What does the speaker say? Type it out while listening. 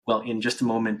Well, in just a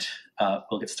moment,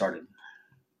 we'll get started.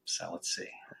 So let's see.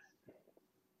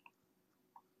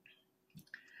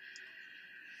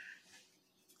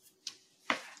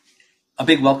 A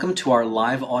big welcome to our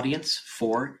live audience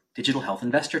for Digital Health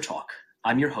Investor Talk.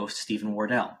 I'm your host, Stephen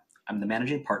Wardell. I'm the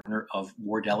managing partner of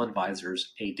Wardell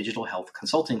Advisors, a digital health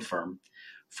consulting firm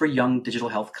for young digital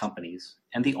health companies,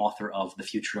 and the author of The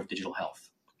Future of Digital Health.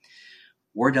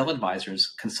 Wardell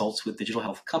Advisors consults with digital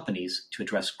health companies to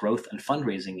address growth and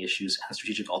fundraising issues and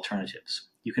strategic alternatives.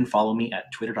 You can follow me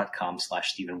at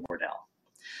twitter.com/Stephen Wardell.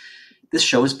 This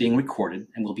show is being recorded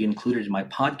and will be included in my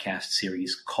podcast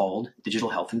series called Digital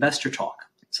Health Investor Talk.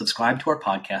 Subscribe to our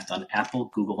podcast on Apple,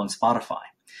 Google, and Spotify.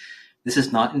 This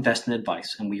is not investment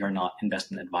advice, and we are not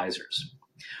investment advisors.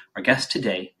 Our guest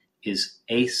today is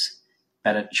Ace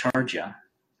Bhattacharjya.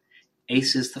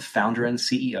 Ace is the founder and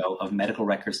CEO of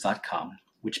medicalrecords.com,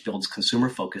 which builds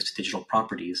consumer-focused digital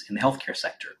properties in the healthcare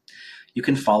sector. You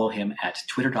can follow him at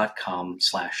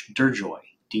twitter.com/Durjoy,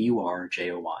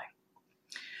 Durjoy.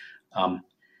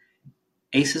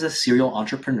 Ace is a serial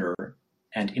entrepreneur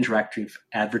and interactive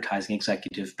advertising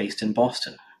executive based in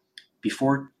Boston.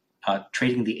 Before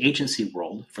trading the agency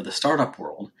world for the startup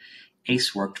world,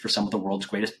 Ace worked for some of the world's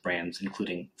greatest brands,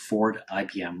 including Ford,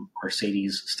 IBM,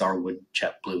 Mercedes, Starwood,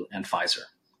 JetBlue, and Pfizer.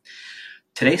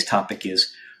 Today's topic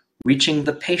is reaching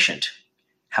the patient,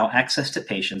 how access to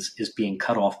patients is being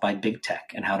cut off by big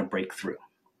tech and how to break through.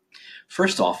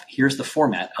 First off, here's the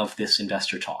format of this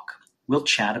investor talk. We'll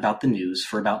chat about the news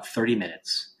for about 30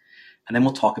 minutes, and then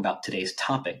we'll talk about today's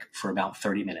topic for about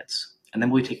 30 minutes, and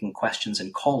then we'll be taking questions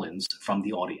and call-ins from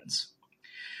the audience.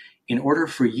 In order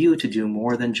for you to do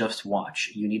more than just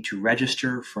watch, you need to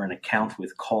register for an account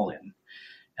with Callin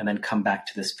and then come back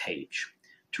to this page.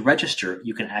 To register,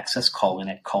 you can access Callin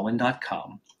at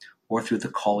callin.com or through the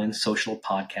Callin social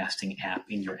podcasting app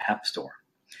in your app store.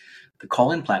 The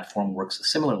Callin platform works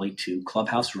similarly to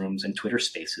Clubhouse Rooms and Twitter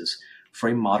Spaces for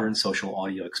a modern social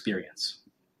audio experience.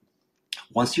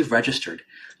 Once you've registered,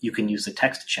 you can use the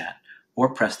text chat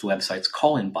or press the website's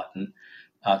Callin button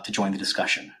to join the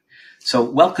discussion. So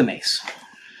welcome, Ace.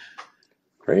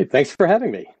 Great. Thanks for having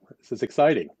me. This is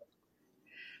exciting.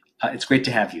 It's great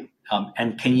to have you.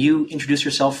 And can you introduce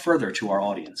yourself further to our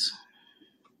audience?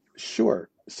 Sure.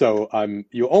 So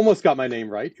you almost got my name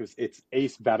right. It's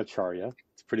Ace Bhattacharjya.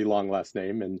 It's a pretty long last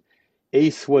name. And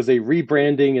Ace was a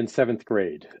rebranding in 7th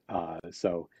grade.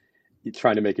 So you're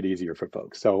trying to make it easier for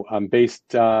folks. So I'm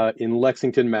based in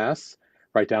Lexington, Mass,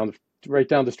 right down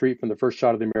the street from the first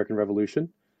shot of the American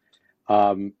Revolution.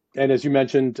 And as you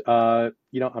mentioned, I'm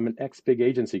an ex-big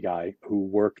agency guy who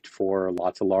worked for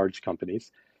lots of large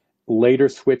companies, later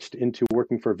switched into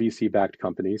working for VC-backed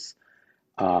companies,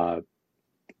 but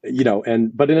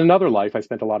in another life, I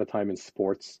spent a lot of time in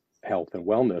sports, health, and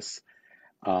wellness,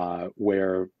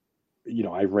 where,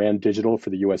 I ran digital for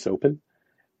the U.S. Open,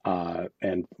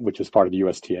 and which is part of the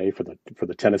USTA for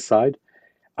the tennis side.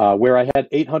 Where I had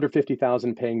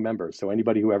 850,000 paying members. So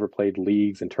anybody who ever played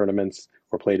leagues and tournaments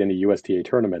or played any USTA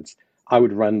tournaments, I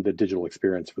would run the digital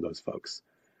experience for those folks.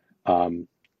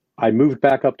 I moved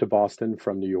back up to Boston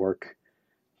from New York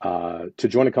to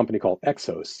join a company called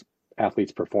Exos,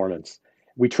 Athletes Performance.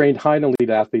 We trained high and elite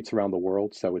athletes around the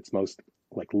world. So it's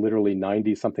literally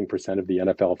 90-something% of the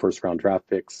NFL first round draft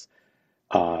picks.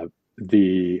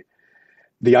 The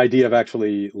idea of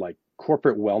actually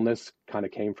corporate wellness kind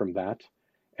of came from that.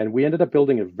 And we ended up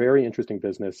building a very interesting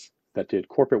business that did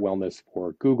corporate wellness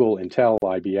for Google, Intel,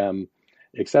 IBM,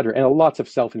 et cetera, and lots of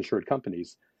self-insured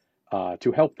companies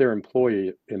to help their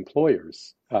employees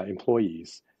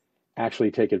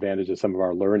actually take advantage of some of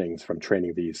our learnings from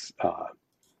training these,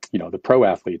 the pro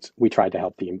athletes. We tried to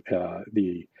help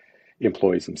the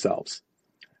employees themselves.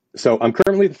 So I'm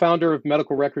currently the founder of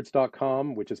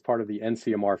medicalrecords.com, which is part of the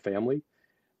NCMR family.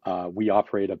 We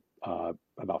operate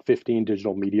about 15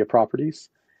 digital media properties,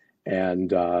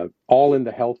 and all in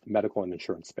the health, medical, and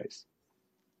insurance space.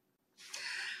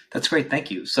 That's great.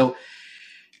 Thank you. So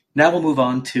now we'll move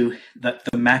on to the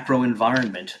macro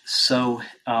environment. So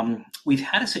we've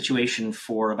had a situation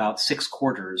for about 6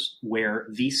 quarters where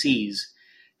VCs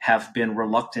have been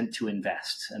reluctant to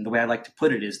invest. And the way I like to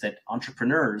put it is that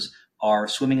entrepreneurs are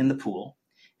swimming in the pool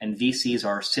and VCs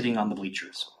are sitting on the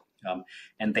bleachers.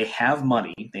 And they have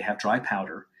money, they have dry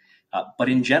powder, but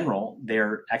in general,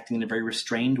 they're acting in a very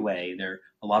restrained way.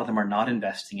 A lot of them are not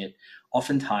investing it.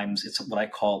 Oftentimes, it's what I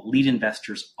call lead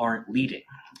investors aren't leading.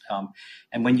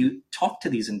 And when you talk to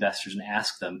these investors and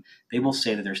ask them, they will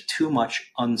say that there's too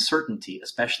much uncertainty,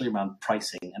 especially around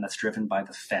pricing, and that's driven by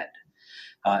the Fed.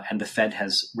 And the Fed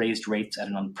has raised rates at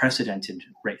an unprecedented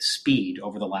speed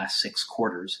over the last 6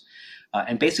 quarters.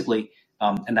 And basically,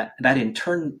 And that in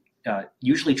turn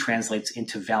usually translates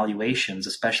into valuations,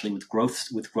 especially with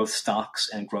growth stocks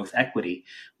and growth equity,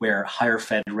 where higher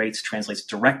Fed rates translates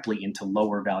directly into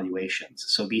lower valuations.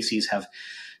 So VCs have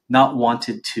not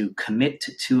wanted to commit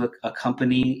to a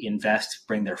company, invest,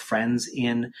 bring their friends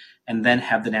in, and then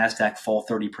have the NASDAQ fall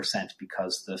 30%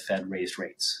 because the Fed raised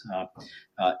rates,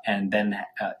 and then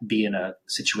be in a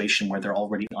situation where they're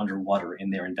already underwater in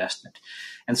their investment.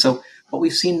 And so what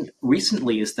we've seen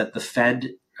recently is that the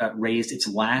Fed raised its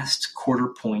last quarter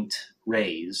point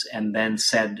raise and then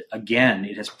said again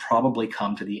it has probably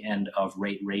come to the end of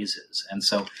rate raises. And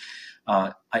so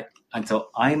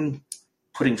I'm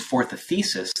putting forth a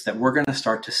thesis that we're going to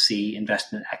start to see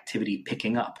investment activity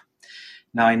picking up.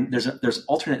 Now, there's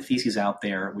alternate theses out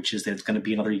there, which is that it's going to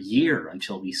be another year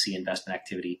until we see investment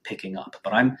activity picking up.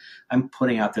 But I'm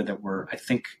putting out there that I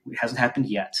think it hasn't happened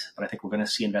yet, but I think we're going to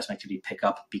see investment activity pick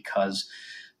up because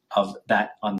of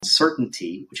that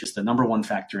uncertainty, which is the number one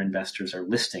factor investors are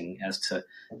listing as to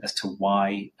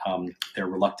why they're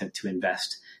reluctant to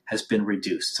invest, has been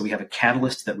reduced. So we have a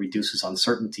catalyst that reduces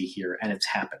uncertainty here, and it's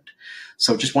happened.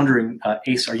 So just wondering,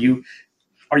 Ace, are you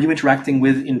interacting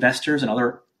with investors and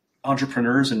other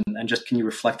entrepreneurs, and just can you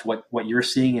reflect what you're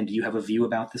seeing, and do you have a view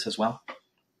about this as well?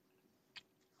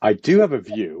 I do have a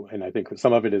view, and I think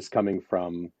some of it is coming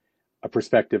from a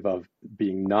perspective of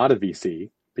being not a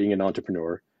VC, being an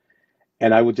entrepreneur.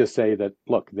 And I would just say that,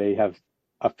 look, they have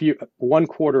one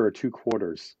quarter or 2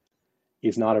 quarters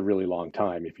is not a really long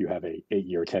time if you have a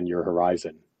 8-year, 10-year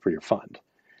horizon for your fund.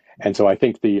 And so I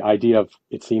think the idea of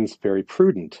it seems very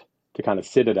prudent to kind of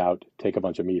sit it out, take a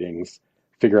bunch of meetings,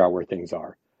 figure out where things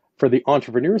are. For the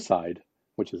entrepreneur side,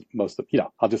 which is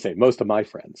I'll just say most of my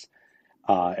friends,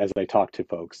 as I talk to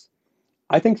folks,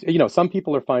 I think, some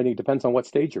people are finding, depends on what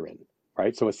stage you're in,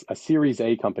 right? So a Series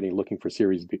A company looking for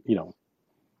Series B,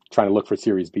 trying to look for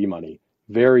Series B money,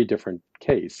 very different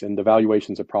case. And the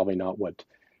valuations are probably not what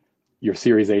your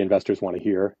Series A investors want to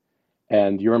hear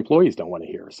and your employees don't want to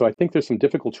hear. So I think there's some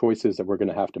difficult choices that we're going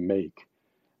to have to make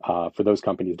for those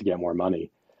companies to get more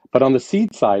money. But on the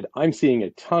seed side, I'm seeing a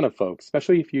ton of folks,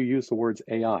 especially if you use the words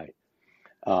AI.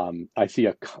 I see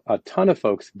a ton of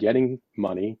folks getting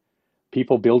money,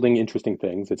 people building interesting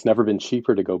things. It's never been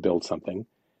cheaper to go build something.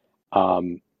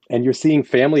 And you're seeing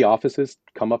family offices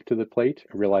come up to the plate,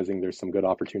 realizing there's some good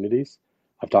opportunities.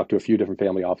 I've talked to a few different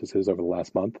family offices over the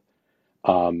last month.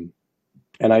 And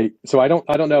I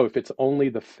don't know if it's only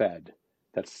the Fed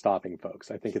that's stopping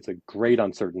folks. I think it's a great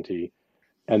uncertainty,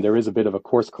 and there is a bit of a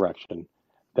course correction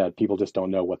that people just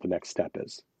don't know what the next step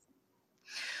is.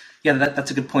 Yeah,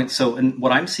 that's a good point. So, and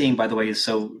what I'm seeing, by the way, is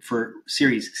so for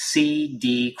Series C,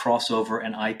 D, crossover,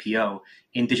 and IPO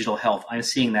in digital health, I'm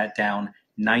seeing that down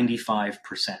 95%.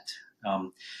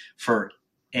 For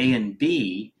A and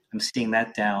B, I'm seeing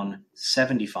that down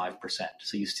 75%.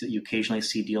 So you occasionally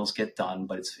see deals get done,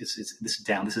 but this is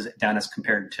down. This is down as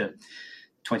compared to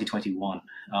 2021.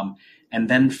 And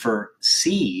then for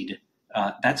seed,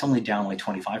 that's only down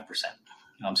 25%.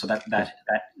 So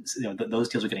those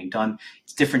deals are getting done.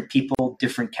 It's different people,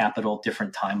 different capital,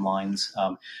 different timelines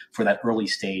for that early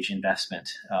stage investment.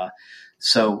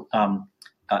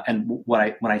 And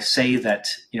when I say that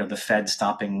the Fed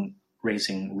stopping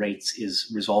raising rates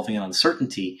is resolving an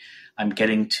uncertainty, I'm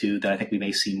getting to that. I think we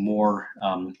may see more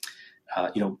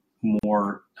A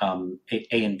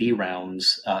and B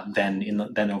rounds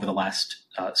than over the last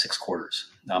 6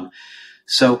 quarters.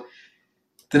 So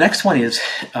the next one is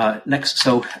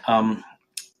another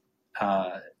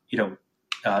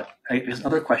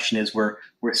question is we're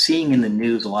seeing in the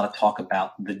news a lot of talk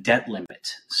about the debt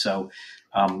limit. So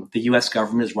the U.S.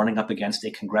 government is running up against a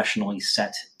congressionally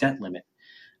set debt limit.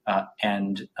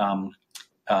 And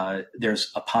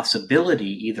there's a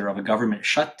possibility either of a government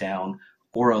shutdown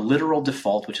or a literal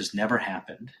default, which has never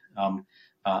happened on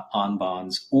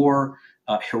bonds, or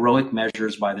heroic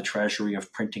measures by the Treasury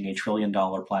of printing $1 trillion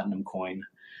platinum coin,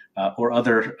 or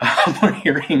other we're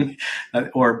hearing,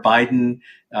 or Biden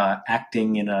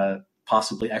acting in a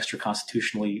possibly extra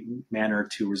constitutionally manner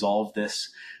to resolve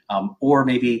this, or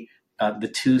maybe the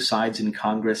two sides in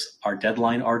Congress are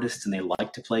deadline artists and they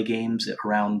like to play games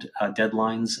around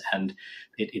deadlines, and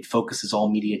it focuses all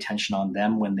media attention on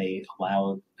them when they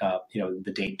allow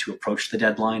the date to approach the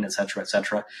deadline, et cetera, et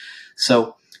cetera.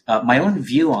 So my own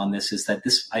view on this is that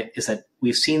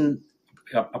we've seen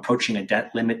approaching a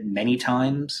debt limit many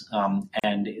times,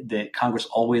 and the Congress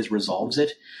always resolves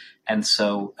it. And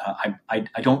so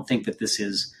I don't think that this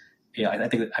is. I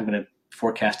think that I'm going to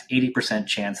forecast 80%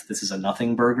 chance this is a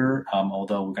nothing burger,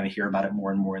 although we're going to hear about it more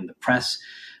and more in the press.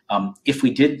 If we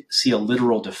did see a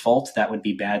literal default, that would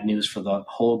be bad news for the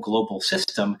whole global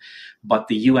system. but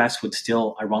the U.S. would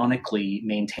still ironically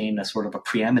maintain a sort of a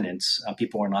preeminence.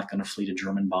 People are not going to flee to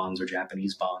German bonds or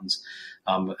Japanese bonds.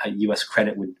 U.S.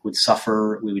 credit would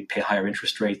suffer. We would pay higher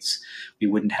interest rates. We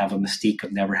wouldn't have a mystique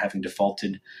of never having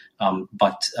defaulted.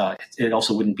 But it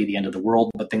also wouldn't be the end of the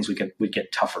world, but things would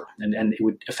get tougher. And it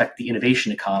would affect the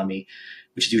innovation economy,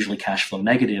 which is usually cash flow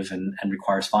negative and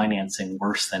requires financing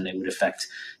worse than it would affect,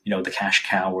 the cash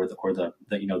cow or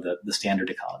the standard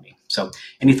economy. So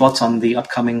any thoughts on the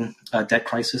upcoming debt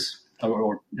crisis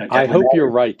or debt I hope limit?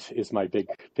 you're right is my big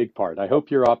part. I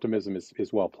hope your optimism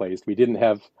is well placed. We didn't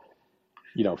have,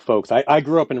 folks. I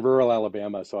grew up in rural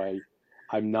Alabama, so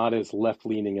I'm not as left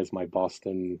leaning as my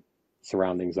Boston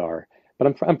surroundings are.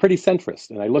 But I'm pretty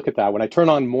centrist, and I look at that when I turn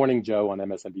on Morning Joe on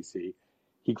MSNBC.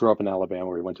 He grew up in Alabama,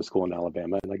 or he went to school in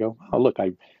Alabama, and I go, oh look,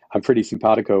 I'm pretty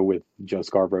simpatico with Joe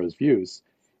Scarborough's views,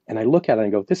 and I look at it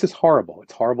and go, this is horrible.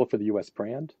 It's horrible for the U.S.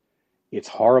 brand. It's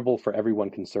horrible for everyone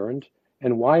concerned.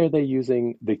 And why are they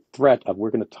using the threat of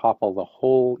we're going to topple the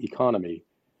whole economy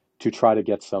to try to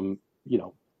get some,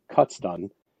 cuts done?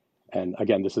 And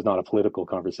again, this is not a political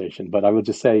conversation, but I would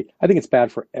just say, I think it's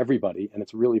bad for everybody. And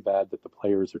it's really bad that the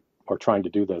players are trying to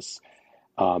do this,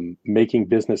 making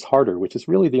business harder, which is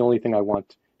really the only thing I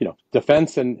want,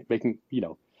 defense and making,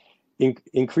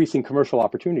 increasing commercial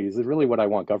opportunities is really what I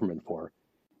want government for.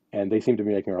 And they seem to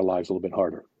be making our lives a little bit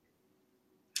harder.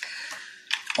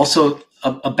 Also,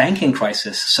 a banking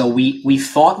crisis. So we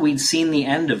thought we'd seen the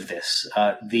end of this.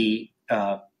 The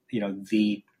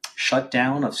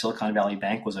shutdown of Silicon Valley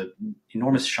Bank was an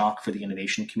enormous shock for the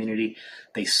innovation community.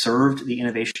 They served the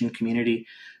innovation community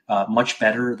much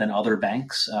better than other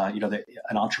banks.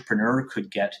 An entrepreneur could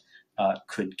get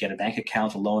a bank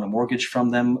account, a loan, a mortgage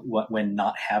from them when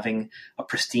not having a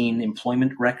pristine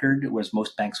employment record, whereas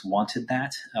most banks wanted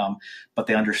that. But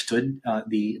they understood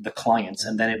the clients,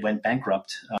 and then it went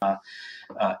bankrupt.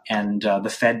 And the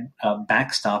Fed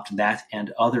backstopped that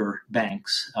and other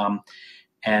banks.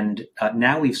 And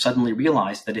now we've suddenly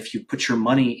realized that if you put your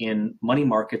money in money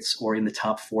markets or in the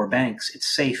top four banks, it's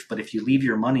safe. But if you leave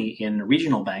your money in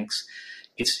regional banks,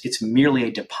 it's merely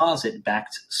a deposit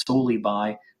backed solely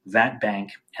by that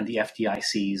bank and the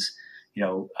FDIC's,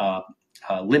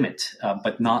 limit,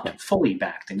 but not fully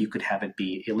backed. And you could have it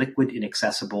be illiquid,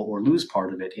 inaccessible, or lose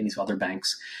part of it in these other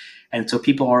banks. And so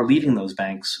people are leaving those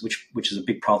banks, which is a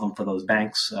big problem for those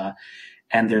banks.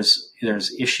 And there's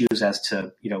issues as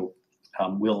to,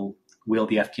 will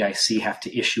the FDIC have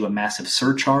to issue a massive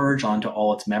surcharge onto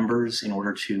all its members in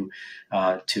order to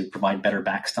provide better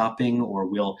backstopping, or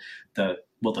will the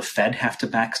Fed have to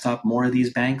backstop more of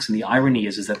these banks? And the irony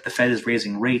is that the Fed is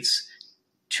raising rates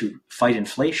to fight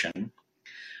inflation,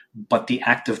 but the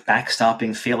act of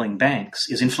backstopping failing banks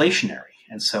is inflationary.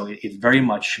 And so it very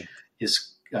much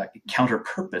is counter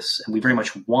purpose. And we very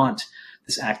much want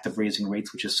this act of raising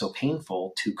rates, which is so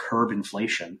painful, to curb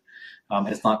inflation. And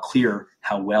it's not clear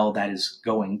how well that is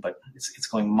going, but it's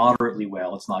going moderately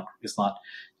well. It's not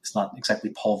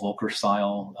exactly Paul Volcker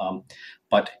style,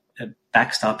 but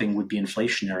backstopping would be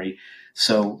inflationary.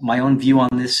 So my own view on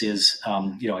this is, I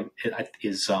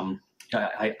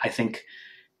think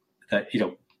that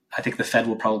I think the Fed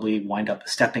will probably wind up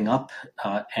stepping up,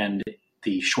 and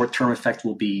the short-term effect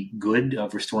will be good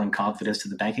of restoring confidence to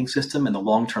the banking system, and the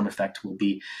long-term effect will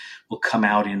come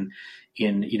out in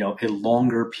a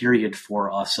longer period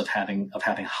for us of having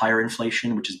higher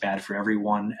inflation, which is bad for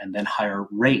everyone, and then higher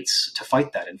rates to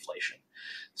fight that inflation.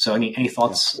 So any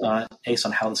thoughts, Ace,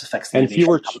 on how this affects the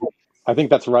innovation? I think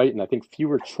that's right, and I think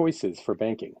fewer choices for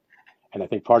banking. And I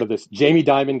think part of this, Jamie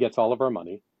Dimon gets all of our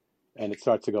money, and it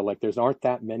starts to go like there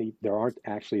aren't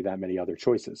actually that many other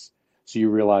choices. So you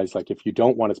realize, like, if you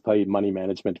don't want to pay money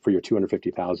management for your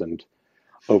 $250,000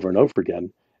 over and over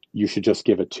again, you should just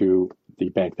give it to the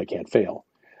bank that can't fail.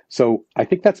 So I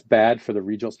think that's bad for the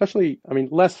regional, especially,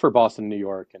 less for Boston, New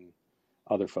York, and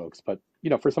other folks, but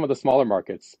for some of the smaller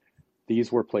markets,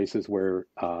 these were places where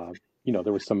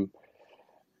there was some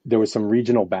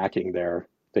regional backing there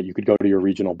that you could go to your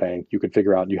regional bank, you could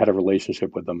figure out, you had a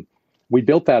relationship with them. We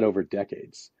built that over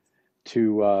decades.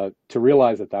 To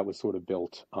realize that was sort of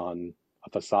built on a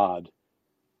facade,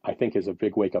 I think is a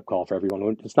big wake-up call for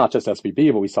everyone. It's not just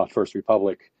SVB, but we saw First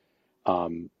Republic.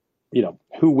 Who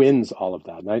wins all of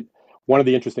that? And one of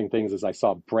the interesting things is I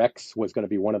saw Brex was going to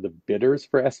be one of the bidders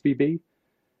for SVB.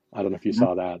 I don't know if you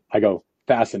saw that. I go,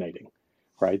 fascinating,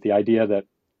 right? The idea that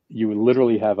you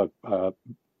literally have a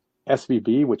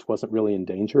SVB, which wasn't really in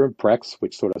danger, Brex,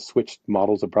 which sort of switched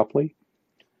models abruptly.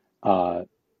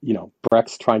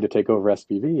 Brex trying to take over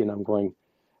SVB, and I'm going,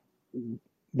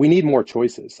 we need more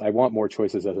choices. I want more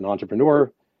choices as an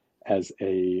entrepreneur, as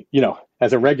a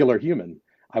regular human.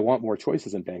 I want more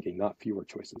choices in banking, not fewer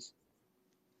choices.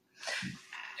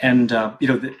 And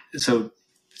so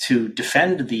to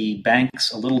defend the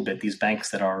banks a little bit, these banks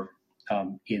that are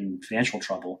in financial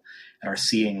trouble and are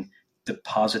seeing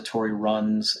depository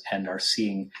runs and are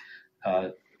seeing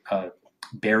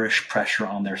bearish pressure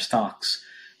on their stocks,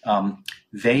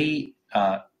 they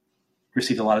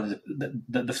received a lot of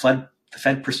the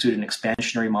Fed pursued an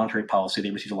expansionary monetary policy.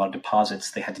 They received a lot of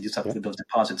deposits. They had to do something with those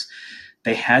deposits.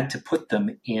 They had to put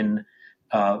them in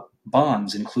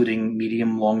bonds, including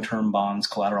medium, long-term bonds,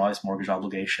 collateralized mortgage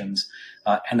obligations.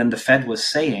 And then the Fed was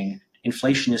saying,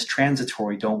 inflation is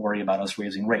transitory, don't worry about us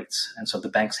raising rates. And so the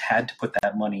banks had to put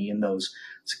that money in those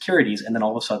securities. And then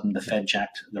all of a sudden the Fed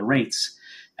jacked the rates,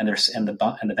 and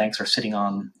the banks are sitting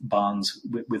on bonds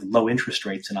with low interest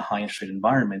rates in a high interest rate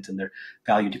environment, and their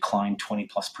value declined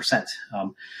 20+%,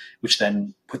 which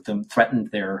then threatened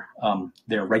their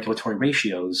regulatory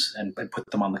ratios and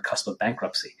put them on the cusp of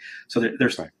bankruptcy. So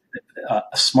there's right.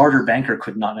 A smarter banker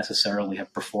could not necessarily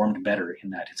have performed better in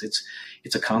that.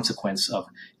 It's a consequence of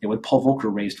when Paul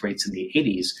Volcker raised rates in the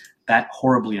 80s, that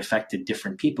horribly affected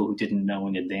different people who didn't know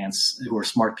in advance, who were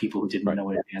smart people who didn't know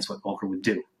in advance what Volcker would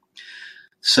do.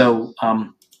 So I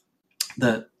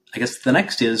guess the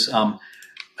next is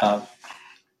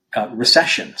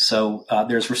recession. So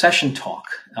there's recession talk,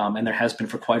 and there has been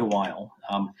for quite a while.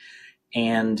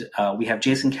 And we have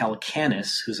Jason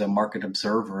Calacanis, who's a market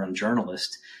observer and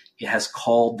journalist. He has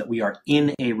called that we are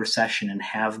in a recession and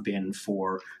have been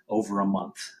for over a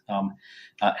month.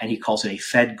 And he calls it a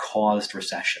Fed-caused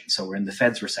recession. So we're in the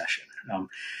Fed's recession.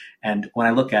 And when I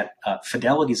look at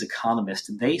Fidelity's economist,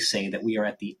 they say that we are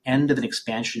at the end of an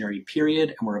expansionary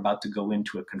period and we're about to go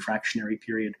into a contractionary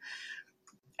period.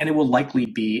 And it will likely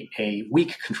be a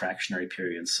weak contractionary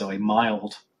period, so a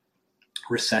mild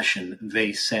recession,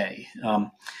 they say.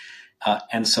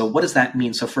 And so what does that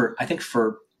mean? So for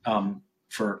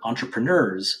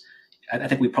entrepreneurs, I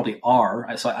think we probably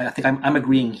are. So I think I'm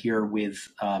agreeing here with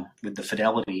the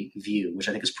Fidelity view, which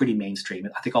I think is pretty mainstream.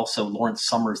 I think also Lawrence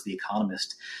Summers, the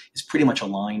economist, is pretty much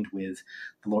aligned with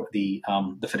the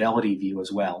Fidelity view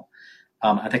as well.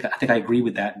 I think I agree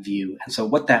with that view. And so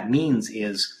what that means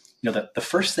is, that the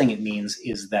first thing it means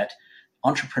is that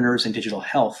entrepreneurs in digital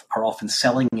health are often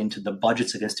selling into the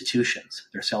budgets of institutions.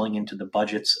 They're selling into the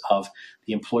budgets of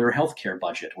the employer healthcare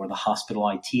budget or the hospital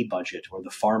IT budget or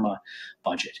the pharma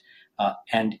budget.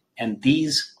 And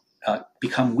these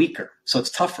become weaker. So it's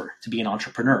tougher to be an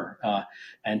entrepreneur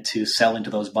and to sell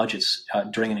into those budgets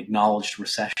during an acknowledged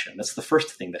recession. That's the first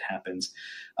thing that happens.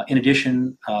 In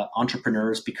addition,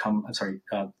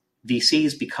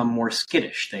 VCs become more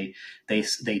skittish.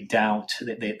 They doubt.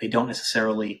 They don't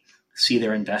necessarily see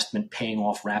their investment paying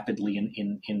off rapidly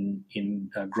in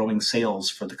growing sales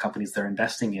for the companies they're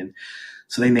investing in.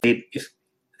 So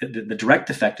the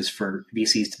direct effect is for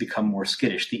VCs to become more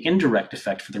skittish. The indirect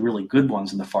effect for the really good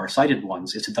ones and the far-sighted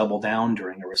ones is to double down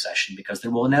during a recession, because there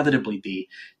will inevitably be,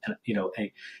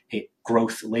 a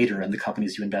growth later, and the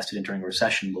companies you invested in during a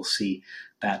recession will see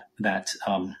that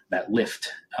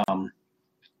lift. And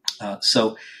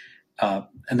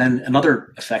then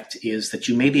another effect is that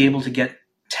you may be able to get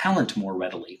talent more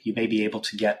readily. You may be able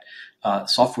to get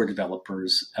software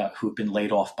developers who've been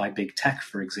laid off by big tech,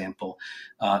 for example,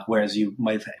 whereas you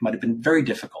might have been very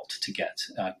difficult to get,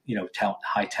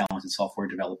 high talented software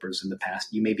developers in the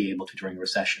past. You may be able to during a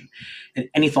recession.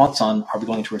 Any thoughts on, are we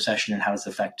going into a recession and how does it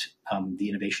affect the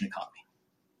innovation economy?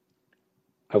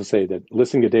 I would say that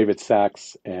listening to David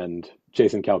Sachs and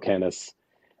Jason Calacanis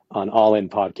on All In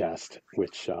podcast,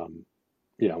 which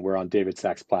we're on David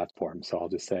Sachs' platform, so I'll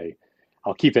just say,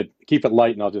 I'll keep it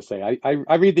light, and I'll just say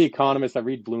I read The Economist, I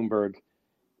read Bloomberg.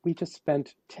 We just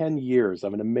spent 10 years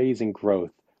of an amazing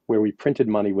growth where we printed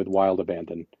money with wild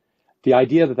abandon. The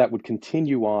idea that would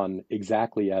continue on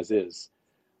exactly as is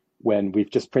when we've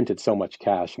just printed so much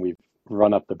cash and we've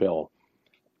run up the bill.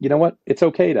 You know what? It's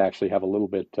okay to actually have a little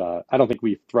bit. I don't think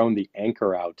we've thrown the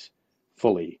anchor out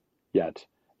fully yet.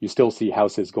 You still see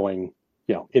houses going,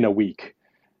 in a week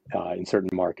in certain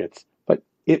markets. But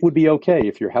it would be okay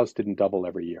if your house didn't double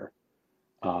every year.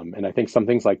 And I think some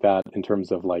things like that, in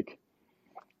terms of like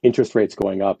interest rates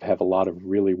going up, have a lot of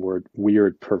really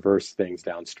weird, perverse things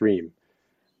downstream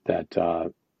that,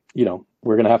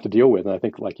 we're going to have to deal with. And I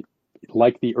think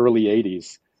like the early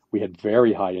 80s, we had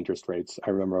very high interest rates. I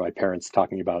remember my parents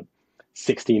talking about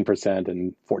 16%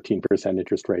 and 14%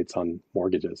 interest rates on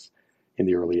mortgages in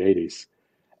the early 80s.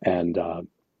 And,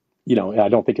 I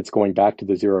don't think it's going back to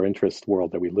the zero interest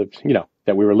world that we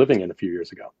were living in a few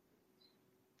years ago.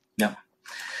 No.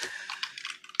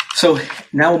 So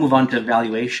now we'll move on to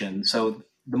valuation. So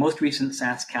the most recent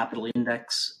SaaS Capital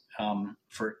Index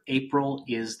for April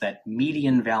is that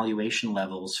median valuation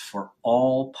levels for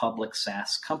all public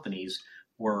SaaS companies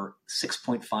were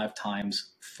 6.5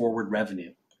 times forward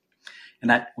revenue. And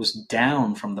that was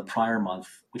down from the prior month,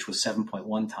 which was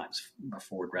 7.1 times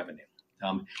forward revenue.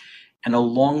 And a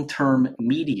long-term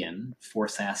median for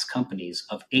SaaS companies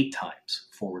of 8 times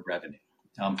forward revenue.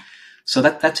 So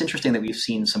that's interesting that we've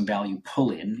seen some value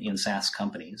pull in SaaS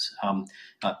companies. And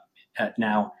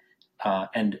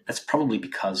that's probably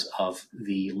because of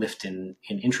the lift in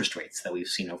interest rates that we've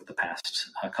seen over the past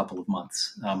couple of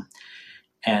months,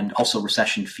 and also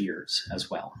recession fears as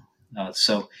well.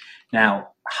 So now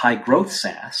high growth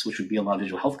SaaS, which would be a lot of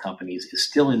digital health companies, is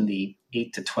still in the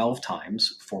 8 to 12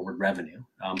 times forward revenue.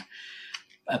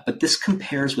 But this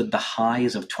compares with the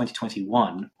highs of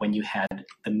 2021 when you had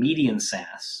the median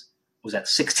SaaS was at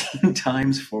 16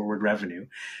 times forward revenue,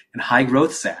 and high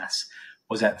growth SaaS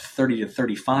was at 30 to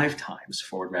 35 times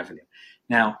forward revenue.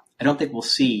 Now, I don't think we'll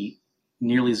see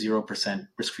nearly 0%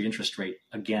 risk-free interest rate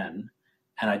again,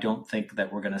 and I don't think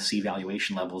that we're going to see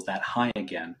valuation levels that high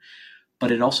again.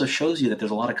 But it also shows you that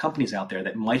there's a lot of companies out there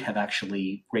that might have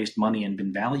actually raised money and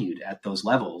been valued at those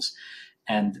levels.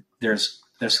 And there's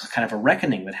kind of a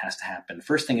reckoning that has to happen.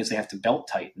 First thing is they have to belt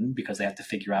tighten because they have to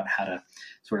figure out how to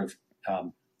sort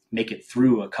of make it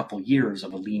through a couple years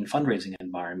of a lean fundraising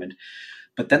environment.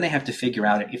 But then they have to figure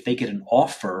out if they get an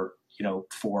offer,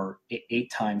 for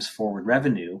 8 times forward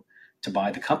revenue to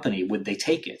buy the company, would they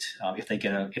take it? If they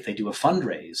do a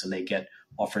fundraise and they get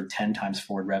offered 10 times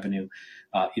forward revenue,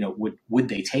 would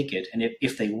they take it? And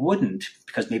if they wouldn't,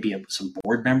 because maybe some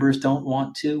board members don't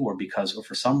want to, or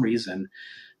for some reason,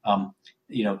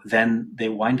 then they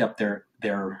wind up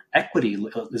their equity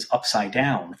is upside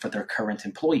down for their current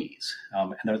employees.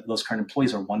 And those current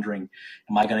employees are wondering,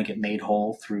 am I going to get made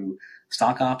whole through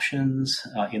stock options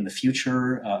in the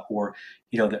future? Or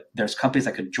there's companies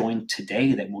that could join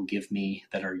today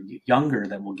that are younger,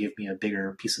 that will give me a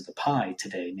bigger piece of the pie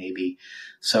today, maybe.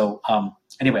 So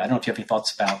anyway, I don't know if you have any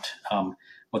thoughts about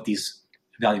what these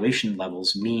valuation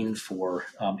levels mean for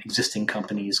existing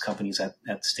companies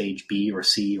at stage B or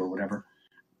C or whatever.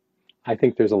 I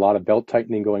think there's a lot of belt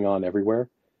tightening going on everywhere.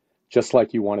 Just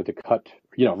like you wanted to cut,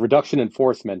 reduction in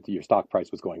force meant your stock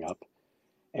price was going up.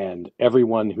 And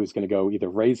everyone who's going to go either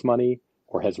raise money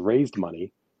or has raised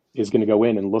money is going to go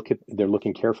in and they're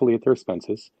looking carefully at their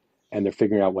expenses and they're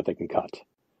figuring out what they can cut.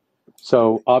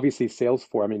 So obviously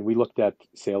Salesforce, we looked at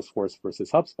Salesforce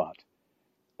versus HubSpot,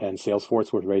 and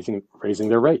Salesforce was raising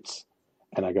their rates.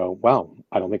 And I go, wow,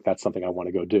 I don't think that's something I want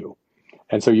to go do.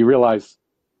 And so you realize,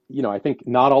 I think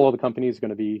not all of the companies are going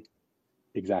to be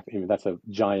exactly, that's a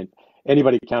giant,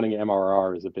 anybody counting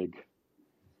MRR is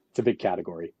it's a big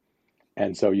category.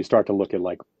 And so you start to look at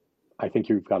I think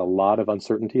you've got a lot of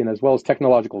uncertainty and as well as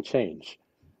technological change.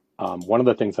 One of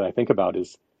the things that I think about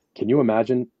is, can you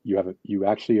imagine you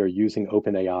actually are using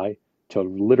OpenAI to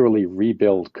literally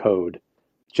rebuild code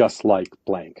just like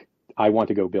blank? I want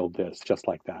to go build this just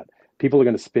like that. People are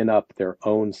going to spin up their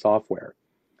own software.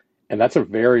 And that's a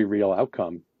very real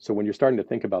outcome. So when you're starting to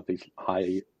think about these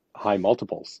high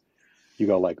multiples, you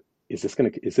go is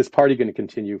this party going to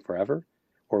continue forever?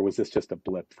 Or was this just a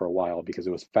blip for a while because it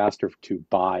was faster to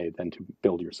buy than to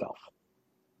build yourself?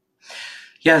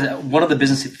 Yeah, one of the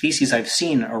business theses I've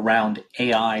seen around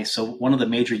AI, so one of the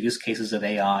major use cases of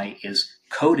AI is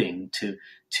coding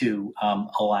to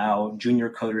allow junior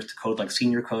coders to code like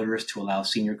senior coders, to allow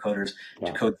senior coders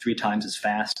to code 3 times as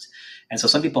fast. And so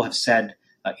some people have said,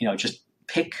 just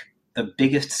pick the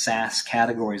biggest SaaS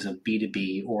categories of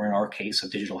B2B, or in our case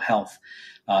of digital health,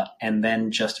 and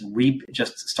then just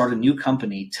start a new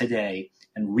company today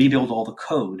and rebuild all the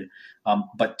code,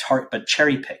 but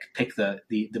cherry pick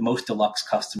the most deluxe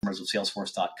customers of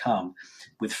Salesforce.com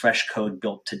with fresh code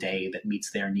built today that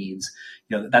meets their needs.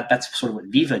 That's sort of what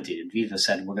Viva did. Viva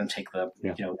said, we're going to take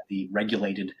the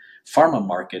regulated pharma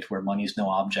market where money is no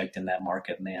object in that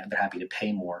market, and they're happy to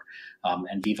pay more.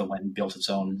 And Viva went and built its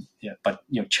own, but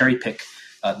cherry pick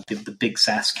the big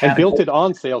SaaS category. And built it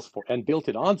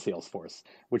on Salesforce,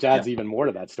 which adds even more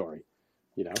to that story.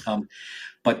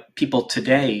 But people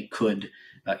today could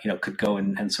go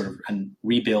and sort of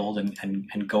rebuild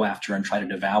and go after and try to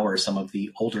devour some of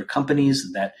the older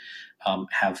companies that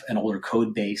have an older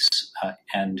code base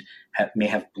and may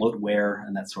have bloatware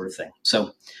and that sort of thing.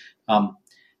 So,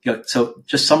 so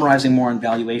just summarizing more on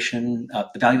valuation,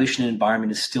 the valuation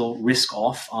environment is still risk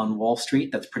off on Wall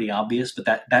Street. That's pretty obvious, but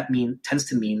that tends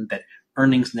to mean that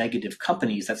earnings negative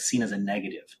companies, that's seen as a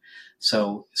negative.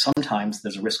 So sometimes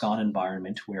there's a risk on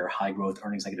environment where high growth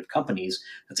earnings negative companies,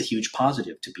 that's a huge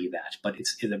positive to be that. But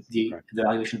the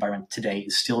valuation environment today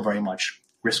is still very much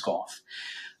risk off.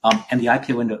 And the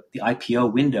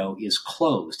IPO window is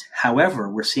closed. However,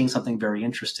 we're seeing something very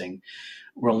interesting.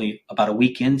 We're only about a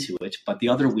week into it, but the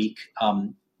other week,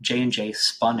 J&J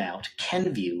spun out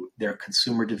Kenvue, their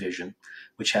consumer division,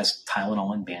 which has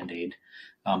Tylenol and Band-Aid,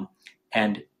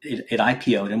 and it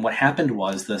IPO'd. And what happened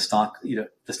was the stock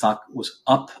was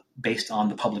up based on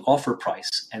the public offer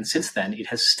price, and since then it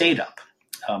has stayed up.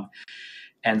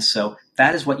 And so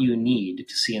that is what you need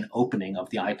to see an opening of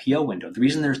the IPO window. The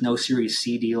reason there's no Series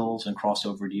C deals and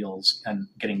crossover deals and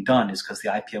getting done is because the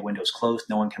IPO window is closed.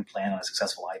 No one can plan on a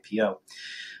successful IPO.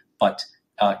 But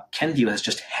Kenvue has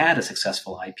just had a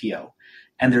successful IPO,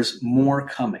 and there's more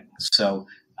coming. So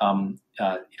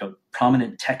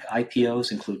prominent tech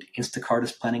IPOs include Instacart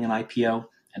is planning an IPO,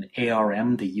 and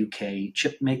ARM, the UK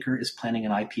chip maker, is planning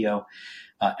an IPO.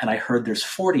 And I heard there's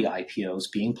 40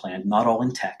 IPOs being planned, not all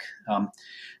in tech.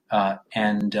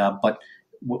 But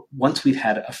once we've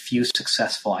had a few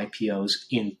successful IPOs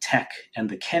in tech and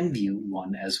the Kenvue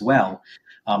one as well,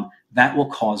 that will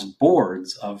cause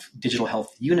boards of digital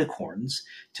health unicorns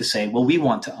to say, well, we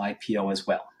want to IPO as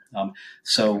well.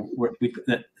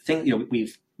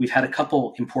 We've had a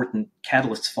couple important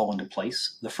catalysts fall into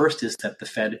place. The first is that the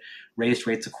Fed raised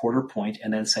rates a quarter point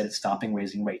and then said it's stopping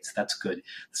raising rates. That's good.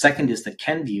 The second is that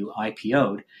Kenvue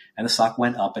IPO'd and the stock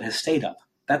went up and has stayed up.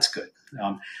 That's good.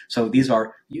 So these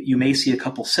are you may see a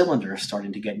couple cylinders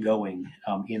starting to get going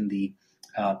in the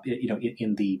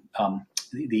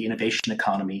innovation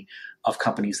economy of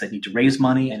companies that need to raise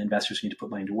money and investors who need to put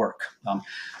money to work.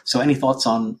 So any thoughts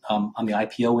on the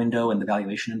IPO window and the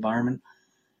valuation environment?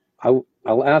 I'll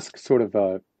ask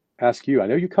you. I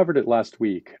know you covered it last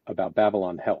week about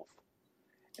Babylon Health,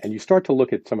 and you start to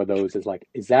look at some of those as like,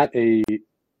 is that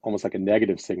almost like a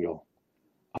negative signal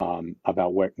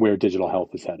about where digital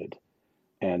health is headed,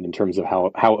 and in terms of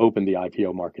how open the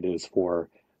IPO market is for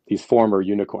these former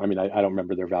unicorn. I mean, I don't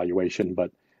remember their valuation,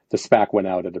 but the SPAC went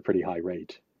out at a pretty high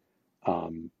rate.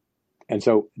 And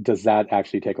so does that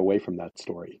actually take away from that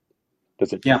story?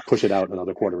 Does it push it out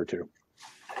another quarter or two?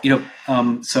 The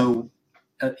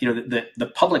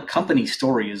public company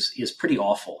story is pretty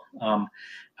awful.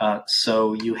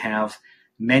 So you have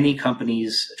many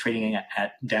companies trading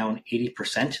at down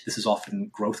 80%. This is often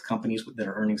growth companies that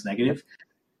are earnings negative.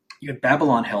 You had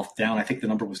Babylon Health down, I think the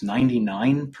number was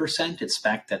 99%. It's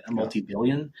SPAC'd at a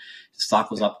multi-billion. The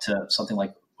stock was up to something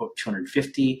like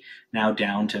 250, now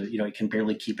down to, it can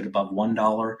barely keep it above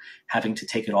 $1, having to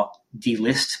take it off,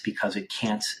 delist because it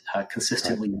can't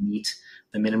consistently meet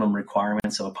the minimum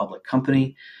requirements of a public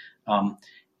company. And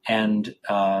then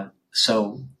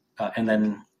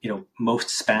most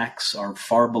SPACs are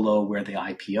far below where they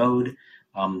IPO'd.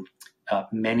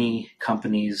 Many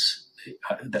companies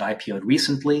that IPO'd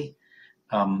recently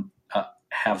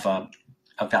have a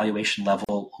valuation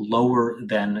level lower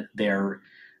than their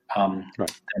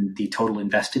than the total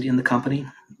invested in the company.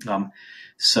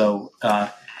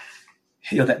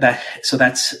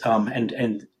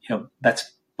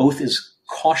 That's both is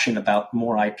caution about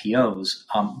more IPOs,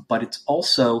 but it's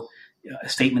also a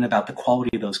statement about the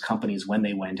quality of those companies when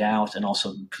they went out, and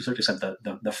also to certain extent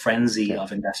the frenzy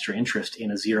of investor interest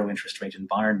in a zero interest rate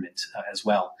environment as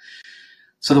well.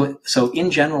 So in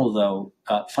general, though,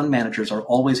 fund managers are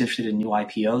always interested in new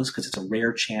IPOs because it's a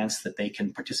rare chance that they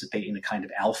can participate in a kind of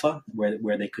alpha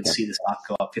where they could see the stock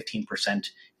go up 15% in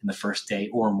the first day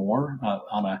or more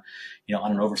on an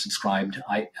oversubscribed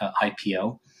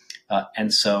IPO.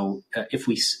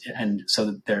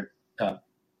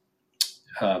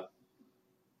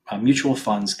 Mutual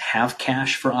funds have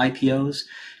cash for IPOs,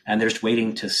 and they're just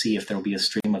waiting to see if there will be a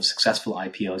stream of successful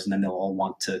IPOs, and then they'll all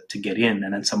want to get in,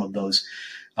 and then some of those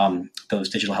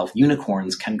digital health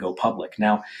unicorns can go public.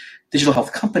 Now, digital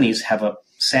health companies have a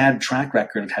sad track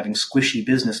record of having squishy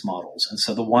business models, and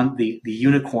so the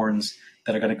unicorns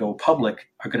that are going to go public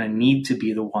are going to need to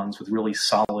be the ones with really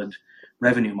solid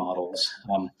revenue models,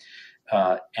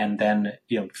 and then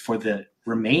for the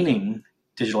remaining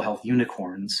digital health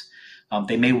unicorns.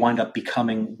 They may wind up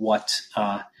becoming what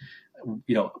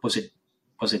was it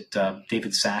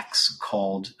David Sachs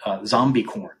called zombie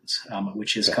corns,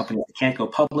 which is companies that can't go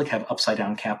public, have upside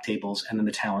down cap tables, and then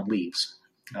the talent leaves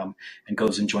and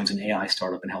goes and joins an AI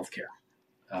startup in healthcare.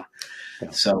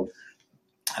 So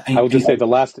I will just say the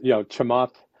last,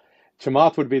 Chamath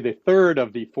would be the third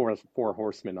of the four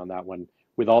horsemen on that one,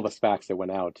 with all the SPACs that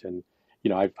went out. And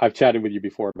I've chatted with you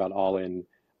before about All In.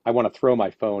 I want to throw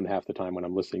my phone half the time when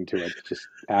I'm listening to it. It's just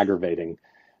aggravating.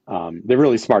 They're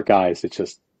really smart guys. It's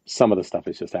just some of the stuff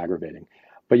is just aggravating.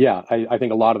 But yeah, I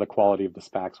think a lot of the quality of the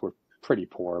SPACs were pretty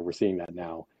poor. We're seeing that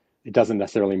now. It doesn't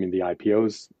necessarily mean the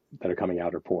IPOs that are coming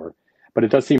out are poor, but it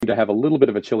does seem to have a little bit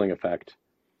of a chilling effect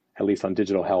at least on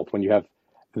digital health. When you have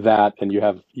that, and you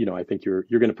have, I think you're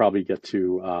going to probably get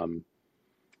to,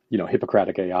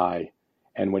 Hippocratic AI,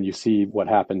 and when you see what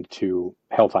happened to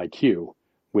Health IQ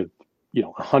with,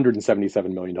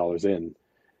 $177 million in,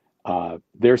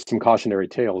 there's some cautionary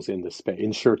tales in this space,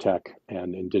 in SureTech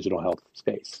and in digital health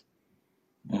space.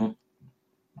 Mm-hmm.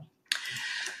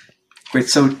 Great.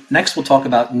 So next we'll talk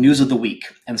about news of the week.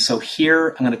 And so here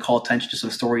I'm going to call attention to some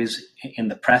stories in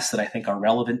the press that I think are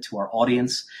relevant to our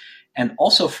audience. And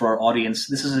also for our audience,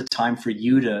 this is a time for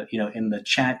you to, in the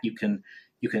chat, you can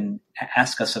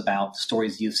ask us about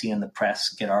stories you see in the press,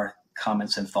 get our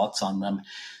comments and thoughts on them.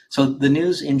 So the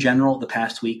news in general the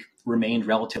past week remained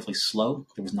relatively slow.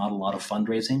 There was not a lot of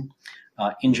fundraising.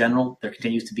 In general, there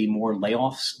continues to be more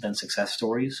layoffs than success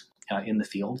stories in the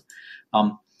field.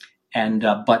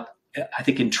 But I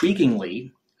think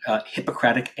intriguingly,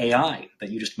 Hippocratic AI that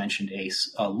you just mentioned,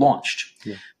 Ace, launched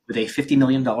with a $50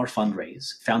 million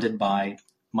fundraise founded by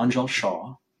Manjal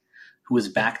Shah, who is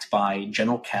backed by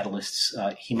General Catalyst's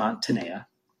Hemant Taneja,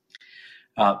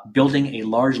 building a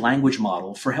large language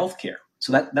model for healthcare.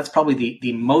 So that's probably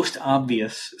the most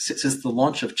obvious, since the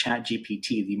launch of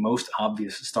ChatGPT, the most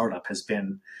obvious startup has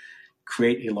been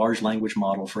create a large language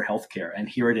model for healthcare. And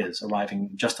here it is,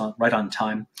 arriving right on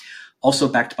time. Also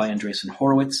backed by Andreessen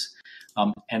Horowitz.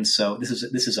 And so this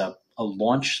is a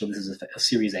launch. So this is a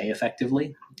Series A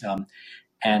effectively.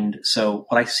 And so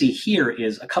what I see here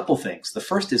is a couple things. The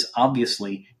first is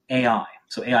obviously AI.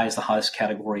 So AI is the hottest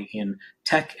category in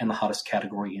tech and the hottest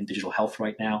category in digital health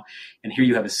right now. And here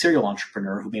you have a serial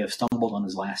entrepreneur who may have stumbled on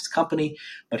his last company,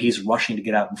 but he's rushing to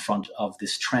get out in front of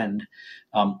this trend.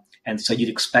 And so you'd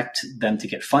expect them to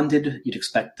get funded. You'd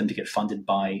expect them to get funded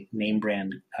by name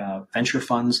brand venture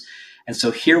funds. And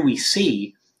so here we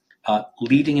see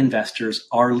leading investors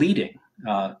are leading.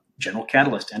 General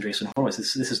Catalyst, Andreessen Horowitz.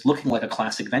 This is looking like a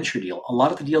classic venture deal. A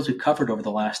lot of the deals we've covered over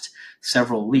the last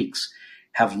several weeks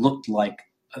have looked like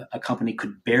a company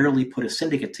could barely put a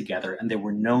syndicate together, and there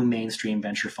were no mainstream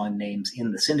venture fund names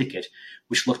in the syndicate,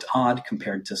 which looked odd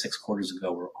compared to 6 quarters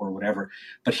ago or whatever.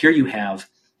 But here you have,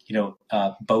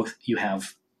 both. You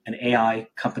have an AI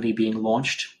company being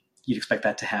launched. You'd expect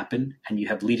that to happen, and you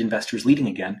have lead investors leading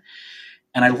again.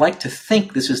 And I like to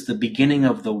think this is the beginning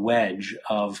of the wedge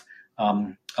of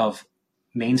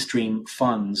mainstream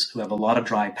funds who have a lot of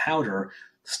dry powder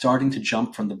starting to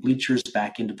jump from the bleachers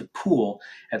back into the pool,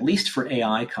 at least for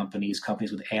AI companies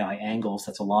with AI angles.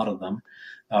 That's a lot of them.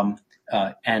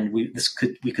 And we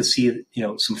could see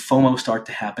some FOMO start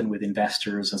to happen with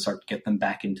investors and start to get them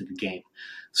back into the game.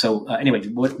 So anyway,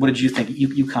 what did you think?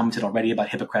 You commented already about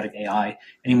Hippocratic AI.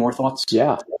 Any more thoughts?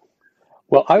 Yeah.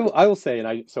 Well, I will say,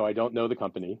 I don't know the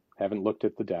company, haven't looked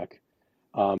at the deck,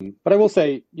 but I will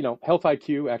say, Health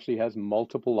IQ actually has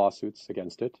multiple lawsuits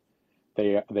against it.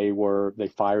 They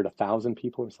fired 1,000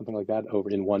 people or something like that over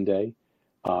in one day,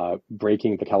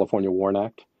 breaking the California WARN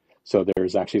Act. So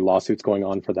there's actually lawsuits going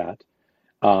on for that.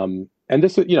 And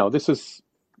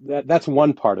that's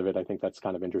one part of it. I think that's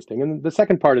kind of interesting. And the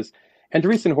second part is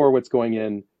Andreessen Horowitz going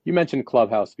in. You mentioned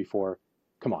Clubhouse before.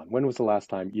 Come on, when was the last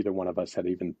time either one of us had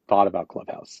even thought about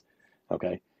Clubhouse?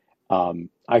 Okay.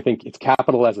 I think it's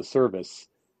capital as a service.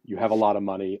 You have a lot of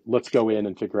money. Let's go in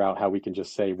and figure out how we can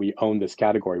just say we own this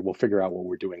category. We'll figure out what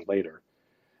we're doing later.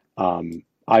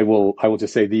 I will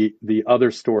just say the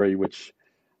other story, which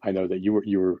I know that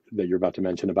you're about to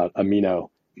mention about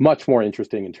Amino, much more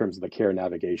interesting in terms of the care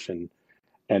navigation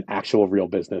and actual real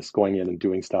business going in and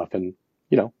doing stuff and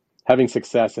having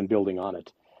success and building on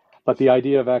it. But the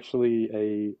idea of actually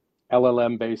a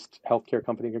LLM-based healthcare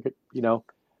company,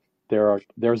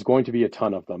 there's going to be a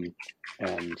ton of them,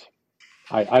 and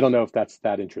I don't know if that's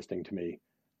that interesting to me,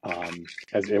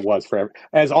 as it was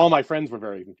as all my friends were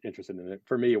very interested in it.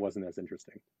 For me, it wasn't as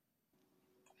interesting.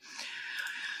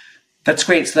 That's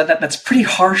great. So that's pretty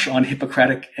harsh on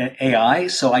Hippocratic AI.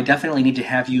 So I definitely need to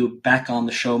have you back on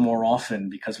the show more often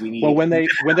because we need. Well, when they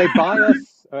buy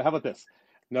us, how about this?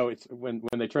 No, it's when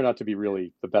they turn out to be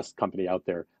really the best company out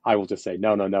there, I will just say,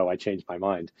 no, I changed my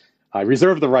mind. I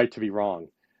reserve the right to be wrong.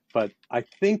 But I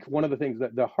think one of the things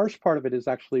that the harsh part of it is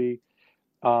actually,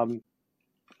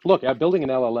 look, building an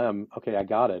LLM, okay, I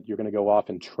got it. You're going to go off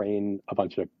and train a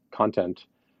bunch of content.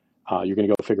 You're going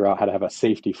to go figure out how to have a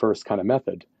safety first kind of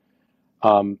method.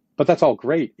 But that's all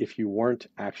great if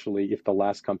the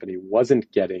last company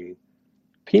wasn't getting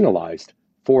penalized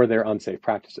for their unsafe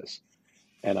practices.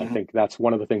 And I think that's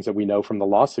one of the things that we know from the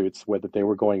lawsuits, where that they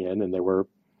were going in and they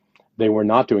were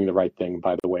not doing the right thing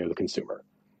by the way of the consumer.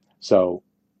 So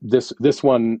this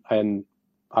one, and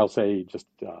I'll say just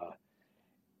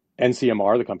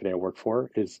NCMR, the company I work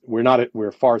for,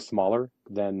 we're far smaller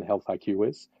than Health IQ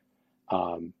is.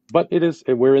 But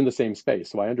we're in the same space,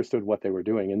 so I understood what they were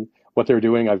doing, and what they were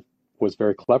doing was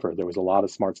very clever. There was a lot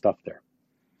of smart stuff there.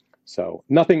 So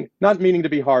nothing, not meaning to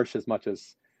be harsh as much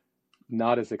as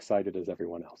not as excited as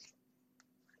everyone else.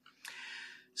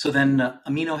 So then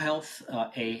Amino Health,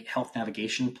 a health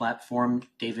navigation platform,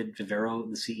 David Vivero,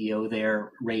 the CEO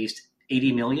there, raised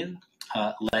 80 million,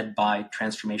 led by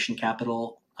Transformation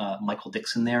Capital, Michael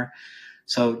Dixon there.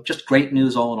 So just great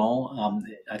news all in all.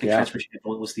 I think Transformation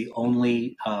Capital was the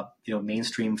only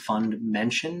mainstream fund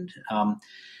mentioned,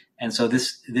 and so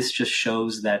this just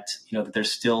shows that that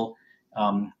there's still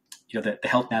that the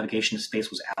health navigation space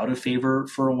was out of favor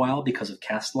for a while because of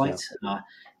Castlight,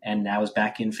 and now is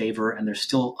back in favor. And there's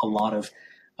still a lot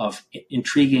of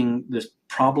intriguing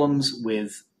problems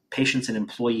with patients and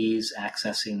employees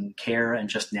accessing care and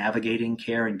just navigating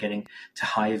care and getting to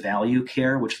high value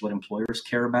care, which is what employers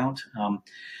care about.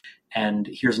 And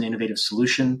here's an innovative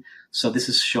solution. So this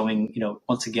is showing,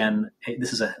 once again,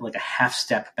 this is like a half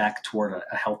step back toward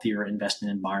a healthier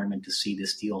investment environment to see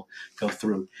this deal go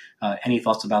through. Any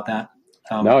thoughts about that?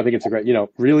 No, I think it's a great,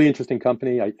 really interesting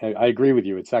company. I agree with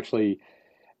you. It's actually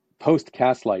post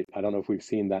Castlight. I don't know if we've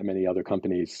seen that many other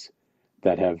companies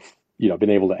that have,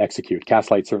 been able to execute.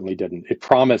 Castlight certainly didn't. It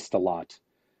promised a lot,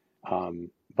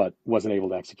 but wasn't able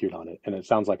to execute on it. And it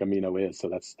sounds like Amino is. So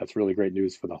that's really great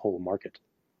news for the whole market.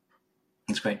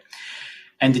 That's great.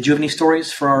 And did you have any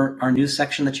stories for our news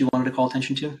section that you wanted to call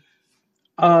attention to?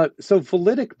 So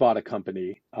Validic bought a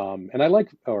company, and I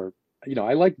like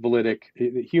Validic,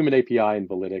 Human API and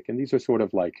Validic, and these are sort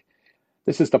of like,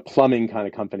 this is the plumbing kind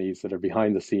of companies that are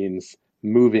behind the scenes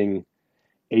moving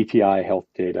API health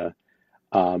data.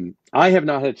 I have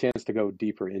not had a chance to go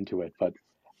deeper into it, but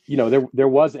there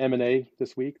was M&A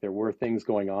this week. There were things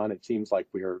going on. It seems like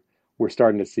we're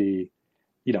starting to see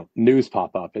news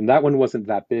pop up, and that one wasn't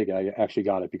that big. I actually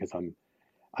got it because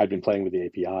I've been playing with the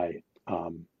API,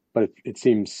 but it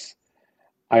seems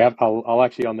I'll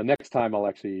actually, on the next time, I'll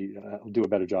do a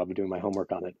better job of doing my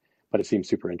homework on it. But it seems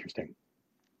super interesting.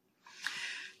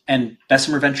 And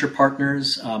Bessemer Venture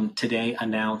Partners today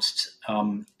announced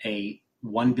a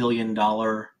 $1 billion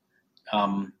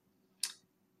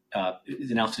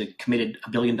announced it committed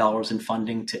 $1 billion in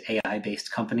funding to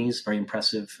AI-based companies. Very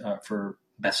impressive for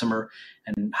Bessemer,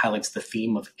 and highlights the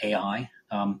theme of AI.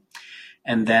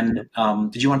 And then,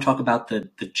 did you want to talk about the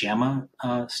JAMA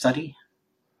study?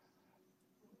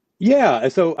 Yeah.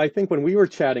 So I think when we were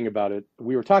chatting about it,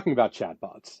 we were talking about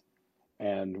chatbots,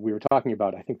 and we were talking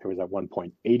about, I think there was at one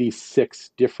point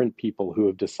 86 different people who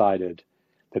have decided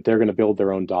that they're going to build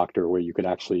their own doctor where you could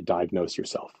actually diagnose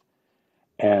yourself.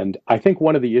 And I think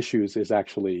one of the issues is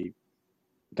actually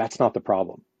that's not the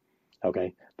problem.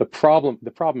 Okay. The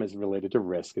problem is related to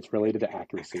risk. It's related to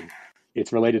accuracy.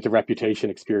 It's related to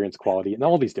reputation, experience, quality, and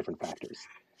all these different factors.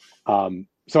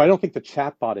 So I don't think the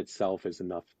chatbot itself is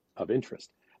enough of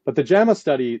interest. But the JAMA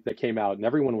study that came out, and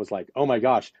everyone was like, oh my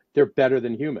gosh, they're better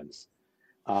than humans.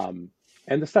 And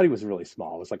the study was really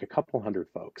small. It was like a couple hundred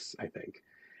folks, I think.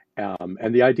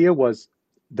 And the idea was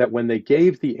that when they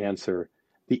gave the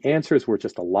answers were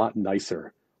just a lot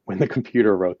nicer when the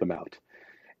computer wrote them out.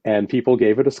 And people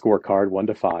gave it a scorecard, 1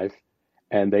 to 5.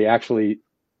 And they actually,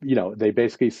 they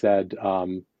basically said,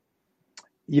 and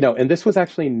this was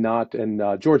actually not,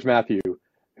 and George Matthew,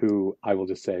 who I will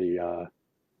just say,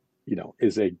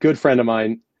 is a good friend of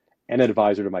mine and an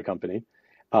advisor to my company,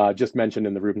 just mentioned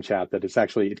in the Rubin chat that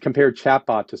it compared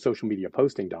chatbot to social media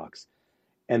posting docs.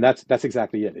 And that's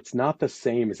exactly it. It's not the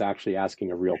same as actually asking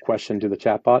a real question to the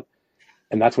chatbot.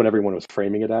 And that's what everyone was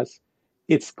framing it as.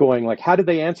 It's going like, how did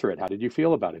they answer it? How did you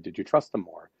feel about it? Did you trust them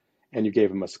more? And you gave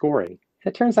them a scoring.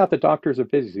 And it turns out that doctors are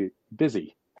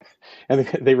busy. And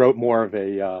they wrote more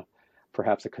of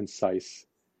perhaps a concise,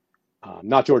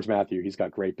 not George Matthew, he's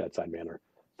got great bedside manner,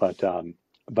 but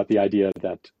the idea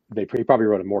that he probably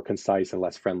wrote a more concise and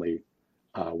less friendly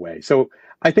way. So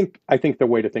I think the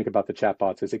way to think about the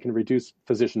chatbots is it can reduce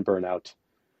physician burnout.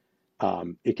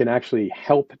 It can actually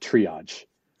help triage,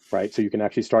 right? So you can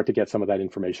actually start to get some of that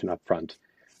information up front.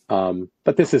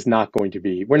 But this is not going to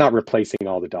be, we're not replacing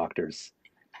all the doctors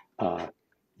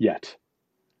yet.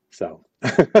 So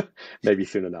maybe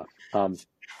soon enough.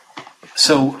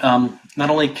 So not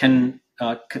only can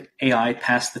AI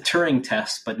pass the Turing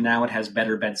test, but now it has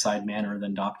better bedside manner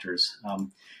than doctors,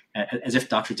 as if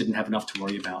doctors didn't have enough to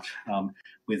worry about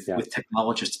with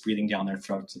technologists breathing down their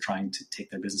throats and trying to take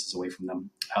their businesses away from them.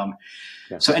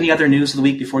 So any other news of the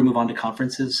week before we move on to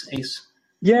conferences, Ace?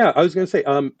 Yeah, I was going to say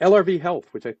LRV Health,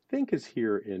 which I think is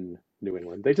here in New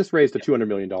England. They just raised a $200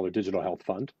 million digital health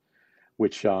fund,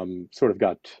 which sort of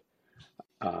got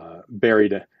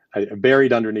buried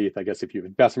underneath. I guess if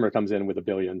Bessemer comes in with $1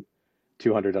 billion,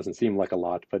 200 doesn't seem like a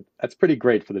lot, but that's pretty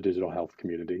great for the digital health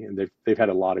community. And they've had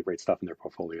a lot of great stuff in their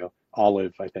portfolio.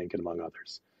 Olive, I think, and among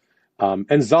others. And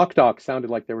ZocDoc sounded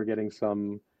like they were getting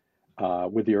some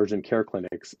with the urgent care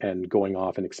clinics and going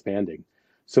off and expanding.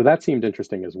 So that seemed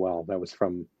interesting as well. That was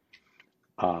from,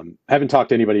 I haven't talked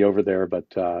to anybody over there, but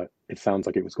it sounds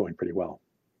like it was going pretty well.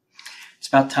 It's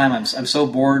about time. I'm so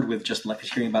bored with just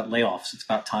hearing about layoffs. It's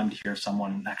about time to hear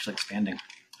someone actually expanding.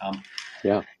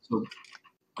 Yeah. So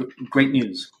great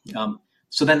news.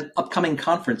 So then upcoming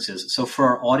conferences. So for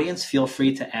our audience, feel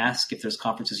free to ask if there's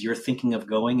conferences you're thinking of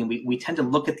going. And we tend to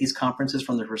look at these conferences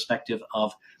from the perspective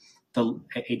of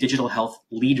a digital health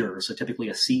leader. So typically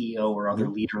a CEO or other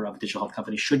leader of a digital health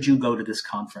company. Should you go to this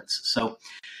conference? So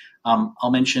I'll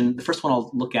mention the first one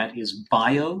I'll look at is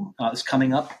BIO. It's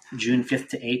coming up June 5th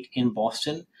to 8th in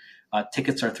Boston.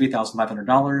 Tickets are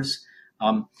 $3,500.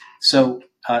 So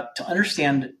to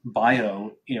understand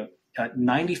BIO,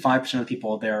 95% of the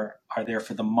people there are there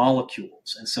for the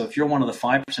molecules. And so if you're one of the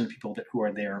 5% of people who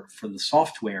are there for the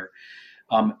software,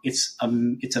 it's a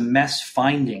mess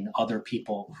finding other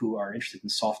people who are interested in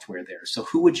software there. So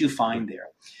who would you find there?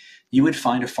 You would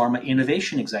find a pharma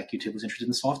innovation executive who's interested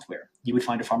in software. You would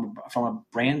find a pharma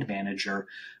brand manager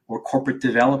or corporate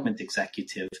development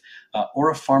executive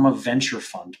or a pharma venture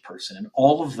fund person. And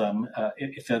all of them,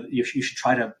 you should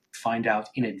try to find out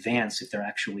in advance if they're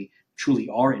actually truly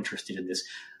are interested in this,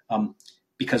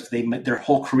 because their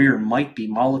whole career might be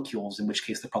molecules, in which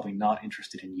case they're probably not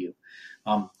interested in you.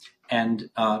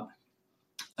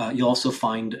 You'll also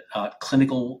find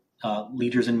clinical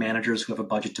leaders and managers who have a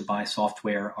budget to buy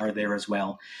software are there as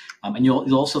well. And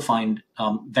you'll also find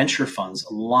venture funds,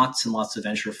 lots and lots of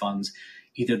venture funds.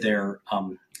 Either they're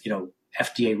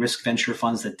FDA risk venture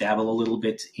funds that dabble a little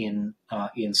bit in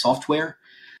software,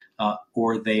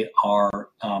 or they are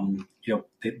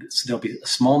there'll be a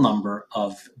small number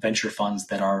of venture funds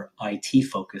that are IT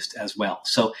focused as well.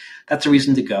 So that's a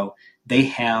reason to go. They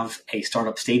have a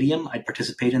startup stadium. I'd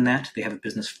participate in that. They have a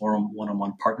business forum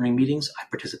one-on-one partnering meetings. I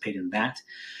participate in that.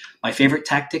 My favorite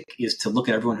tactic is to look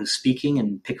at everyone who's speaking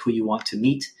and pick who you want to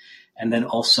meet. And then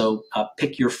also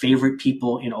pick your favorite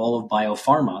people in all of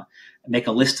biopharma, make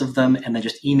a list of them, and then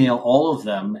just email all of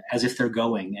them as if they're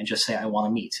going and just say, I want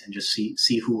to meet, and just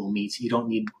see who will meet. You don't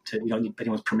need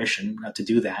anyone's permission to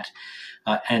do that.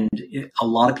 And a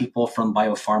lot of people from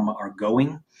biopharma are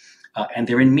going. And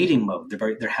they're in meeting mode.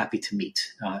 They're happy to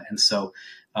meet. Let's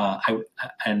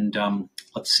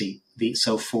see.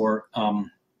 So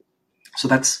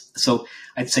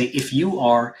I'd say if you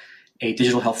are a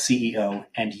digital health CEO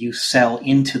and you sell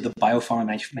into the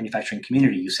biopharma manufacturing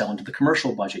community, you sell into the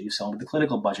commercial budget, you sell into the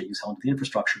clinical budget, you sell into the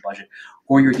infrastructure budget,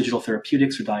 or your digital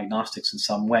therapeutics or diagnostics in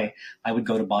some way, I would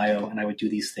go to BIO and I would do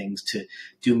these things to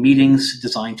do meetings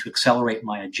designed to accelerate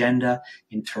my agenda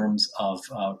in terms of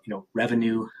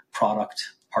revenue, product,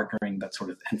 partnering, that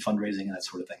sort of, and fundraising and that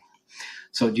sort of thing.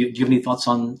 So do you have any thoughts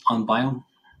on BIO?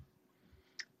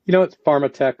 It's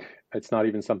pharma tech. It's not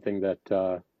even something that,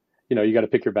 you got to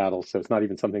pick your battles. So it's not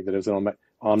even something that is on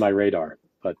my radar,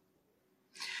 but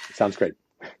it sounds great.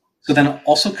 So then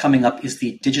also coming up is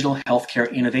the Digital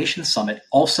Healthcare Innovation Summit,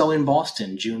 also in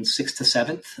Boston, June 6th to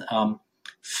 7th.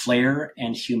 Flair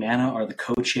and Humana are the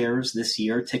co-chairs this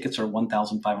year. Tickets are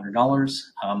 $1,500.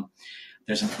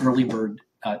 There's an early bird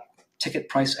ticket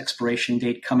price expiration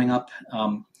date coming up.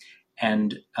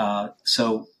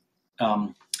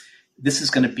 This is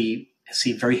going to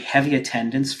see very heavy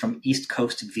attendance from East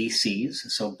Coast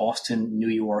VCs. So Boston, New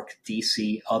York,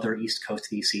 DC, other East Coast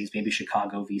VCs, maybe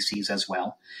Chicago VCs as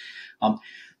well.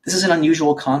 This is an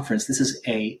unusual conference. This is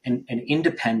an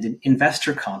independent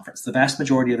investor conference. The vast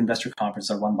majority of investor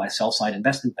conferences are run by sell-side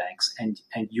investment banks, and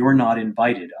you're not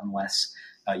invited unless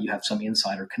you have some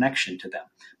insider connection to them.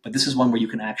 But this is one where you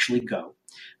can actually go.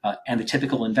 And the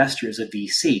typical investor is a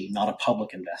VC, not a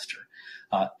public investor.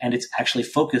 And it's actually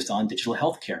focused on digital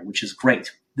healthcare, which is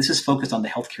great. This is focused on the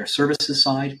healthcare services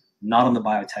side, not on the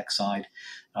biotech side.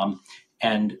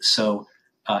 It's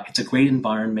a great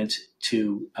environment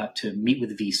to meet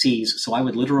with VCs. So I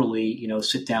would literally,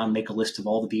 sit down, make a list of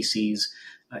all the VCs,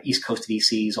 East Coast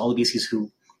VCs, all the VCs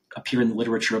who appear in the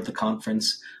literature of the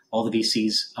conference, all the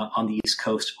VCs on the East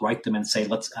Coast, write them and say,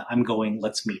 I'm going,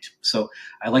 let's meet. So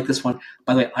I like this one.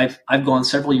 By the way, I've gone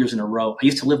several years in a row. I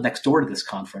used to live next door to this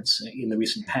conference in the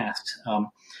recent past.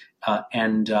 But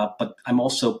I'm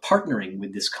also partnering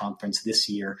with this conference this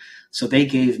year. So they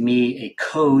gave me a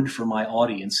code for my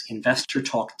audience, Investor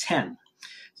Talk 10.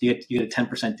 you get a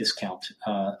 10% discount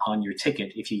on your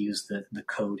ticket if you use the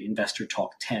code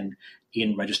InvestorTalk10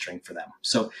 in registering for them.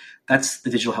 So that's the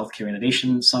Digital Healthcare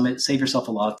Innovation Summit. Save yourself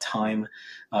a lot of time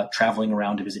traveling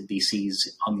around to visit VCs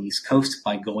on the East Coast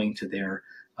by going to their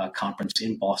conference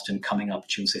in Boston coming up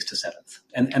June 6th to 7th.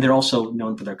 And they're also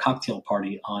known for their cocktail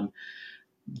party on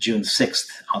June 6th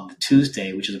on the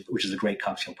Tuesday, which is a great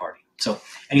cocktail party. So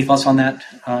any thoughts on that,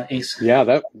 Ace?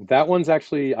 Yeah, that one's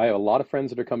actually, I have a lot of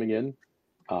friends that are coming in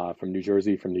from New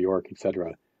Jersey, from New York, et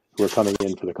cetera, who are coming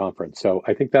in for the conference. So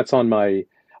I think that's on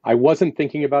I wasn't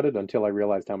thinking about it until I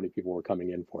realized how many people were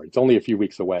coming in for it. It's only a few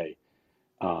weeks away.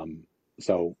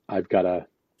 So I've got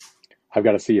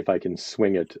to see if I can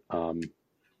swing it.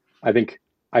 I think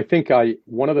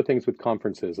one of the things with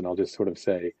conferences, and I'll just sort of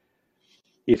say,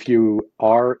 if you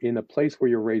are in a place where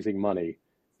you're raising money,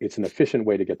 it's an efficient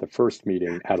way to get the first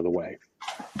meeting out of the way.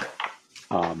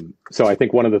 So I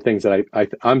think one of the things that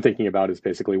I'm thinking about is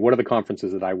basically, what are the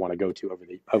conferences that I want to go to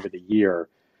over the year?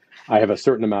 I have a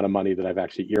certain amount of money that I've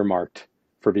actually earmarked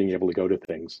for being able to go to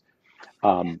things.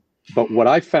 But what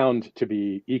I found to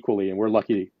be equally, and we're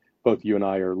lucky, both you and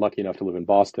I are lucky enough to live in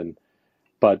Boston,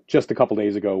 but just a couple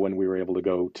days ago when we were able to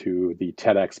go to the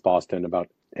TEDx Boston about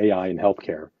AI in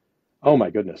healthcare, oh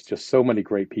my goodness, just so many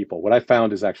great people. What I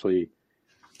found is actually,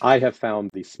 I have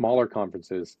found the smaller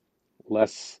conferences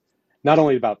less, not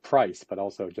only about price, but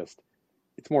also just,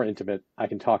 it's more intimate. I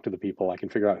can talk to the people. I can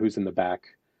figure out who's in the back,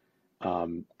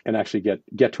 and actually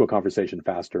get to a conversation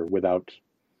faster without,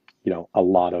 a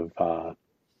lot of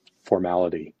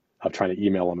formality of trying to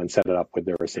email them and set it up with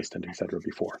their assistant, et cetera,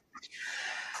 before.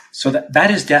 So that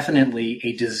is definitely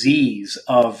a disease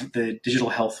of the digital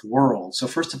health world. So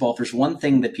first of all, if there's one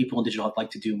thing that people in digital health like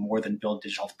to do more than build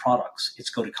digital health products, it's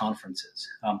go to conferences.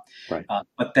 Right.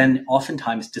 But then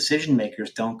oftentimes decision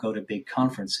makers don't go to big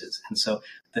conferences. And so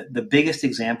the biggest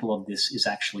example of this is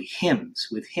actually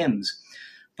HIMSS. With HIMSS,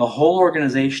 the whole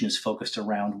organization is focused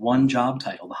around one job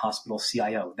title, the hospital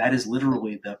CIO. That is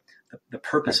literally the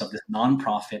purpose of this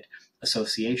nonprofit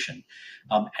association.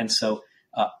 And so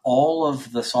all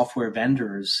of the software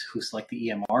vendors who's like the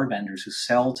EMR vendors who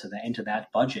sell into that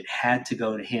budget had to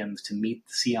go to HIMSS to meet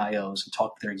the CIOs and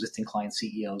talk to their existing client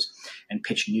CEOs and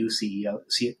pitch new CIOs.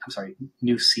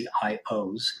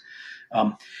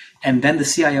 And then the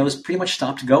CIOs pretty much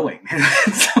stopped going.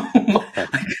 So,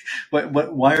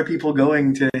 why are people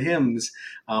going to HIMSS?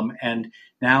 And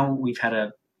now we've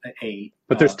had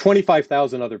but there's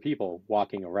 25,000 other people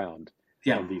walking around.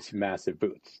 Yeah. And these massive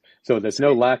booths. So there's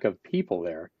no lack of people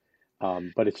there,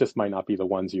 but it just might not be the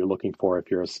ones you're looking for if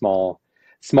you're a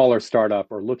smaller startup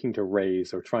or looking to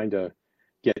raise or trying to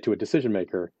get to a decision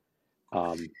maker,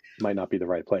 might not be the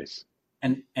right place.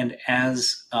 And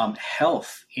as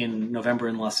health in November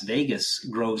in Las Vegas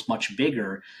grows much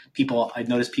bigger, I've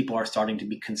noticed people are starting to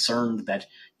be concerned that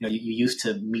you used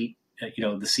to meet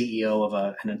the CEO of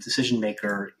a decision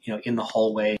maker, in the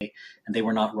hallway, and they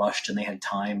were not rushed and they had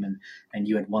time and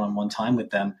you had one-on-one time with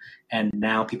them. And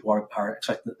now people are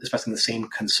expressing the same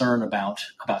concern about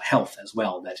health as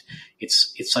well, that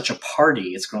it's such a party.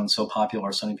 It's grown so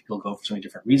popular. So many people go for so many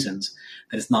different reasons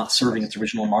that it's not serving its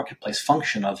original marketplace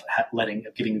function of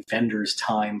giving vendors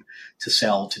time to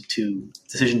sell to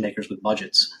decision makers with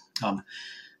budgets.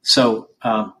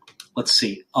 Let's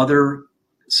see.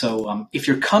 So if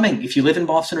you live in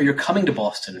Boston or you're coming to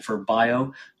Boston for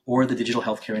BIO or the Digital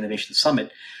Healthcare Innovation Summit,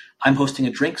 I'm hosting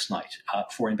a drinks night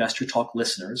for Investor Talk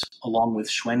listeners, along with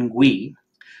Xuan Gui,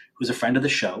 who's a friend of the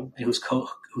show and who's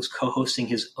co-hosting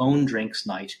his own drinks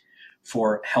night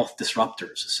for health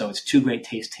disruptors. So it's two great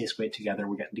taste great together.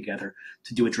 We're getting together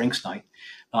to do a drinks night.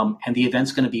 And the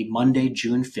event's going to be Monday,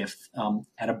 June 5th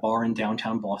at a bar in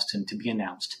downtown Boston, to be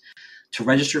announced. To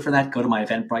register for that, go to my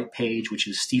Eventbrite page, which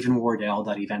is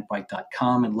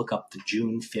stephenwardell.eventbrite.com, and look up the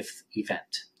June 5th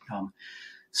event.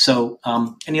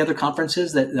 Any other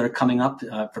conferences that are coming up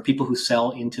for people who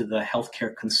sell into the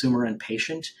healthcare consumer and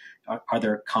patient? Are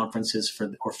there conferences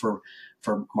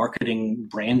for marketing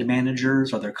brand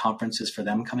managers? Are there conferences for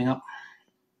them coming up?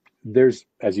 There's,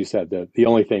 as you said, the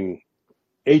only thing,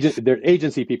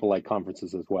 agency people like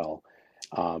conferences as well.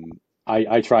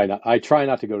 I try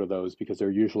not to go to those because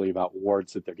they're usually about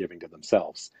awards that they're giving to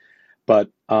themselves. But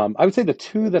I would say the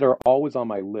two that are always on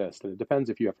my list, and it depends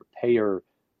if you have a payer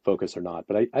focus or not,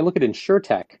 but I look at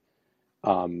InsurTech,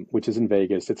 which is in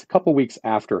Vegas. It's a couple weeks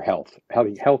after Health.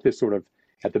 Health is sort of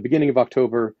at the beginning of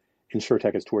October.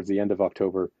 InsurTech is towards the end of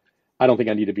October. I don't think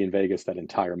I need to be in Vegas that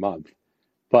entire month,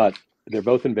 but they're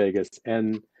both in Vegas,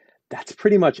 and that's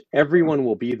pretty much everyone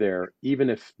will be there, even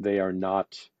if they are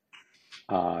not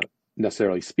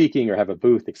necessarily speaking or have a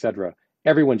booth, etc.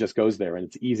 Everyone just goes there, and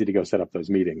it's easy to go set up those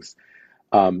meetings.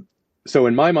 So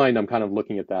in my mind, I'm kind of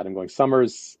looking at that. I'm going,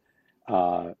 summer's,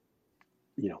 uh,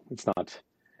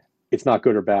 it's not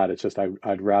good or bad. It's just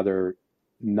I'd rather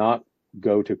not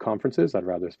go to conferences. I'd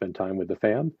rather spend time with the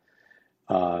fam.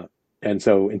 Uh, and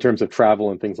so in terms of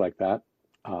travel and things like that,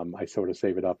 I sort of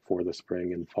save it up for the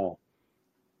spring and fall.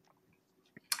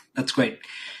 That's great.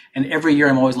 And every year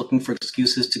I'm always looking for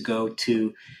excuses to go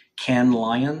to Cannes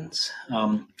Lions,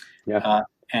 Yeah. uh,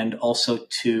 and also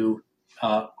to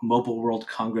Mobile World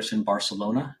Congress in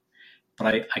Barcelona.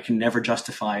 But I can never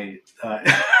justify.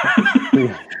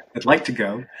 I'd like to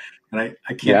go, and I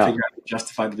can't Yeah. figure out how to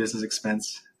justify the business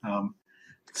expense. I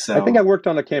think So I worked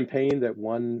on a campaign that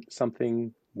won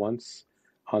something once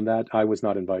on that. I was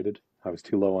not invited. I was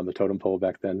too low on the totem pole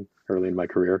back then, early in my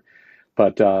career.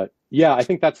 But yeah, I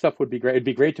think that stuff would be great. It'd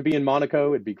be great to be in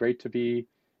Monaco. It'd be great to be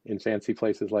in fancy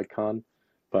places like Cannes.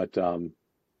 But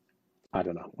I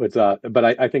don't know. But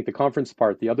I think the conference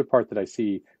part, the other part that I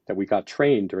see that we got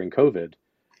trained during COVID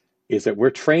is that we're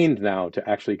trained now to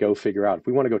actually go figure out if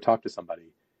we want to go talk to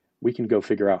somebody, we can go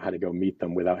figure out how to go meet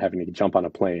them without having to jump on a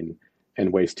plane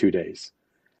and waste 2 days.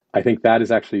 I think that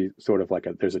is actually sort of like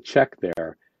there's a check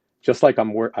there. Just like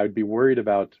I'd be worried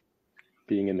about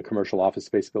being in the commercial office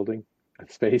space.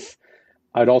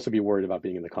 I'd also be worried about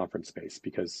being in the conference space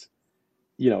because,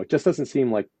 it just doesn't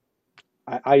seem like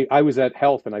I was at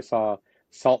Health and I saw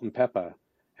Salt and Pepper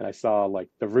and I saw like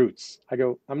the Roots. I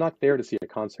go, I'm not there to see a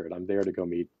concert. I'm there to go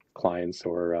meet clients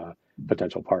or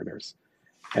potential partners.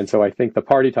 And so I think the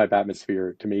party type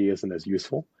atmosphere to me isn't as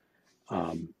useful.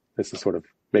 This is sort of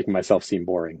making myself seem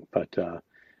boring, but I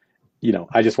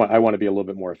want to be a little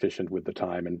bit more efficient with the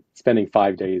time, and spending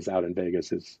 5 days out in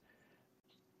Vegas is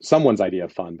someone's idea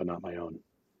of fun, but not my own.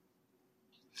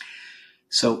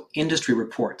 So industry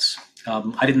reports.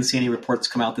 I didn't see any reports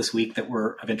come out this week that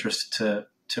were of interest to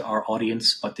our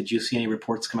audience, but did you see any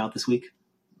reports come out this week?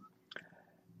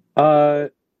 Uh,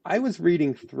 I was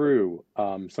reading through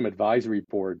some advisory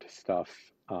board stuff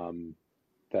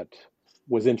that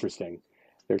was interesting.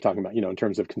 They were talking about, in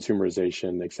terms of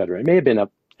consumerization, et cetera. It may have been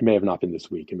up, it may have not been this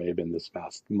week. It may have been this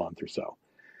past month or so.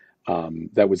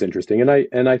 That was interesting.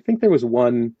 And I think there was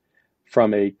one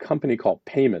from a company called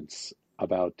Payments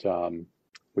about,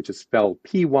 which is spelled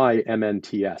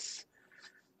Pymnts,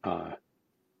 uh,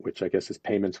 which I guess is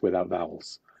payments without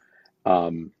vowels.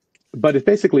 Um, but it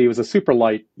was a super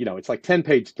light, it's like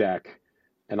 10-page deck,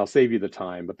 and I'll save you the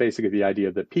time. But basically, the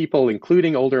idea that people,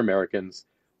 including older Americans,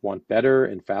 want better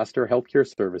and faster healthcare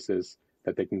services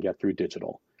that they can get through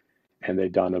digital. And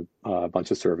they've done a bunch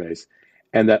of surveys,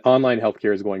 and that online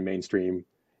healthcare is going mainstream.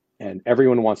 And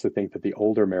everyone wants to think that the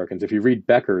older Americans, if you read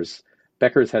Becker's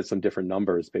had some different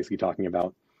numbers, basically talking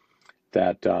about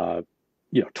that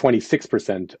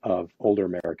 26% of older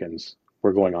Americans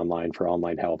were going online for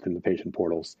online health in the patient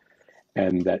portals.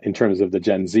 And that in terms of the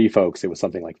Gen Z folks, it was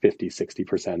something like 50,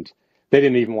 60%. They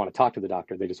didn't even want to talk to the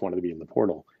doctor. They just wanted to be in the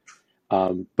portal.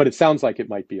 But it sounds like it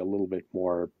might be a little bit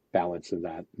more balanced than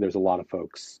that. There's a lot of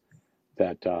folks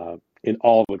that in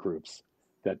all the groups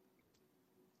that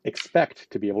expect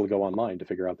to be able to go online to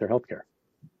figure out their healthcare.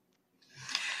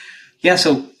 Yeah,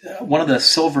 so one of the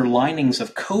silver linings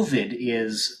of COVID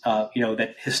is,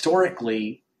 that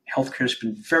historically healthcare has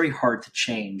been very hard to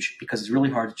change because it's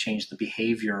really hard to change the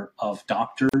behavior of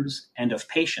doctors and of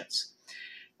patients.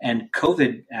 And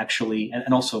COVID actually,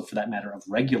 and also for that matter, of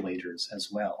regulators as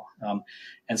well.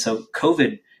 And so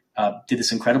COVID did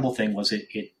this incredible thing was it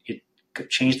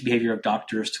changed the behavior of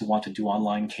doctors to want to do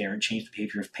online care. It changed the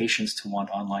behavior of patients to want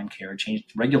online care. It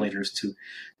changed regulators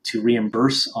to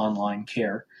reimburse online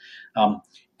care.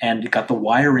 And it got the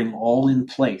wiring all in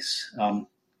place.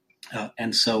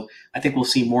 And so I think we'll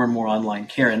see more and more online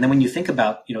care. And then when you think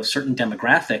about, certain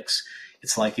demographics,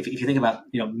 it's like if you think about,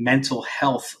 mental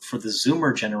health for the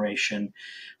Zoomer generation,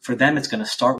 for them, it's going to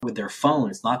start with their phone.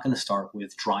 It's not going to start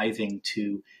with driving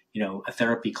to, a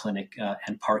therapy clinic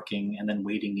and parking and then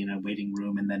waiting in a waiting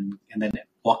room and then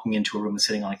walking into a room and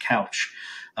sitting on a couch.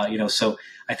 So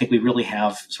I think we really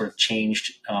have sort of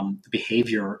changed the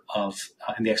behavior of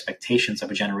and the expectations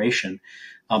of a generation.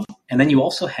 And then you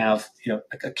also have,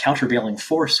 a countervailing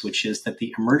force, which is that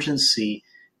the emergency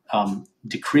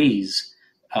decrees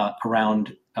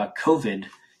around COVID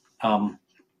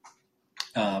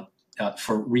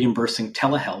for reimbursing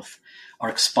telehealth are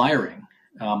expiring.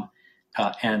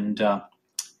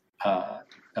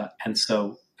 And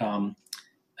so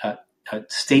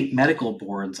state medical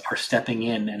boards are stepping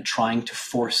in and trying to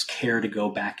force care to go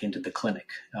back into the clinic.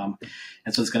 And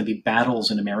so there's going to be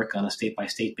battles in America on a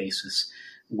state-by-state basis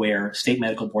where state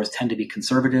medical boards tend to be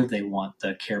conservative. They want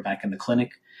the care back in the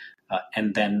clinic.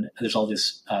 And then there's all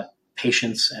this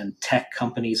patients and tech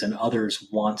companies and others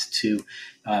want to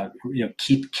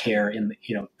keep care in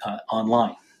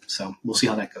online. So we'll see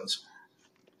how that goes.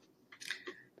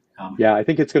 Yeah, I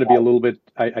think it's going to be a little bit.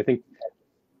 I think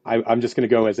I'm just going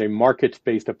to go as a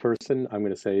market-based person. I'm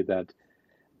going to say that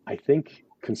I think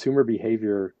consumer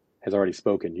behavior has already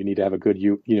spoken. You need to have a good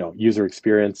user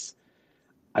experience.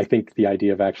 I think the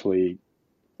idea of actually,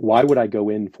 why would I go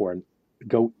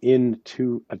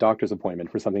into a doctor's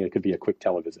appointment for something that could be a quick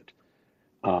televisit?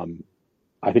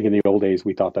 I think in the old days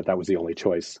we thought that was the only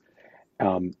choice.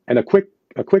 And a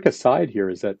quick aside here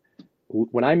is that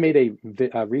when I made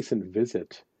a recent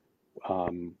visit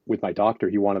with my doctor,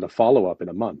 he wanted a follow-up in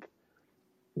a month.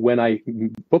 When I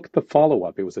booked the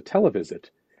follow-up, it was a televisit,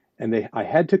 and I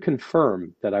had to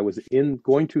confirm that I was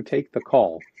going to take the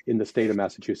call in the state of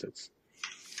Massachusetts.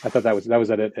 I thought that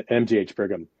was at MGH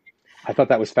Brigham. I thought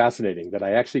that was fascinating, that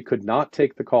I actually could not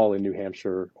take the call in New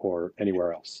Hampshire or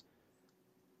anywhere else.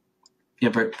 Yeah,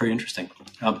 very, very interesting.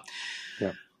 Yeah.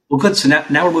 Well, good. So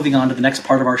now we're moving on to the next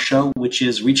part of our show, which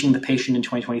is reaching the patient in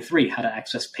 2023, how to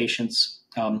access patients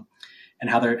and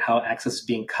how access is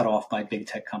being cut off by big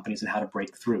tech companies and how to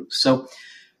break through. So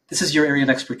this is your area of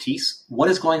expertise. What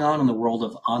is going on in the world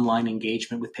of online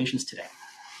engagement with patients today?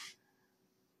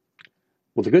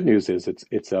 Well, the good news is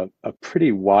it's a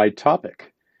pretty wide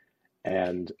topic.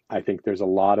 And I think there's a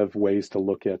lot of ways to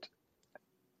look at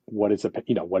what is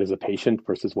a patient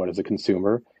versus what is a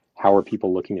consumer. How are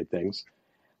people looking at things?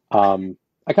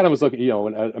 I kind of was looking,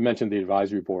 when I mentioned the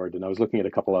advisory board, and I was looking at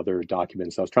a couple other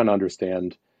documents. I was trying to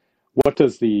understand, what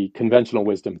does the conventional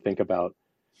wisdom think about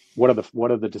what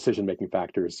are the decision-making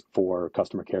factors for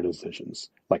customer care decisions?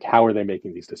 Like, how are they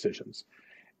making these decisions?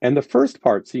 And the first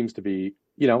part seems to be,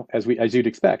 as you'd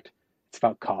expect, it's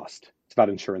about cost. It's about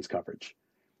insurance coverage.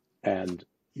 And,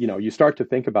 you start to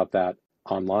think about that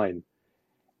online.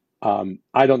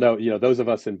 I don't know, those of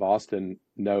us in Boston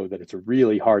know that it's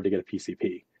really hard to get a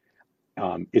PCP.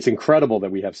 It's incredible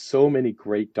that we have so many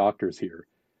great doctors here.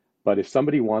 But if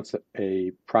somebody wants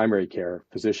a primary care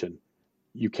physician,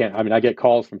 you can't. I mean, I get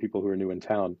calls from people who are new in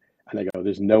town, and they go,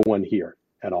 there's no one here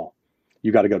at all.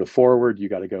 You got to go to Forward, you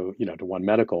got to go, to One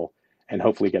Medical, and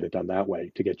hopefully get it done that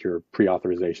way to get your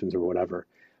pre-authorizations or whatever.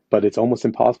 But it's almost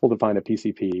impossible to find a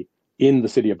PCP in the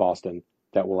city of Boston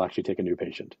that will actually take a new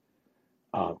patient.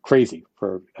 Crazy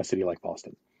for a city like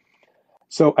Boston.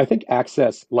 So I think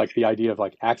access, like the idea of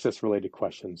like access-related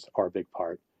questions, are a big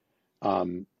part.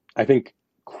 I think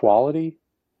quality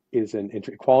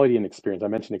quality and experience. I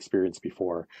mentioned experience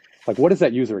before. Like, what is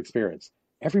that user experience?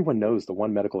 Everyone knows the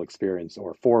One Medical experience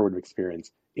or Forward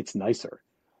experience. It's nicer.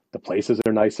 The places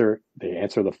are nicer. They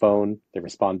answer the phone. They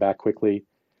respond back quickly.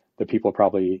 The people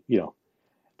probably,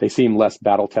 they seem less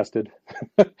battle tested.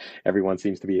 Everyone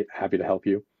seems to be happy to help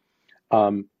you.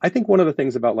 I think one of the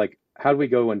things about like, how do we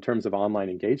go in terms of online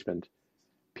engagement?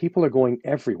 People are going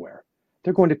everywhere.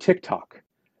 They're going to TikTok.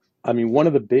 I mean, one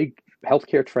of the big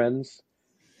healthcare trends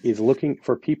is looking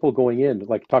for people going in,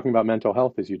 like talking about mental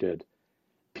health as you did.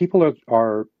 People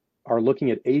are looking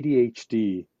at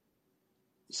ADHD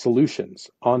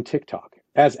solutions on TikTok.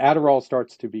 As Adderall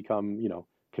starts to become,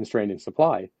 constrained in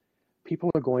supply, people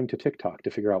are going to TikTok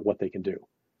to figure out what they can do.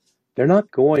 They're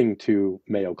not going to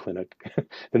Mayo Clinic.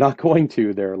 They're not going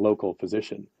to their local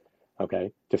physician,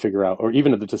 okay, to figure out, or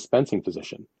even the dispensing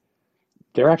physician.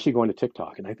 They're actually going to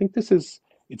TikTok. And I think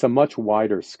it's a much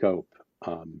wider scope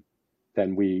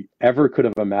than we ever could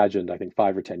have imagined, I think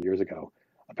 5 or 10 years ago,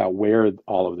 about where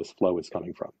all of this flow is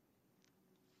coming from.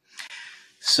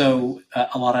 So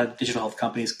a lot of digital health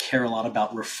companies care a lot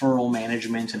about referral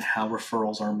management and how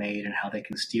referrals are made and how they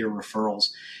can steer referrals.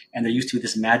 And there used to be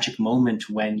this magic moment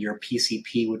when your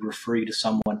PCP would refer you to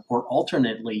someone, or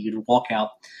alternately, you'd walk out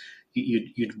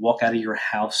of your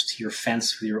house to your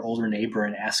fence with your older neighbor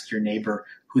and ask your neighbor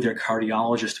who their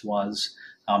cardiologist was.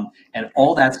 And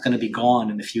all that's going to be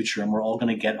gone in the future, and we're all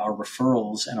going to get our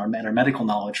referrals and our medical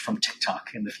knowledge from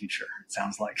TikTok in the future, it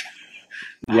sounds like.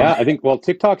 Yeah, I think, well,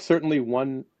 TikTok's certainly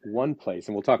one place,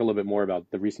 and we'll talk a little bit more about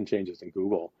the recent changes in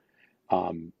Google.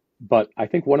 But I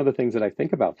think one of the things that I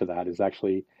think about for that is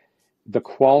actually the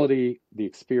quality, the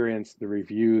experience, the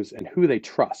reviews, and who they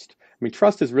trust. I mean,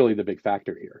 trust is really the big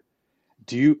factor here.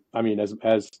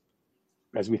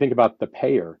 As we think about the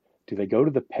payer, do they go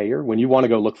to the payer when you want to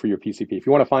go look for your PCP? If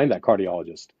you want to find that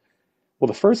cardiologist, well,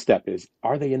 the first step is,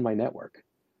 are they in my network?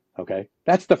 Okay,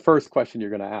 that's the first question you're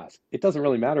going to ask. It doesn't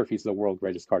really matter if he's the world's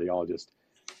greatest cardiologist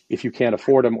if you can't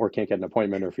afford him or can't get an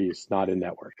appointment, or if he's not in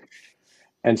network.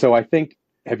 And so I think,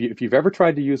 if you've ever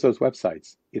tried to use those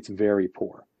websites, it's very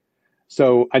poor.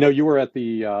 So I know you were at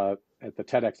the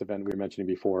TEDx event we were mentioning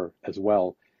before as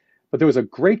well, But there was a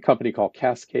great company called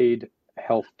Cascade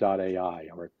Health.ai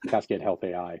or Cascade Health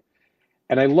AI.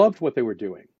 And I loved what they were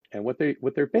doing. And what they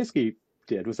basically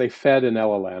did was they fed an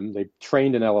LLM, they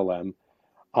trained an LLM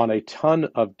on a ton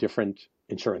of different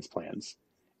insurance plans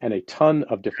and a ton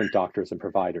of different doctors and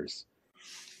providers.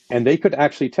 And they could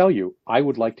actually tell you, I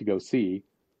would like to go see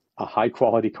a high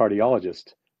quality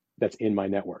cardiologist that's in my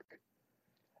network.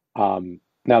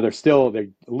 Now they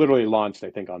literally launched,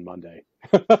 I think, on Monday.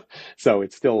 So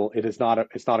it's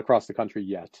not across the country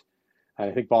yet. And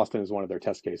I think Boston is one of their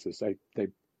test cases. They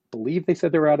believe they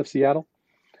said they were out of Seattle.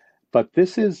 But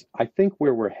this is, I think,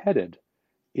 where we're headed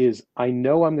is I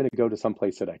know I'm going to go to some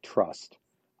place that I trust.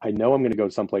 I know I'm going to go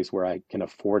to some place where I can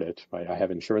afford it. Right? I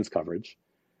have insurance coverage.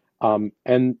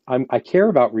 And I care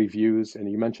about reviews.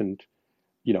 And you mentioned,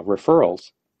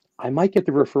 referrals. I might get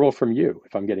the referral from you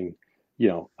if I'm getting,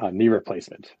 a knee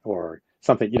replacement or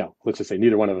something, let's just say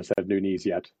neither one of us have new knees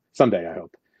yet. Someday, I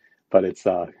hope. But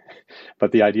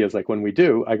but the idea is like when we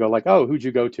do, I go like, oh, who'd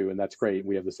you go to? And that's great.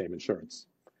 We have the same insurance.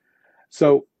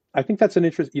 So I think I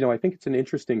think it's an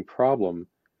interesting problem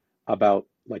about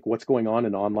like what's going on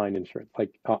in online insurance,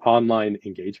 like online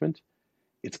engagement.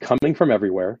 It's coming from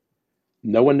everywhere.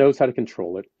 No one knows how to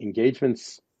control it.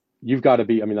 Engagements, you've got to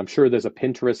be, I'm sure there's a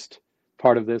Pinterest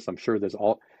part of this. I'm sure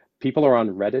people are on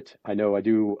Reddit. I know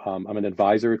I'm an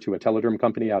advisor to a telederm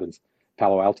company out in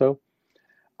Palo Alto.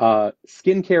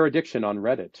 Skincare addiction on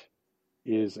Reddit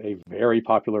is a very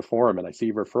popular forum, and I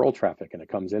see referral traffic and it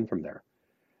comes in from there.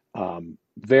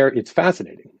 It's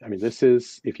fascinating. This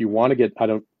is, if you want to get,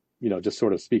 just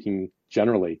sort of speaking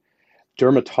generally,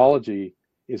 dermatology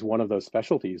is one of those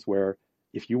specialties where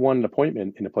if you want an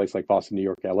appointment in a place like Boston, New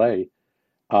York, LA,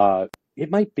 it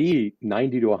might be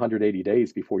 90 to 180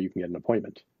 days before you can get an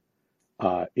appointment.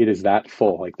 It is that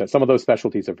full. Like some of those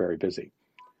specialties are very busy.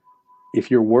 If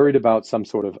you're worried about some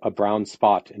sort of a brown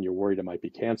spot and you're worried it might be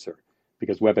cancer,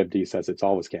 because WebMD says it's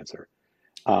always cancer,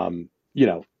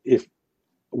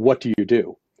 what do you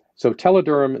do? So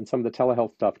telederm and some of the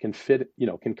telehealth stuff can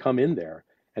can come in there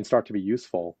and start to be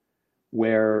useful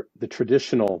where the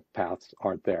traditional paths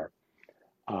aren't there.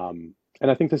 And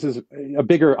I think this is a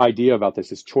bigger idea about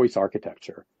this is choice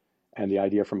architecture and the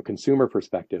idea from a consumer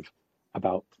perspective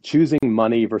about choosing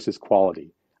money versus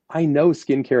quality. I know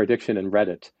skincare addiction and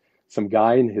Reddit, some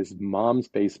guy in his mom's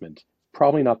basement,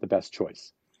 probably not the best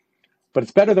choice, but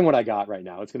it's better than what I got right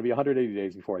now. It's going to be 180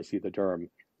 days before I see the derm.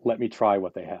 Let me try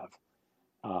what they have.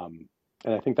 And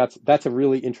I think that's a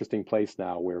really interesting place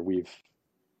now where we're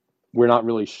not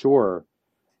really sure,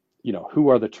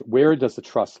 where does the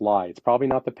trust lie? It's probably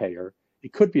not the payer.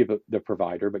 It could be the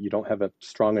provider, but you don't have a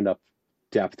strong enough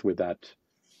depth with that.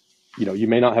 You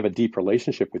may not have a deep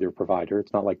relationship with your provider.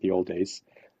 It's not like the old days.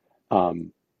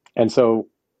 And so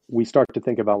we start to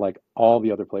think about like all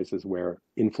the other places where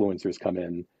influencers come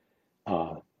in,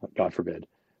 God forbid,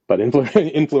 but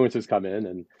influencers come in.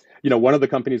 And, one of the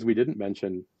companies we didn't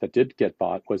mention that did get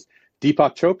bought was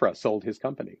Deepak Chopra sold his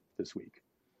company this week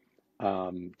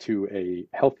to a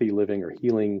healthy living or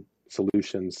healing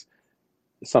solutions,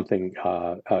 something,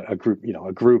 a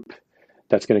group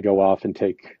that's going to go off and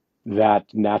take that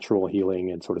natural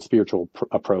healing and sort of spiritual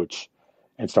approach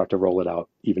and start to roll it out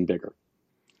even bigger.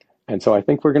 And so I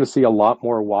think we're going to see a lot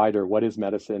more wider, what is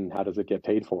medicine? How does it get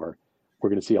paid for? We're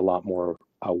going to see a lot more,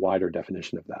 a wider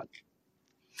definition of that.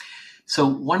 So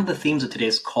one of the themes of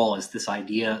today's call is this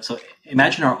idea. So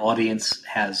imagine our audience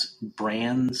has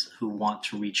brands who want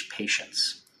to reach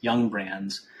patients, young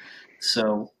brands.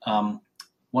 So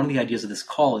one of the ideas of this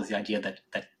call is the idea that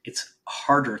it's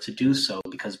harder to do so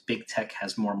because big tech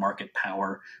has more market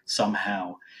power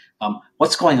somehow.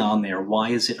 What's going on there? Why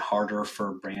is it harder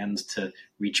for brands to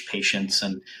reach patients,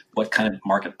 and what kind of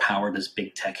market power does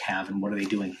big tech have, and what are they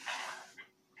doing?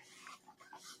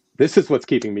 This is what's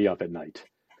keeping me up at night.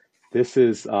 This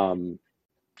is, and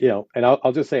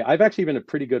I'll just say, I've actually been a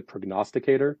pretty good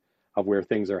prognosticator of where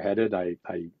things are headed.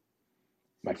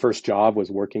 My first job was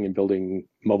working and building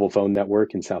mobile phone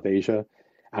network in South Asia.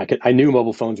 I knew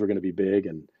mobile phones were going to be big,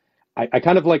 and I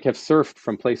kind of like have surfed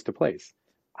from place to place.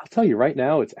 I'll tell you right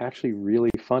now, it's actually really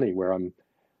funny where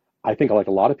I think like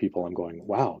a lot of people, I'm going,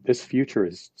 wow, this future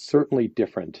is certainly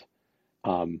different.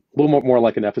 A little more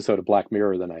like an episode of Black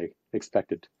Mirror than I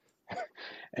expected.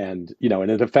 And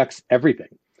it affects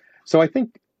everything. So I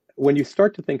think when you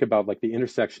start to think about like the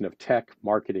intersection of tech,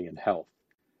 marketing, and health,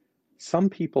 some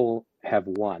people have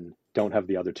one, don't have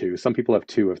the other two. Some people have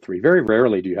two of three. Very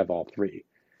rarely do you have all three.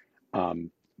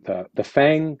 The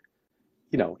FANG,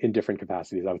 in different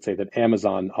capacities, I would say that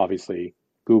Amazon, obviously,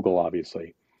 Google,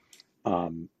 obviously,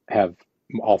 have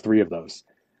all three of those.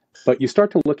 But you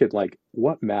start to look at like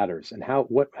what matters and how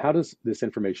does this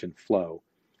information flow?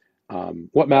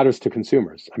 What matters to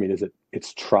consumers? I mean,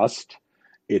 it's trust,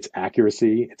 it's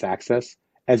accuracy, it's access.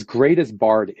 As great as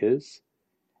Bard is,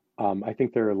 I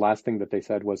think their last thing that they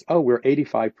said was, "Oh, we're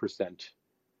 85%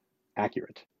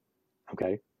 accurate."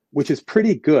 Okay, which is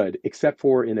pretty good, except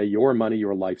for in a your money,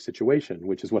 your life situation,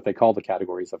 which is what they call the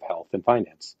categories of health and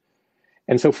finance.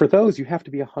 And so for those, you have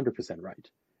to be 100% right.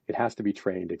 It has to be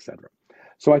trained, etc.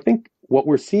 So I think what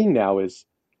we're seeing now is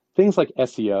things like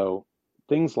SEO,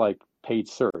 things like paid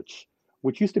search,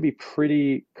 which used to be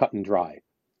pretty cut and dry.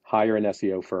 Hire an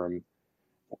SEO firm,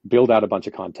 build out a bunch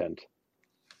of content,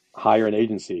 hire an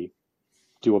agency,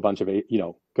 do a bunch of,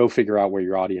 go figure out where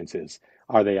your audience is.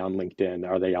 Are they on LinkedIn?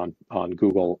 Are they on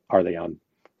Google? Are they on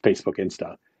Facebook,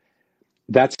 Insta?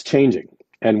 That's changing.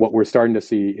 And what we're starting to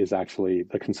see is actually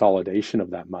the consolidation of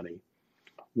that money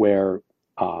where,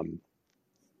 and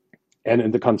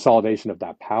the consolidation of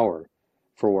that power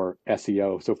for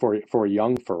SEO. So for a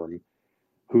young firm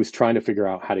who's trying to figure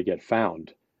out how to get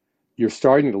found, you're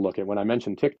starting to look at, when I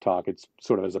mentioned TikTok, it's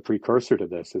sort of as a precursor to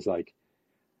this, is like,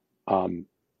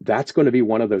 that's going to be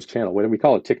one of those channels, whether we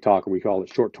call it TikTok or we call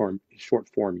it short form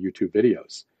YouTube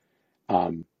videos.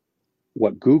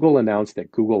 What Google announced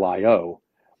at Google I/O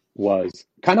was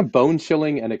kind of bone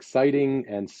chilling and exciting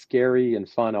and scary and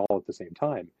fun all at the same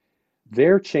time.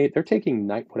 They're taking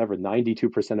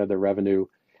 92% of their revenue.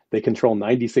 They control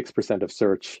 96% of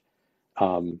search.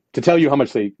 To tell you how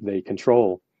much they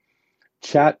control,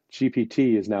 Chat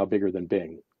GPT is now bigger than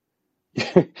Bing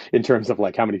in terms of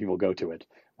like how many people go to it,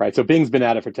 right? So Bing's been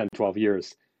at it for 10, 12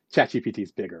 years. Chat GPT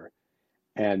is bigger.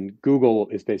 And Google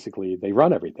is basically, they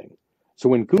run everything. So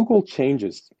when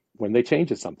they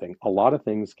changes something, a lot of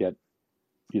things get,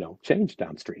 changed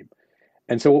downstream.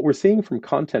 And so what we're seeing from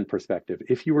content perspective,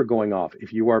 if you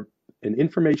are an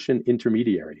information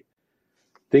intermediary,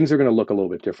 things are going to look a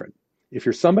little bit different. If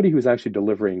you're somebody who's actually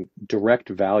delivering direct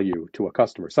value to a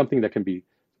customer, something that can be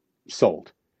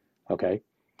sold, okay,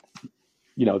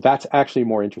 that's actually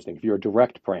more interesting. If you're a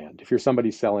direct brand, if you're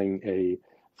somebody selling a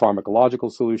pharmacological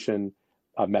solution,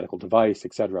 a medical device,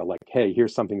 et cetera, like, hey,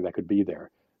 here's something that could be there.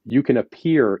 You can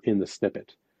appear in the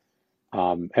snippet.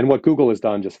 And what Google has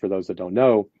done, just for those that don't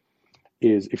know,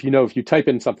 is if you type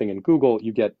in something in Google,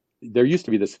 there used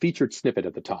to be this featured snippet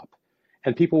at the top.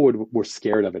 And people were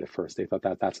scared of it at first. They thought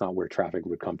that that's not where traffic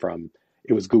would come from.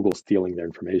 It was Google stealing their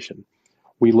information.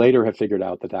 We later have figured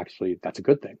out that actually that's a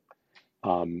good thing.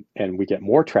 And we get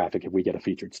more traffic if we get a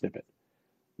featured snippet.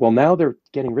 Well, now they're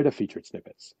getting rid of featured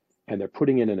snippets and they're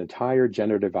putting in an entire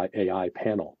generative AI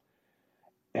panel.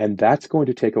 And that's going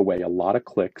to take away a lot of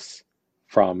clicks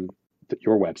from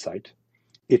your website.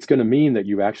 It's going to mean that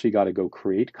you've actually got to go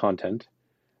create content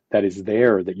that is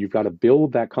there, that you've got to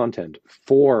build that content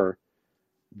for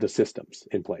the systems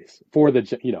in place, for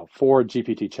for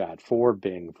GPT chat, for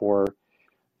Bing, for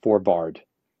Bard,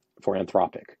 for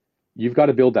Anthropic. You've got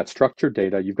to build that structured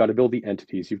data. You've got to build the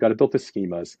entities. You've got to build the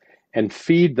schemas and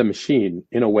feed the machine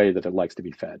in a way that it likes to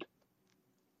be fed.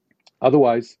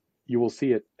 Otherwise, you will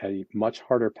see it a much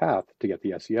harder path to get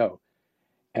the SEO.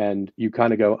 And you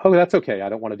kind of go, oh, that's okay. I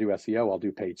don't want to do SEO. I'll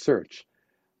do paid search.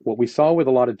 What we saw with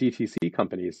a lot of DTC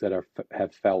companies that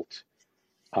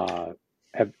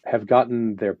have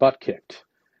gotten their butt kicked,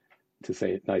 to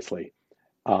say it nicely,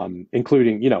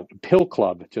 including, Pill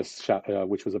Club,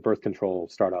 which was a birth control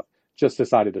startup, just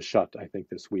decided to shut, I think,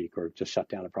 this week, or just shut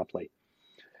down abruptly.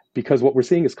 Because what we're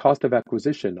seeing is cost of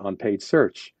acquisition on paid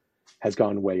search has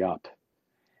gone way up.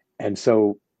 And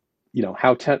so,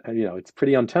 it's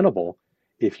pretty untenable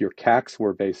if your CACs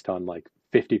were based on like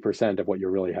 50% of what you're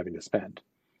really having to spend.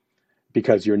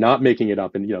 Because you're not making it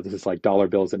up, and this is like dollar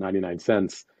bills at 99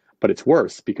 cents, but it's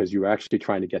worse because you're actually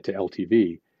trying to get to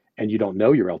LTV and you don't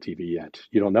know your LTV yet.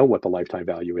 You don't know what the lifetime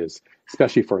value is,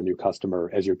 especially for a new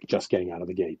customer as you're just getting out of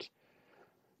the gate.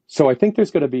 So I think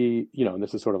there's going to be, and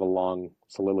this is sort of a long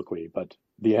soliloquy, but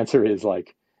the answer is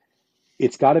like,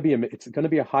 it's going to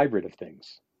be a hybrid of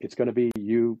things. It's going to be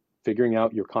you figuring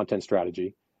out your content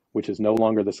strategy, which is no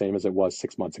longer the same as it was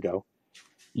 6 months ago.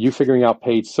 You figuring out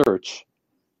paid search,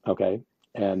 okay,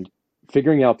 and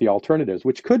figuring out the alternatives,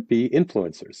 which could be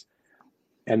influencers.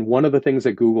 And one of the things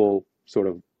that Google sort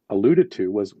of alluded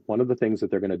to was one of the things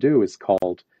that they're going to do is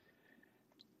called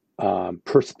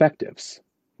perspectives,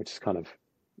 which is kind of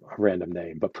a random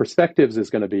name, but perspectives is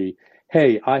going to be,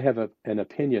 hey, I have an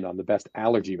opinion on the best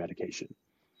allergy medication.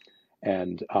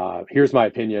 And here's my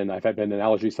opinion. I've been an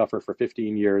allergy sufferer for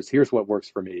 15 years. Here's what works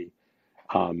for me.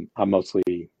 I'm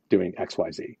mostly doing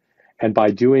XYZ. And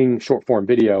by doing short form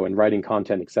video and writing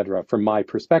content, et cetera, from my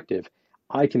perspective,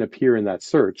 I can appear in that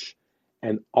search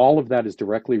And all of that is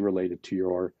directly related to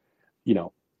your, you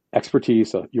know,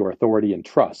 expertise, your authority and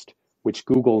trust, which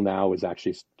Google now is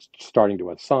actually starting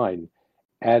to assign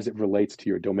as it relates to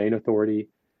your domain authority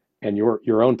and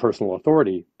your own personal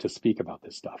authority to speak about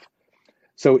this stuff.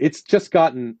 So it's just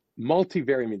gotten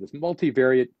multivariate. I mean, there's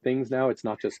multivariate things now. It's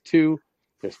not just two.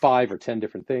 There's 5 or 10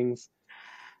 different things.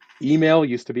 Email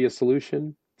used to be a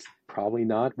solution. It's probably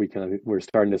not. We're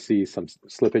starting to see some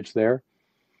slippage there.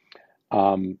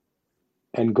 And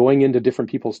going into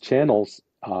different people's channels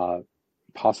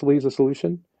possibly is a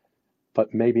solution,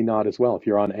 but maybe not as well. If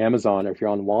you're on Amazon or if you're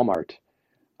on Walmart,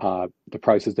 the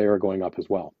prices there are going up as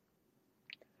well.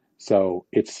 So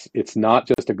it's not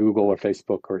just a Google or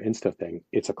Facebook or Insta thing.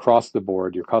 It's across the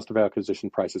board. Your cost of acquisition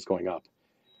price is going up.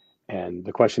 And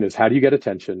the question is, how do you get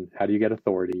attention? How do you get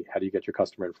authority? How do you get your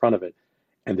customer in front of it?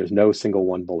 And there's no single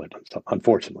one bullet,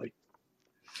 unfortunately.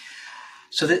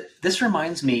 So this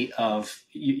reminds me of,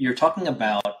 you're talking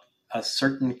about a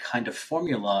certain kind of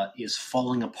formula is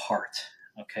falling apart.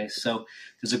 Okay, so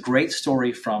there's a great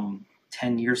story from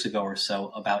 10 years ago or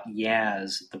so about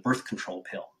Yaz, the birth control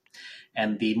pill.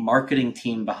 And the marketing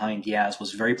team behind Yaz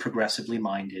was very progressively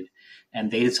minded, and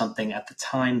they did something at the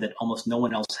time that almost no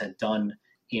one else had done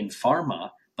in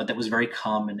pharma, but that was very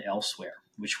common elsewhere,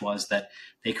 which was that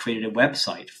they created a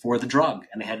website for the drug,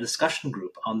 and they had a discussion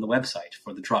group on the website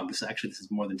for the drug. This is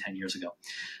more than 10 years ago.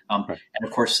 Right. And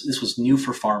of course, this was new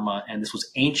for pharma, and this was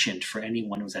ancient for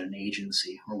anyone who was at an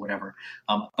agency or whatever.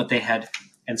 But they had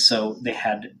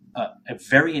a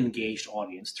very engaged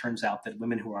audience. Turns out that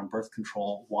women who are on birth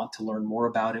control want to learn more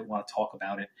about it, want to talk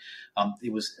about it.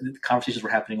 The conversations were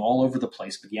happening all over the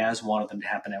place, but Yaz wanted them to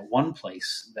happen at one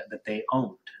place that they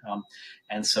owned.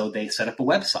 And so they set up a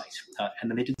website, and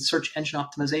then they did search engine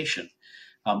optimization,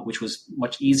 which was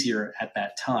much easier at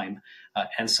that time.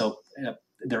 And so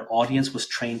their audience was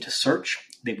trained to search.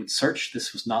 They would search.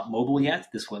 This was not mobile yet.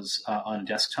 This was on a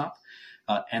desktop.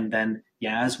 And then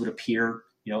Yaz would appear,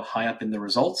 high up in the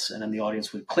results, and then the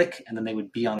audience would click, and then they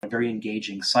would be on a very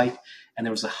engaging site, and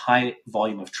there was a high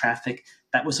volume of traffic.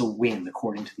 That was a win,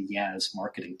 according to the Yaz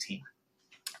marketing team.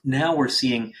 Now we're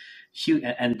seeing huge,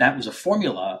 and that was a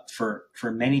formula for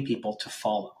many people to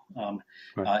follow,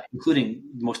 Right. including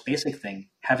the most basic thing,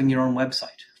 having your own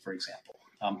website, for example,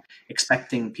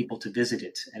 expecting people to visit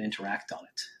it and interact on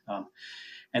it.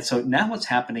 And so now what's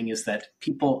happening is that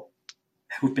people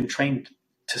who've been trained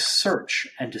to search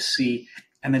and to see,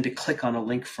 and then to click on a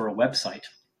link for a website,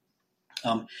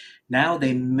 now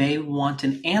they may want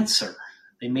an answer.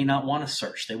 They may not want to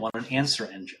search. They want an answer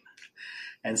engine.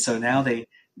 And so now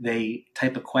they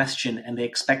type a question, and they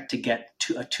expect to get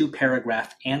to a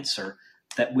 2-paragraph answer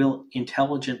that will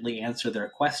intelligently answer their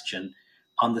question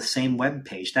on the same web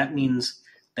page. That means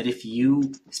that if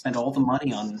you spend all the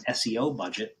money on an SEO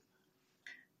budget,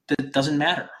 that doesn't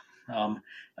matter. And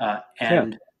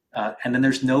then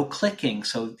there's no clicking.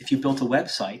 So if you built a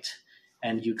website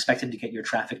and you expected to get your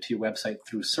traffic to your website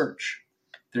through search,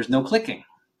 there's no clicking,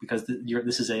 because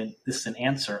this is an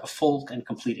answer, a full and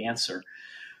complete answer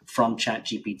from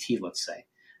ChatGPT, let's say.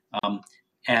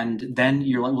 And then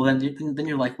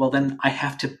you're like, well, then I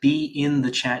have to be in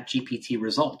the ChatGPT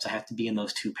results. I have to be in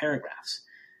those 2 paragraphs.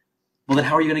 Well, then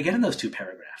how are you going to get in those 2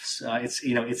 paragraphs?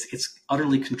 It's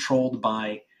utterly controlled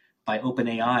by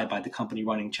OpenAI, by the company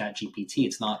running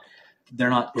ChatGPT.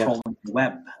 They're not crawling the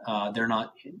web. They're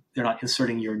not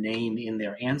inserting your name in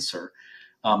their answer.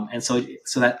 And so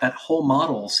that whole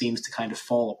model seems to kind of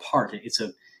fall apart. It's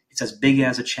as big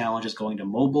as a challenge as going to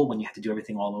mobile, when you have to do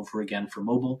everything all over again for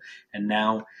mobile. And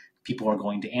now people are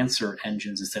going to answer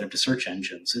engines instead of to search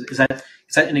engines. Is that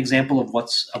an example of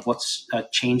what's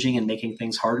changing and making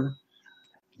things harder?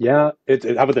 Yeah.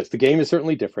 How about this? The game is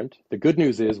certainly different. The good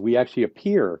news is we actually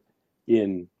appear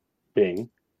in Bing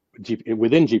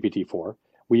within GPT-4.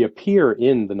 We appear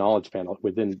in the knowledge panel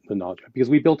within the knowledge graph because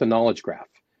we built a knowledge graph.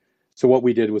 So what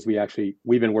we did was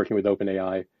we've been working with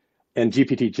OpenAI and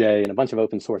GPT-J and a bunch of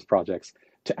open source projects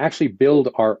to actually build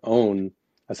our own,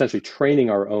 essentially training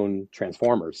our own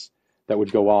transformers that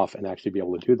would go off and actually be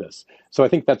able to do this. So I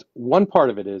think that's one part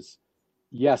of it is,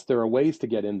 yes, there are ways to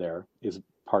get in there, is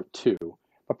part 2.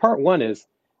 But part 1 is,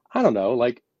 I don't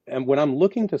know, and when I'm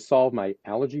looking to solve my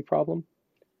allergy problem,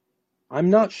 I'm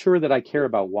not sure that I care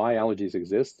about why allergies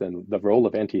exist and the role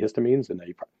of antihistamines.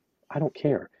 I don't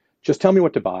care. Just tell me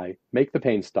what to buy, make the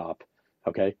pain stop.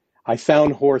 Okay. I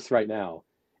sound hoarse right now.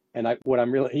 And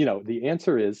the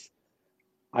answer is,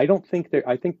 I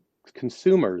think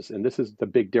consumers, and this is the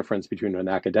big difference between an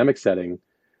academic setting.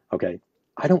 Okay.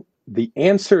 The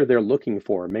answer they're looking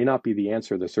for may not be the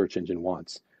answer the search engine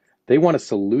wants. They want a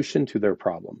solution to their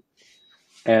problem.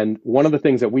 And one of the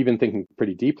things that we've been thinking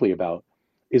pretty deeply about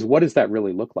is what does that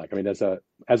really look like? I mean, as a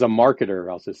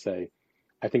marketer, I'll just say,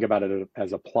 I think about it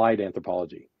as applied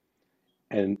anthropology.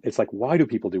 And it's like, why do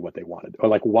people do what they wanted? Or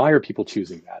like, why are people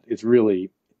choosing that? It's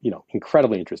really,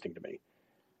 incredibly interesting to me.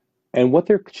 And what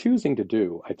they're choosing to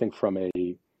do, I think from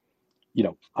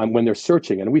when they're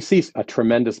searching, and we see a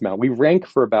tremendous amount, we rank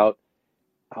for about,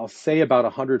 I'll say about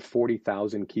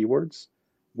 140,000 keywords,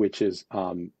 which is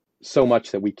so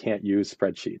much that we can't use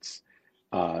spreadsheets.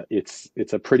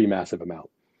 It's a pretty massive amount.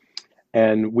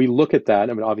 And we look at that,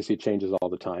 I mean, obviously it changes all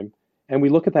the time. And we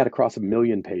look at that across 1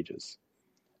 million pages.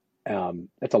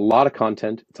 It's a lot of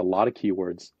content, it's a lot of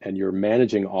keywords, and you're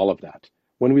managing all of that.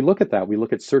 When we look at that, we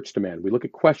look at search demand, we look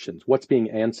at questions, what's being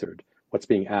answered, what's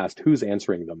being asked, who's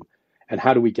answering them, and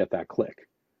how do we get that click?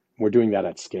 We're doing that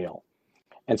at scale.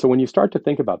 And so when you start to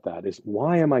think about that, is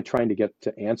why am I trying to get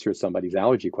to answer somebody's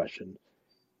allergy question?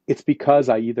 It's because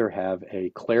I either have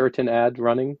a Claritin ad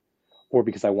running, or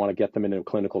because I want to get them into a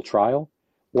clinical trial,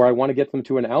 or I want to get them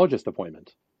to an allergist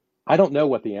appointment. I don't know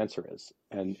what the answer is.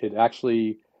 And it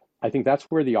actually, I think that's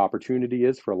where the opportunity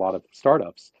is for a lot of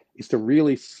startups, is to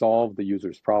really solve the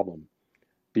user's problem.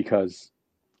 Because,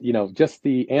 just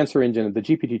the answer engine, the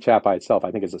GPT chat by itself,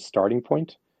 I think is a starting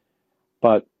point.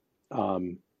 But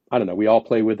I don't know, we all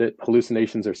play with it.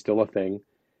 Hallucinations are still a thing.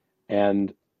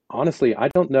 And honestly, I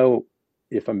don't know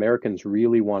if Americans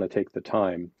really want to take the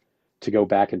time to go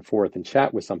back and forth and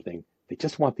chat with something. They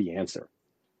just want the answer.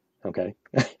 Okay.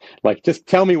 Like, just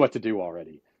tell me what to do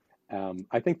already.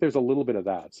 I think there's a little bit of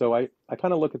that. So I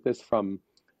kind of look at this from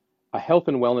a health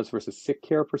and wellness versus sick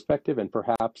care perspective, and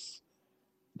perhaps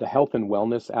the health and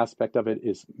wellness aspect of it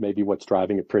is maybe what's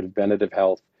driving it: preventative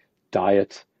health,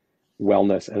 diet,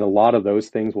 wellness, and a lot of those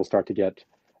things will start to get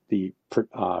the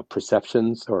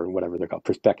perceptions, or whatever they're called,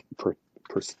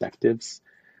 perspectives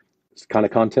kind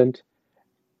of content.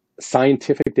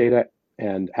 Scientific data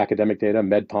and academic data,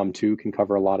 MedPOM2 can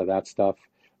cover a lot of that stuff.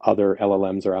 Other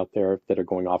LLMs are out there that are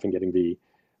going off and getting the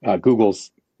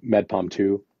Google's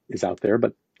MedPOM2 is out there,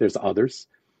 but there's others.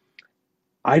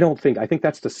 I think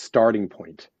that's the starting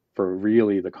point for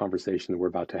really the conversation that we're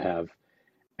about to have.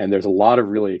 And there's a lot of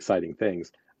really exciting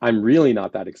things. I'm really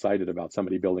not that excited about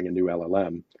somebody building a new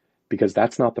LLM, because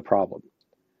that's not the problem.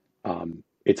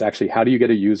 It's actually, how do you get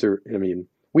a user? I mean,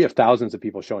 we have thousands of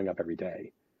people showing up every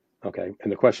day. Okay.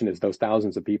 And the question is, those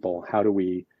thousands of people, how do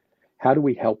we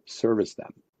help service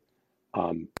them?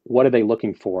 What are they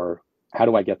looking for? How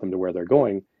do I get them to where they're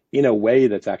going in a way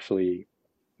that's actually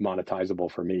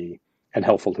monetizable for me and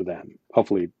helpful to them?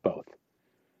 Hopefully both.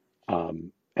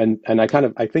 And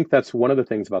I think that's one of the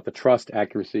things about the trust,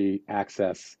 accuracy,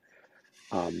 access,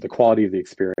 the quality of the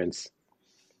experience.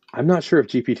 I'm not sure if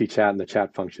GPT chat and the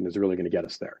chat function is really going to get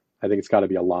us there. I think it's got to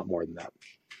be a lot more than that.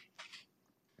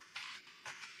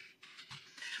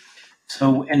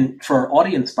 So, and for our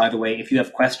audience, by the way, if you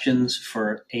have questions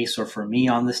for Ace or for me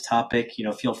on this topic,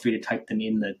 feel free to type them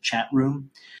in the chat room.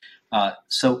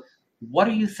 So what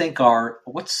do you think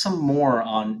what's some more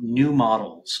on new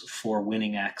models for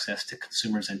winning access to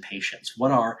consumers and patients?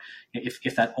 What are,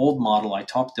 if that old model I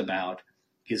talked about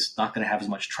is not going to have as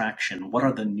much traction, what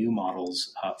are the new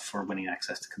models for winning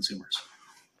access to consumers?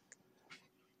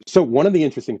 So one of the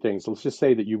interesting things, let's just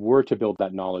say that you were to build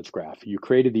that knowledge graph, you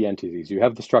created the entities, you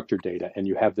have the structured data, and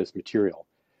you have this material.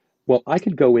 Well, I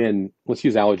could go in, let's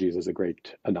use allergies as a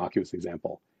great innocuous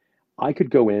example. I could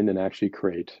go in and actually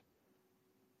create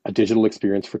a digital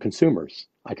experience for consumers.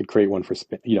 I could create one for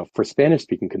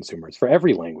Spanish-speaking consumers, for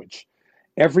every language.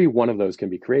 Every one of those can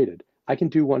be created. I can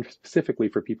do one specifically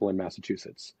for people in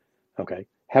Massachusetts, okay?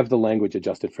 Have the language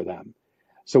adjusted for them.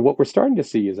 So what we're starting to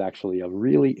see is actually a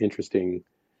really interesting,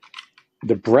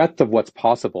 the breadth of what's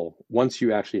possible once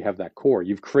you actually have that core.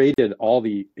 You've created all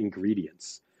the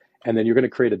ingredients, and then you're going to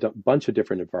create a bunch of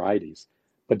different varieties.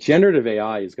 But generative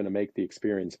AI is going to make the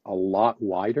experience a lot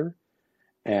wider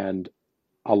and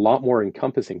a lot more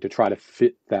encompassing to try to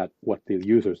fit that, what the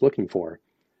user is looking for.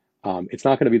 It's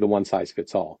not going to be the one size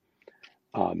fits all.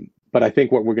 But I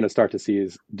think what we're going to start to see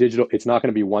is digital. It's not going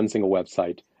to be one single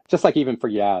website. Just like even for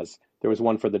Yaz, there was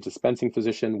one for the dispensing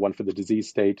physician, one for the disease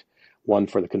state, one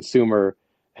for the consumer,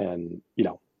 and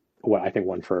what I think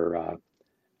one for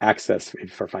access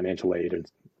for financial aid and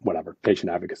whatever,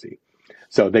 patient advocacy.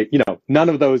 So they, none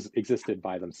of those existed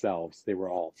by themselves. They were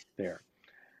all there.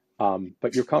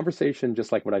 But your conversation,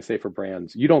 just like what I say for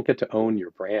brands, you don't get to own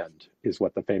your brand, is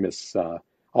what the famous,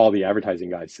 all the advertising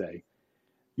guys say.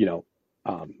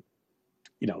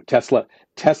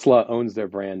 Tesla owns their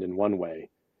brand in one way,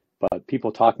 but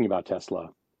people talking about Tesla,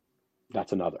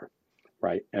 that's another,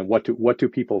 right? And what do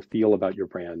people feel about your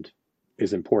brand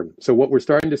is important. So what we're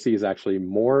starting to see is actually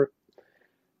more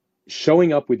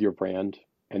showing up with your brand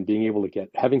and being able to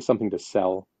having something to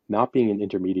sell, not being an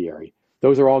intermediary,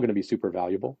 those are all going to be super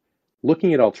valuable.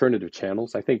 Looking at alternative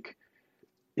channels, I think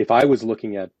if I was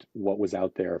looking at what was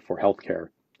out there for healthcare,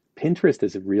 Pinterest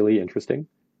is really interesting,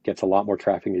 gets a lot more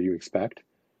traffic than you expect.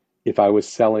 If I was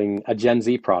selling a Gen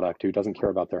Z product who doesn't care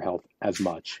about their health as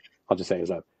much, I'll just say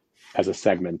as a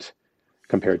segment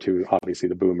compared to obviously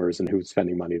the boomers and who's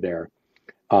spending money there.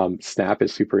 Snap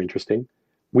is super interesting.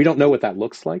 We don't know what that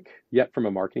looks like yet from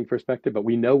a marketing perspective, but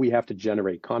we know we have to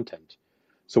generate content.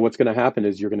 So what's going to happen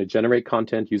is you're going to generate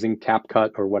content using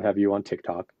CapCut or what have you on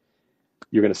TikTok.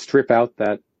 You're going to strip out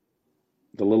the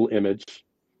little image.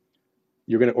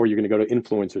 You're going to go to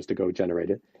influencers to go generate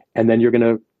it, and then you're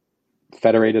going to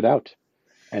federate it out,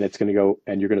 and it's going to go,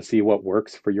 and you're going to see what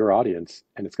works for your audience,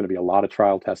 and it's going to be a lot of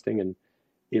trial testing, and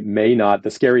it may not.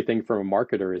 The scary thing from a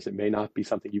marketer is it may not be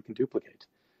something you can duplicate.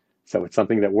 So it's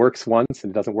something that works once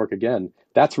and it doesn't work again.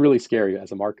 That's really scary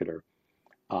as a marketer,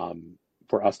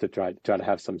 for us to try to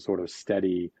have some sort of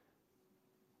steady,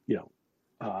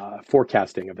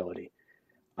 forecasting ability.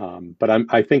 But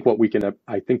I think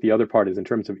the other part is in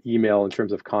terms of email, in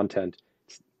terms of content,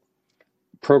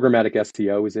 programmatic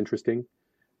SEO is interesting,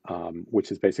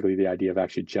 which is basically the idea of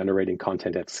actually generating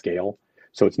content at scale.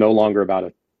 So it's no longer about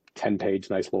a 10-page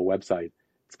nice little website.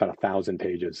 It's about 1,000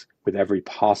 pages with every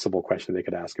possible question they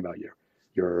could ask about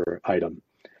your item,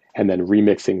 and then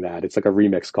remixing that. It's like a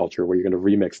remix culture where you're going to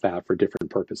remix that for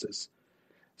different purposes.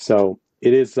 So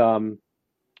it is, and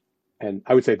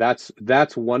I would say that's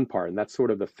one part, and that's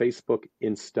sort of the Facebook,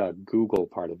 Insta, Google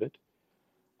part of it.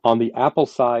 On the Apple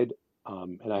side,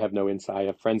 and I have no insight. I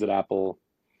have friends at Apple.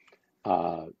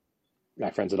 I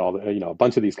have friends at a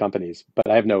bunch of these companies, but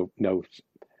I have no.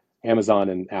 Amazon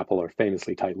and Apple are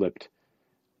famously tight-lipped.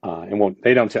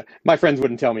 My friends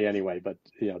wouldn't tell me anyway, but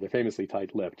they're famously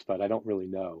tight-lipped, but I don't really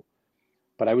know.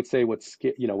 But I would say what's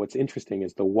interesting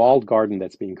is the walled garden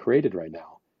that's being created right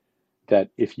now, that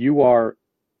if you are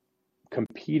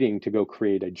competing to go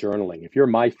create a journaling, if you're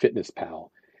MyFitnessPal,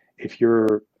 if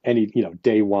you're any,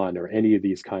 Day One or any of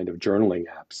these kind of journaling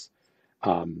apps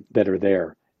that are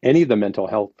there, any of the mental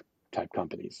health type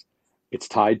companies, it's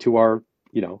tied to our,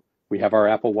 we have our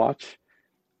Apple Watch.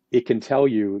 It can tell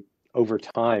you over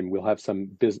time, we'll have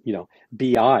some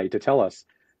BI to tell us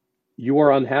you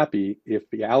are unhappy if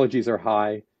the allergies are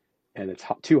high and it's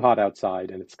too hot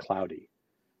outside and it's cloudy.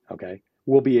 Okay.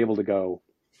 We'll be able to go,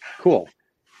 cool.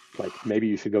 Like maybe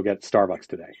you should go get Starbucks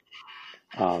today.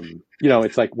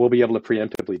 It's like, we'll be able to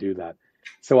preemptively do that.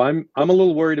 So I'm a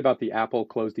little worried about the Apple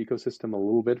closed ecosystem a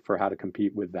little bit for how to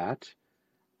compete with that.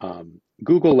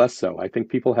 Google less so. I think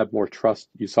people have more trust.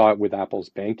 You saw it with Apple's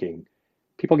banking.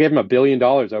 People gave them $1 billion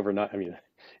overnight. I mean,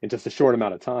 in just a short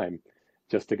amount of time,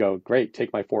 just to go, great,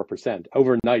 take my 4%.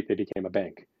 Overnight, they became a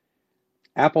bank.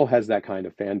 Apple has that kind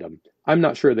of fandom. I'm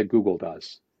not sure that Google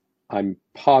does. I'm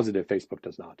positive Facebook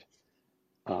does not.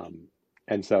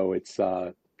 And so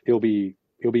it'll be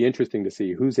interesting to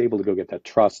see who's able to go get that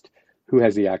trust, who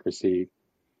has the accuracy,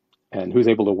 and who's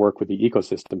able to work with the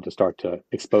ecosystem to start to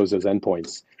expose those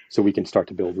endpoints so we can start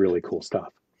to build really cool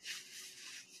stuff.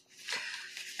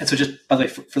 And so just, by the way,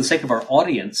 for the sake of our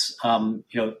audience,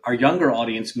 our younger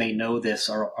audience may know this,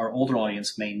 our older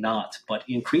audience may not, but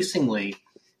increasingly,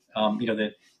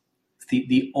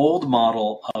 the old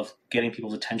model of getting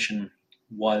people's attention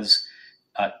was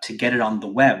to get it on the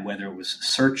web, whether it was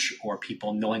search or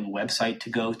people knowing a website to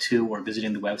go to or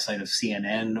visiting the website of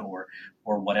CNN or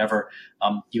whatever.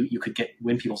 You could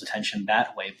win people's attention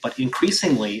that way. But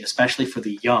increasingly, especially for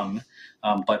the young,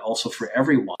 but also for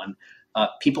everyone,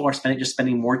 people are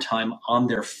spending more time on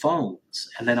their phones,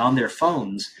 and then on their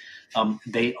phones,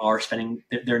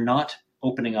 they're not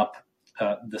opening up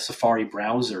the Safari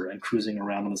browser and cruising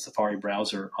around on the Safari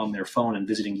browser on their phone and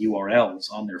visiting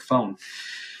URLs on their phone.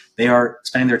 They are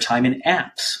spending their time in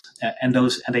apps, and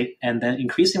then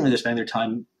increasingly they're spending their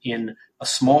time in a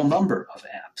small number of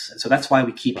apps. And so that's why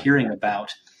we keep hearing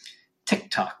about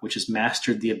TikTok, which has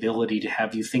mastered the ability to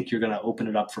have you think you're going to open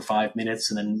it up for 5 minutes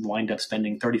and then wind up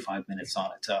spending 35 minutes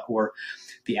on it, or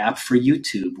the app for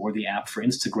YouTube, or the app for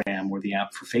Instagram, or the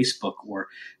app for Facebook, or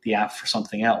the app for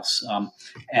something else.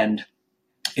 And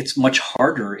it's much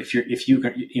harder if you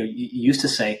used to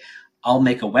say, I'll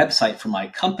make a website for my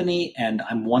company and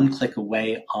I'm one click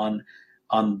away on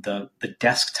the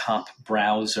desktop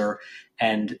browser,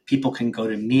 and people can go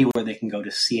to me where they can go to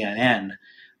CNN.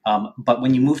 But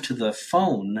when you move to the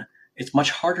phone, it's much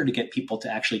harder to get people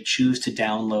to actually choose to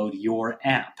download your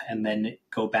app and then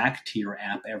go back to your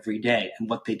app every day. And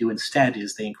what they do instead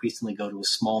is they increasingly go to a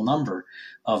small number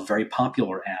of very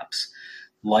popular apps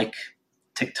like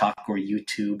TikTok or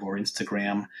YouTube or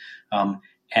Instagram.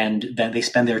 and then they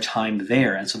spend their time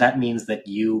there. And so that means that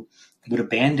you would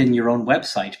abandon your own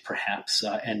website, perhaps,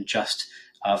 and just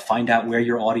find out where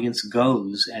your audience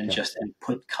goes and and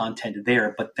put content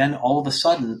there. But then all of a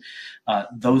sudden,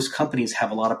 those companies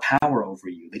have a lot of power over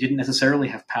you. They didn't necessarily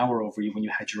have power over you when you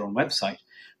had your own website.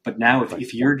 But now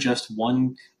if you're just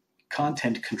one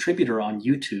content contributor on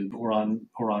YouTube or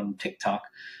on TikTok,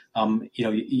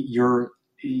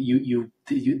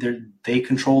 they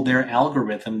control their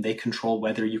algorithm. They control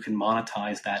whether you can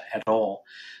monetize that at all.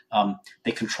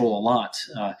 They control a lot,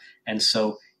 and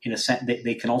so in a sense,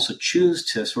 they can also choose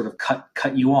to sort of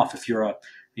cut you off if you're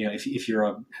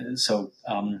So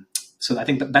I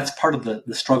think that's part of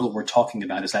the struggle we're talking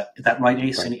about. Is that right,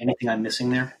 Ace? Right. Anything I'm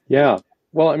missing there? Yeah.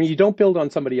 Well, I mean, you don't build on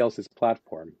somebody else's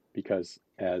platform because,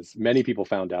 as many people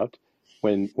found out,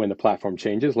 when the platform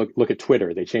changes, look at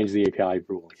Twitter. They changed the API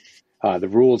ruling, the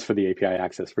rules for the API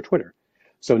access for Twitter.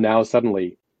 So now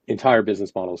suddenly, entire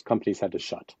business models, companies had to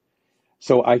shut.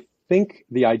 So I think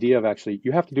the idea of actually,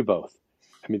 you have to do both.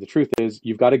 I mean, the truth is,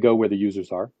 you've got to go where the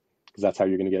users are, because that's how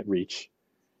you're going to get reach.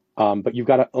 But you've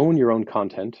got to own your own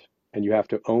content, and you have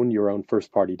to own your own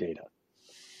first-party data.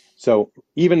 So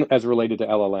even as related to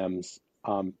LLMs,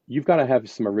 you've got to have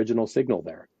some original signal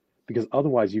there, because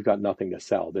otherwise you've got nothing to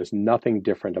sell. There's nothing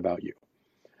different about you.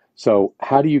 So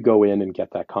how do you go in and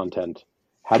get that content?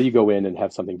 How do you go in and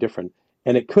have something different?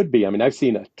 And it could be, I mean, I've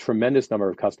seen a tremendous number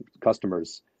of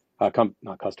customers,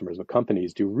 not customers, but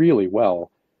companies do really well,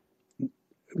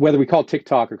 whether we call it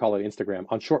TikTok or call it Instagram,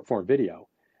 on short form video.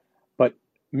 But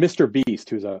Mr. Beast,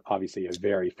 who's obviously a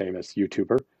very famous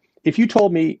YouTuber, if you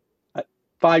told me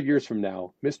 5 years from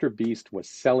now, Mr. Beast was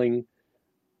selling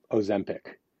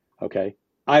Ozempic, okay,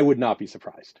 I would not be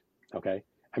surprised, okay?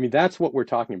 I mean, that's what we're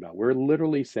talking about. We're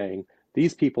literally saying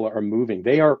these people are moving.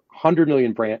 They are $100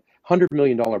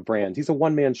 million brands. He's a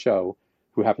one-man show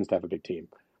who happens to have a big team,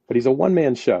 but he's a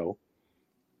one-man show,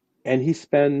 and he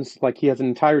spends, like, he has an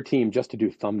entire team just to do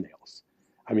thumbnails.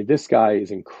 I mean, this guy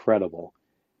is incredible,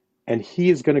 and he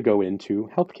is going to go into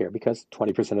healthcare because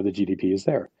 20% of the GDP is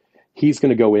there. He's going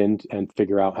to go in and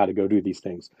figure out how to go do these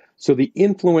things. So the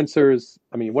influencers,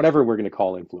 I mean, whatever we're going to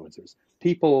call influencers,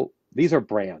 people, these are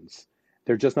brands.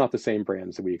 They're just not the same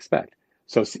brands that we expect.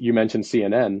 So you mentioned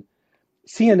CNN.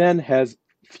 CNN has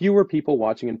fewer people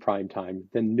watching in prime time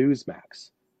than Newsmax,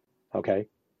 okay?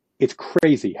 It's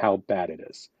crazy how bad it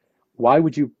is. Why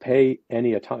would you pay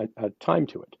any time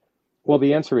to it? Well,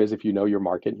 the answer is, if you know your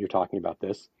market and you're talking about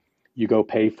this, you go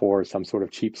pay for some sort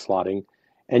of cheap slotting,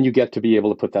 and you get to be able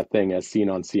to put that thing as seen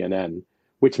on CNN,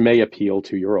 which may appeal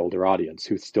to your older audience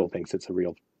who still thinks it's a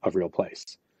real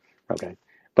place. Okay,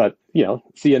 but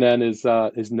CNN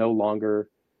is no longer,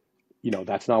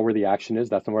 that's not where the action is.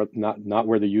 That's not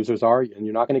where the users are, and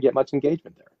you're not going to get much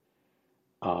engagement there.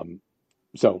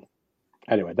 So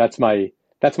anyway, that's my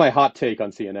hot take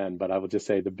on CNN. But I will just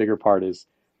say the bigger part is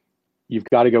you've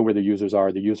got to go where the users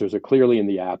are. The users are clearly in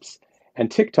the apps. And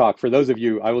TikTok, for those of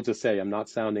you, I will just say, I'm not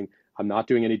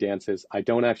doing any dances. I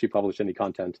don't actually publish any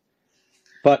content,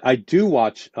 but I do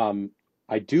watch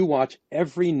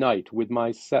every night with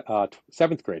my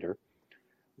seventh grader.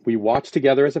 We watch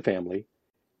together as a family.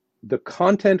 The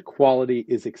content quality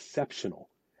is exceptional.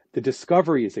 The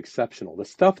discovery is exceptional. The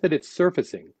stuff that it's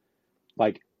surfacing,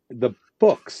 like the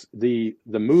books, the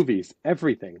movies,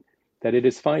 everything that it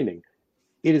is finding,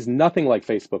 it is nothing like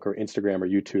Facebook or Instagram or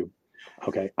YouTube.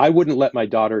 Okay, I wouldn't let my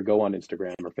daughter go on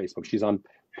Instagram or Facebook. She's on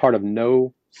part of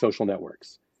no social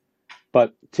networks.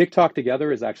 But TikTok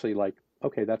together is actually like,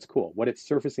 okay, that's cool. What it's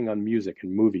surfacing on music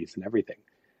and movies and everything.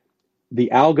 The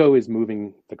algo is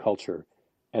moving the culture,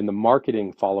 and the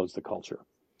marketing follows the culture.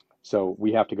 So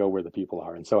we have to go where the people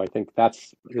are. And so I think that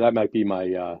might be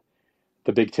my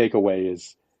the big takeaway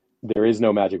is there is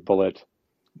no magic bullet.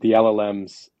 The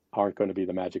LLMs aren't going to be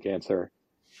the magic answer.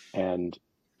 And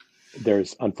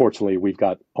unfortunately, we've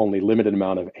got only limited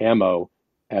amount of ammo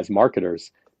as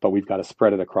marketers, but we've got to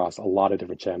spread it across a lot of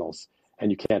different channels, and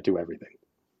you can't do everything.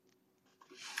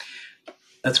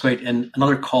 That's great. And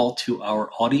another call to our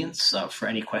audience for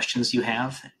any questions you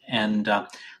have. And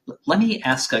let me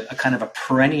ask a kind of a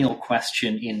perennial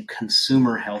question in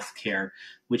consumer healthcare,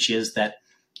 which is that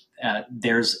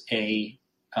there's a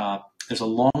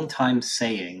long time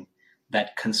saying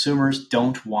that consumers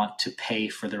don't want to pay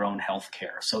for their own health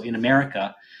care. So in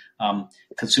America,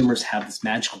 consumers have this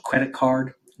magical credit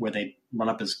card where they run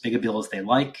up as big a bill as they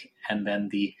like, and then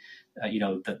the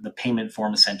payment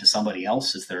form is sent to somebody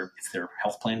else. It's their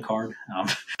health plan card,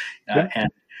 and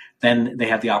then they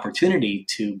have the opportunity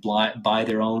to buy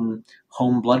their own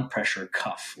home blood pressure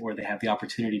cuff, or they have the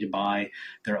opportunity to buy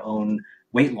their own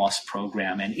weight loss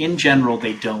program. And in general,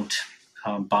 they don't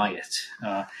buy it.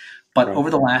 But Right. over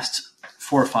the last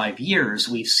 4 or 5 years,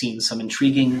 we've seen some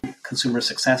intriguing consumer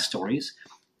success stories.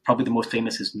 Probably the most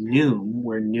famous is Noom,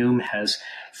 where Noom has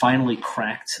finally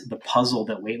cracked the puzzle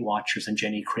that Weight Watchers and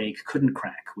Jenny Craig couldn't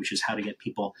crack, which is how to get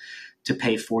people to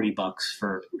pay $40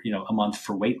 for a month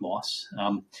for weight loss.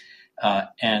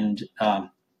 And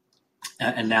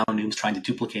now Noom's trying to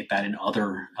duplicate that in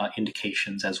other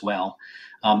indications as well.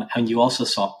 And you also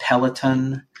saw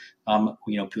Peloton,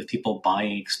 with people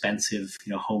buying expensive,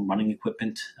 home running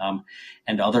equipment,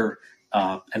 and other.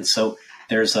 And so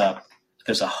there's a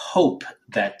hope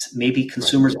that maybe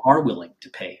consumers are willing to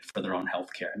pay for their own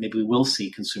healthcare. Maybe we will see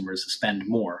consumers spend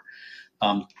more.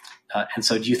 And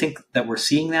so do you think that we're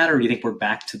seeing that, or do you think we're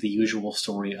back to the usual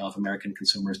story of American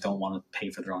consumers don't want to pay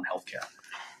for their own healthcare?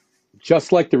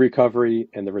 Just like the recovery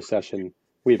and the recession,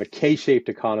 we have a K-shaped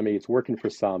economy. It's working for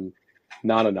some,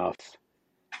 not enough.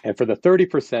 And for the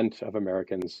 30% of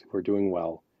Americans who are doing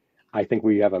well, I think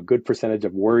we have a good percentage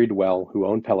of worried well who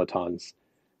own Pelotons,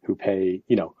 who pay,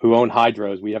 who own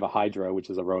hydros. We have a hydro, which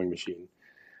is a rowing machine,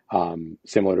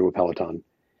 similar to a Peloton.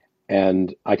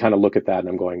 And I kind of look at that and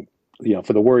I'm going,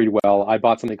 for the worried well, I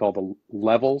bought something called the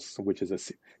Levels, which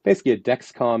is basically a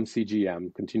Dexcom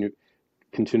CGM,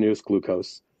 continuous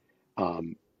glucose.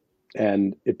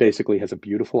 And it basically has a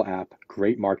beautiful app,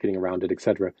 great marketing around it,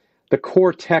 etc. The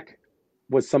core tech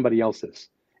was somebody else's.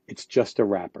 It's just a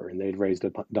wrapper, and they'd raised a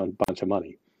bunch of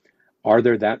money. Are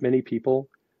there that many people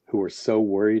who are so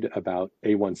worried about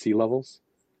A1C levels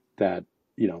that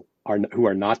who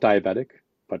are not diabetic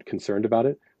but concerned about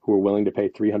it, who are willing to pay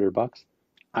 $300?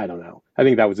 I don't know. I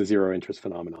think that was a zero interest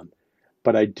phenomenon.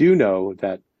 But I do know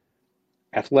that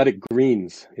Athletic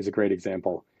Greens is a great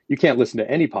example. You can't listen to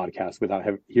any podcast without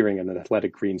hearing an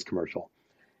Athletic Greens commercial.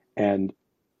 And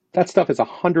that stuff is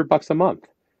 $100 a month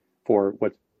for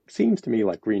what seems to me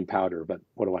like green powder, but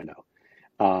what do I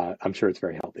know? I'm sure it's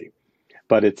very healthy.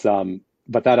 But it's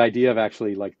but that idea of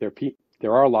actually, like,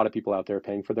 there are a lot of people out there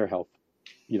paying for their health,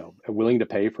 willing to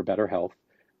pay for better health,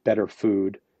 better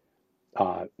food.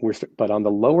 But on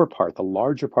the lower part, the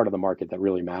larger part of the market that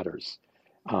really matters,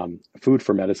 food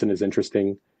for medicine is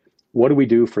interesting. What do we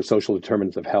do for social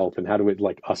determinants of health, and how do we,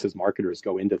 like, us as marketers,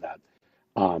 go into that?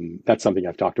 That's something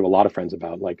I've talked to a lot of friends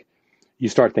about. Like, you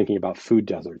start thinking about food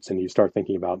deserts, and you start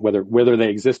thinking about whether they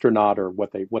exist or not, or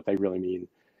what they really mean.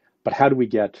 But how do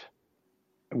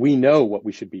we know what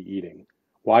we should be eating?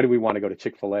 Why do we want to go to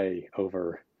Chick-fil-A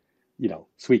over,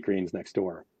 Sweet Greens next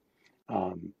door?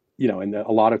 And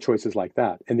a lot of choices like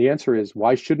that. And the answer is,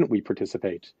 why shouldn't we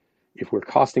participate if we're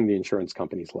costing the insurance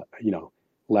companies,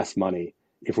 less money,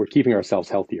 if we're keeping ourselves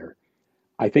healthier?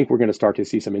 I think we're going to start to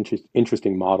see some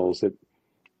interesting models that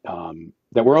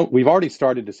we've already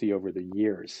started to see over the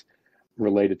years,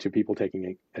 related to people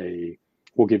taking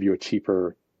we'll give you a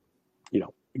cheaper,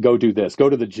 go do this, go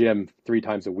to the gym 3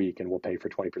 times a week, and we'll pay for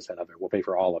 20% of it. We'll pay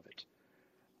for all of it.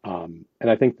 And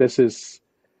I think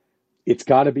it's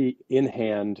got to be in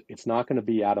hand. It's not going to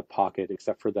be out of pocket,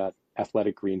 except for that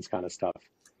Athletic Greens kind of stuff.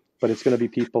 But it's going to be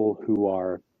people who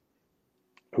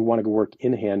want to work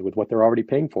in hand with what they're already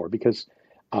paying for. Because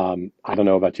I don't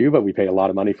know about you, but we pay a lot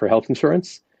of money for health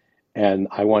insurance. And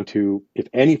I want to, if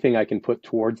anything I can put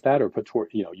towards that, or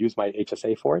use my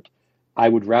HSA for it, I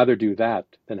would rather do that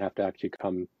than have to actually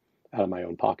come out of my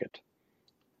own pocket.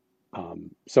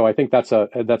 So I think it's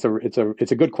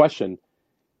a good question.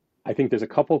 I think there's a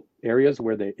couple areas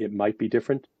where it might be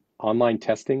different. Online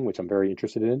testing, which I'm very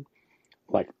interested in,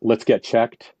 like Let's Get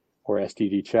Checked or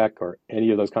STD Check or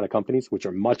any of those kind of companies, which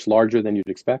are much larger than you'd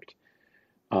expect.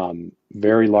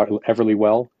 Very large,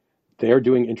 Everlywell, they're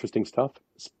doing interesting stuff.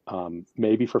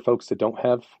 Maybe for folks that don't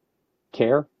have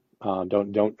care,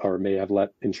 or may have let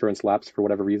insurance lapse for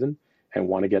whatever reason and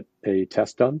want to get a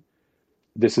test done.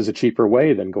 This is a cheaper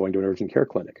way than going to an urgent care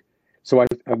clinic. So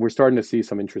we're starting to see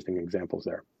some interesting examples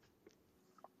there.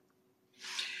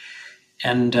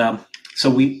 And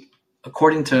so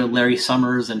according to Larry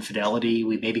Summers and Fidelity,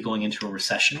 we may be going into a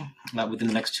recession within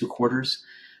the next 2 quarters.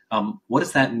 What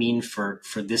does that mean for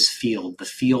this field, the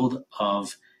field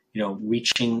of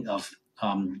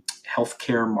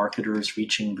healthcare marketers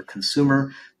reaching the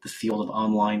consumer, the field of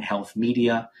online health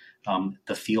media,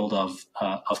 the field of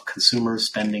consumers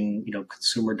spending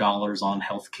consumer dollars on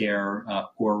healthcare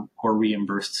or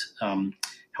reimbursed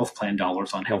health plan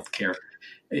dollars on healthcare?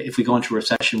 If we go into a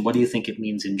recession, what do you think it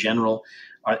means in general?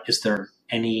 Is there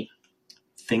any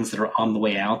things that are on the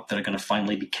way out that are going to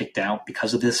finally be kicked out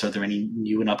because of this? Are there any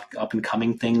new and up and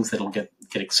coming things that'll get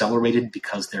accelerated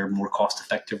because they're more cost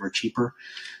effective or cheaper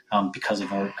because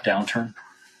of a downturn?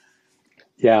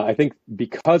 Yeah, I think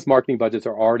because marketing budgets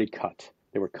are already cut,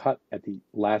 They were cut at the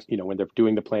last, when they're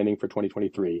doing the planning for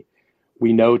 2023.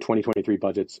 We know 2023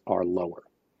 budgets are lower.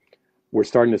 We're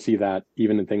starting to see that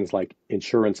even in things like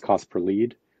insurance cost per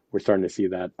lead. We're starting to see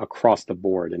that across the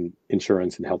board in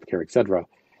insurance and healthcare, et cetera.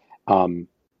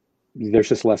 There's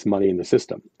just less money in the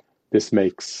system. This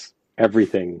makes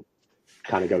everything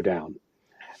kind of go down.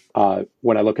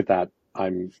 When I look at that,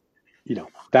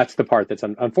 that's the part that's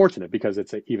unfortunate, because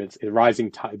it's a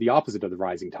rising tide. The opposite of the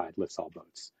rising tide lifts all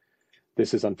boats.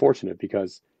 This is unfortunate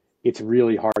because it's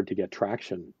really hard to get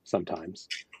traction sometimes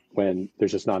when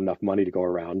there's just not enough money to go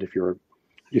around. If you're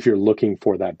looking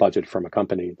for that budget from a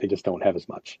company, they just don't have as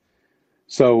much.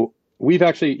 So we've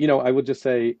actually, I would just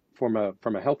say from a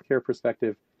healthcare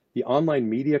perspective, the online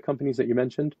media companies that you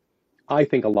mentioned, I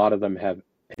think a lot of them have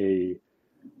a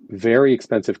very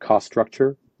expensive cost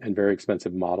structure and very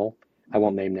expensive model. I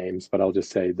won't name names, but I'll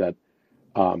just say that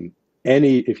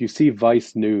if you see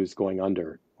Vice News going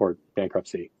under or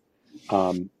bankruptcy,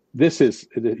 this is,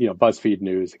 BuzzFeed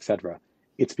News, et cetera.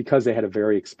 It's because they had a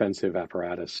very expensive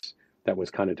apparatus that was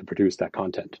kind of to produce that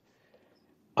content.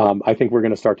 I think we're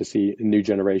going to start to see a new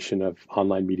generation of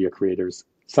online media creators.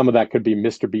 Some of that could be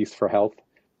Mr. Beast for health.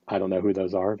 I don't know who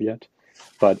those are yet,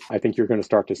 but I think you're going to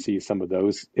start to see some of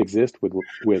those exist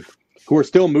with who are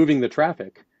still moving the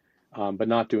traffic, but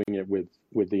not doing it with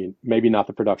the, maybe not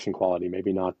the production quality,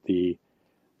 maybe not the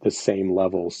same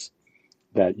levels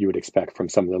that you would expect from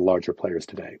some of the larger players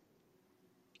today.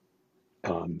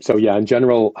 So yeah, in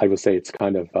general, I would say it's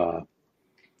kind of,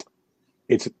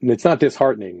 it's not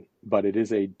disheartening, but it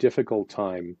is a difficult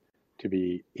time to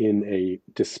be in a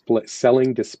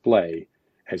selling display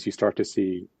as you start to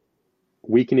see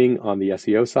weakening on the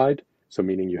SEO side. So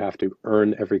meaning you have to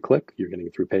earn every click, you're getting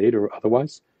it through paid or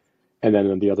otherwise. And then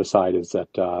on the other side is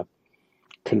that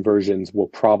conversions will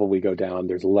probably go down.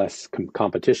 There's less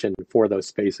competition for those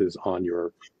spaces on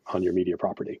your media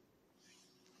property.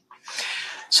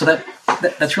 So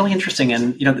that's really interesting.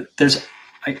 And,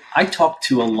 I talk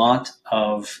to a lot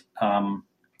of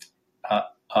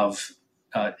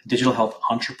digital health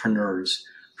entrepreneurs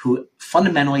who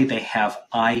fundamentally they have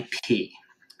IP.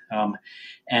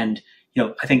 And,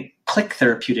 I think Click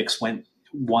Therapeutics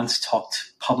once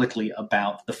talked publicly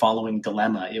about the following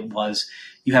dilemma. It was,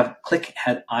 Click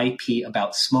had IP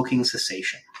about smoking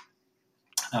cessation.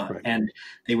 Right. And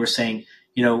they were saying,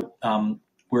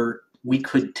 we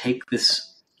could take this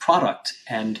product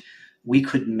and we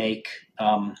could make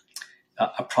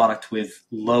a product with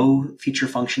low feature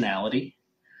functionality,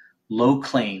 low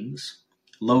claims,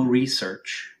 low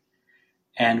research,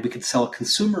 and we could sell a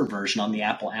consumer version on the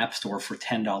Apple App Store for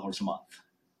 $10 a month.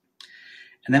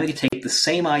 And then we could take the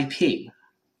same IP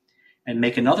and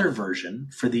make another version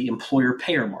for the employer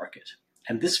payer market.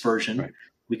 And this version, right,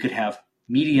 we could have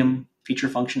medium feature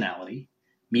functionality,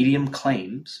 medium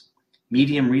claims,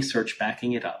 medium research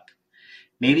backing it up.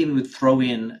 Maybe we would throw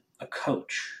in a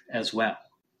coach as well.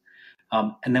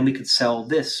 And then we could sell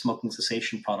this smoking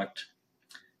cessation product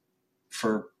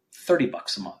for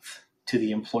 $30 a month to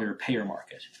the employer payer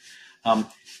market.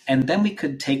 And then we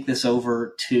could take this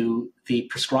over to the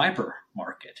prescriber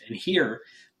market. And here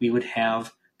we would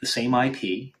have the same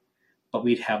IP, but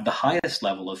we'd have the highest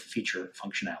level of feature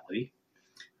functionality,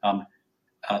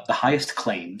 the highest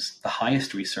claims, the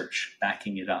highest research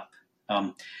backing it up.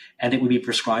 And it would be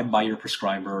prescribed by your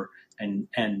prescriber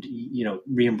and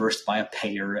reimbursed by a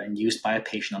payer and used by a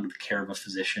patient under the care of a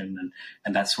physician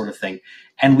and that sort of thing.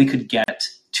 And we could get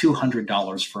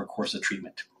 $200 for a course of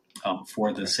treatment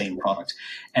for the same product.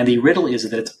 And the riddle is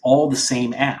that it's all the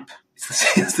same app.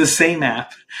 It's the same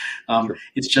app. Sure.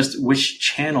 It's just which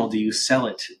channel do you sell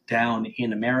it down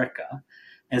in America?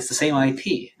 And it's the same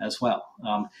IP as well.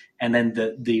 And then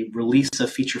the release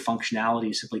of feature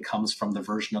functionality simply comes from the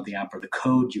version of the app, or the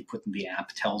code you put in the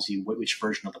app tells you which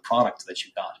version of the product that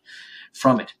you got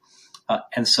from it.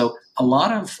 And so a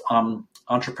lot of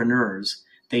entrepreneurs,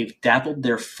 they've dabbled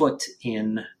their foot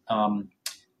in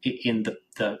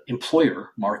the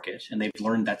employer market, and they've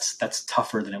learned that's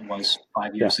tougher than it was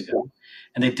 5 years ago.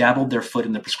 And they've dabbled their foot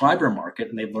in the prescriber market,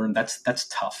 and they've learned that's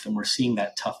tough. And we're seeing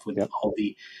that tough with all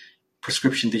the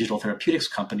prescription digital therapeutics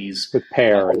companies. With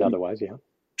Pear and otherwise, yeah.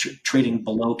 Trading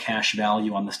below cash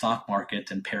value on the stock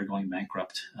market and Pear going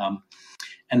bankrupt.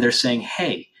 And they're saying,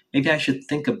 hey, maybe I should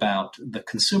think about the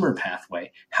consumer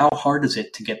pathway. How hard is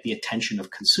it to get the attention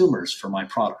of consumers for my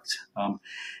product?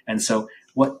 And so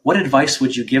what advice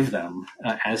would you give them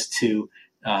as to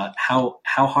how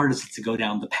hard is it to go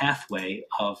down the pathway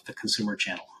of the consumer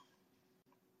channel?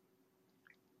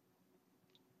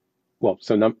 Well,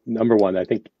 so number one, I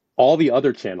think all the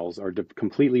other channels are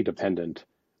completely dependent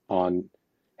on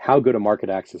how good a market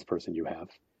access person you have,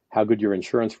 how good your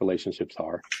insurance relationships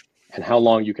are, and how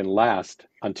long you can last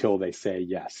until they say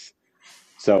yes.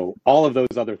 So all of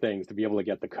those other things, to be able to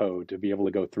get the code, to be able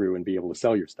to go through and be able to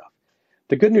sell your stuff.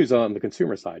 The good news on the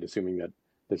consumer side, assuming that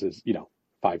this is,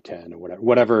 510 or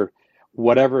whatever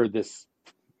this,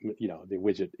 the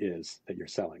widget is that you're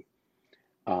selling.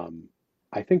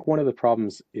 I think one of the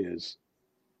problems is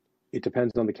it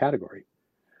depends on the category.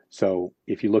 So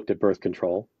if you looked at birth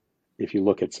control, if you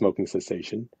look at smoking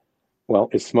cessation, well,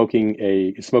 is smoking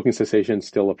cessation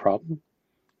still a problem?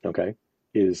 Okay.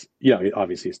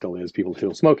 Obviously it still is. People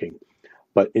still smoking.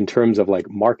 But in terms of like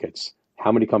markets,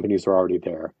 how many companies are already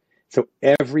there? So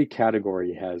every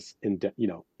category has,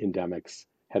 endemics,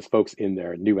 has folks in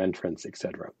there, new entrants, et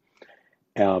cetera.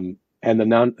 And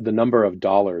the number of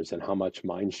dollars and how much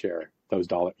mind share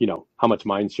how much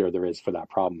mind share there is for that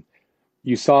problem.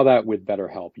 You saw that with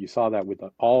BetterHelp. You saw that with I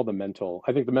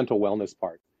think the mental wellness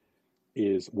part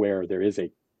is where there is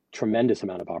a tremendous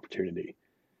amount of opportunity.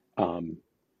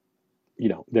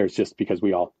 There's just because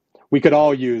we could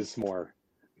all use more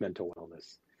mental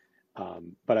wellness.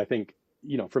 But I think,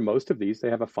 for most of these, they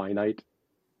have a finite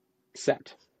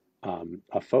set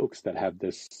of folks that have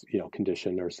this,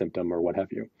 condition or symptom or what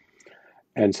have you.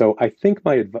 And so I think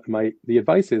the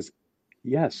advice is,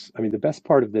 yes. I mean, the best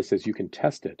part of this is you can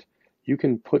test it. You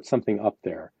can put something up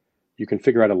there. You can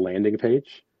figure out a landing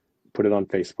page, put it on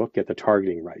Facebook, get the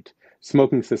targeting right.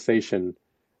 Smoking cessation,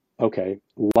 okay,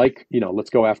 let's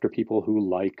go after people who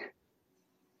like,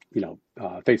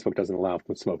 Facebook doesn't allow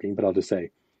smoking, but I'll just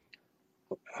say,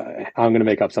 I'm going to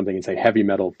make up something and say heavy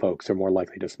metal folks are more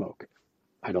likely to smoke.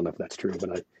 I don't know if that's true,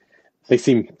 but they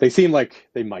seem like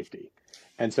they might be.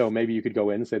 And so maybe you could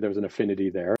go in and say there's an affinity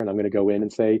there, and I'm going to go in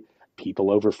and say people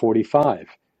over 45,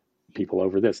 people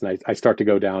over this. And I start to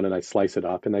go down and I slice it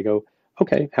up and I go,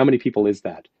 okay, how many people is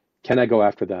that? Can I go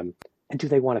after them? And do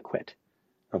they want to quit?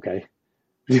 Okay.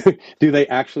 Do they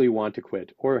actually want to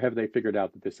quit? Or have they figured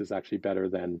out that this is actually better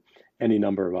than any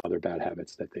number of other bad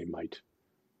habits that they might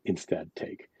instead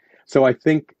take? So I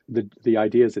think the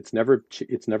idea is it's never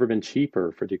been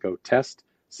cheaper to go test,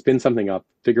 spin something up,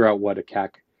 figure out what a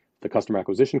CAC, the customer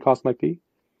acquisition cost might be.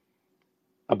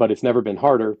 But it's never been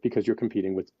harder because you're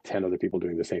competing with 10 other people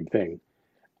doing the same thing.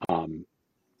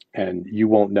 And you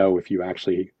won't know if you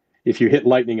hit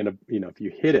lightning if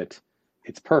you hit it,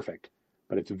 it's perfect,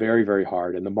 but it's very, very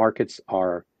hard. And the markets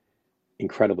are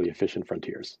incredibly efficient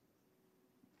frontiers.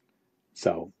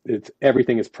 So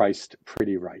everything is priced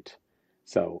pretty right.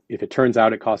 So if it turns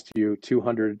out it costs you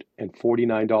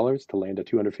 $249 to land a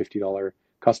 $250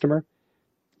 customer,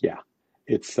 yeah,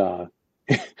 it's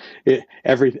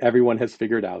everyone has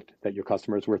figured out that your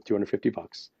customer is worth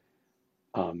 $250,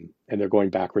 and they're going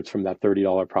backwards from that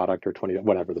 $30 product or $20,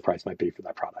 whatever the price might be for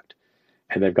that product,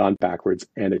 and they've gone backwards,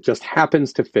 and it just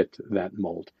happens to fit that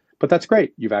mold. But that's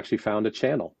great. You've actually found a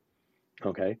channel.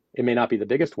 Okay, it may not be the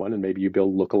biggest one, and maybe you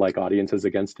build lookalike audiences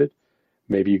against it.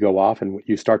 Maybe you go off and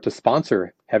you start to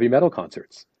sponsor heavy metal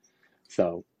concerts.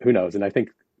 So who knows? And I think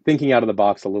thinking out of the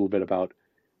box a little bit about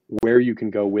where you can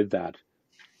go with that.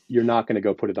 You're not going to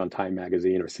go put it on Time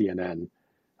Magazine or CNN.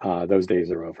 Those days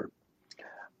are over.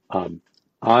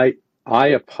 I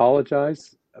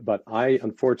apologize, but I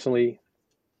unfortunately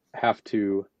have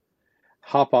to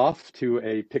hop off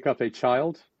to pick up a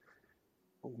child.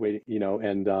 Wait,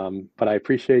 but I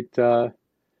appreciate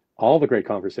all the great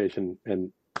conversation.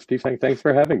 And Steve, thanks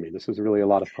for having me. This was really a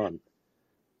lot of fun.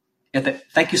 Yeah,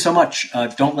 thank you so much.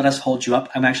 Don't let us hold you up.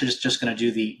 I'm actually just going to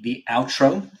do the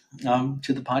outro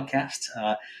to the podcast.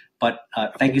 But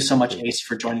thank you so much, Ace,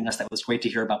 for joining us. That was great to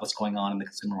hear about what's going on in the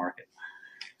consumer market.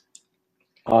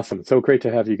 Awesome. So great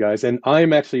to have you guys. And my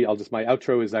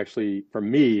outro is actually for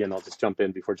me, and I'll just jump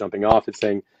in before jumping off. It's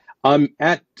saying I'm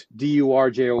at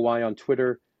DURJOY on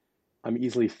Twitter. I'm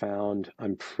easily found.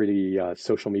 I'm pretty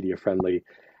social media friendly.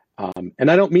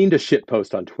 And I don't mean to shit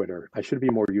post on Twitter. I should be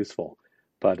more useful.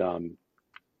 But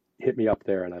hit me up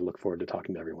there, and I look forward to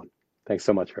talking to everyone. Thanks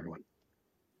so much, everyone.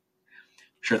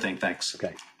 Sure thing. Thanks.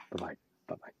 Okay. Bye-bye.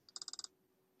 Bye-bye.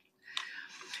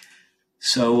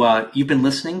 So you've been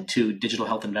listening to Digital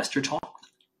Health Investor Talk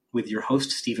with your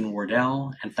host, Stephen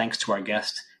Wardell, and thanks to our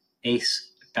guest,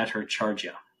 Ace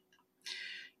Bhattacharjya.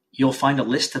 You'll find a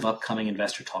list of upcoming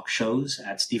Investor Talk shows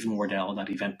at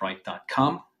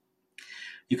stephenwardell.eventbrite.com.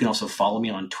 You can also follow me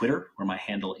on Twitter, where my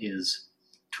handle is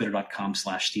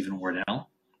twitter.com/StephenWardell.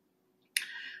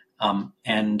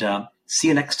 And see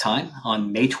you next time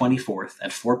on May 24th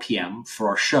at 4 p.m. for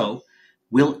our show,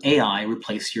 Will AI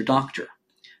Replace Your Doctor?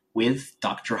 With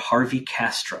Dr. Harvey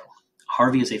Castro.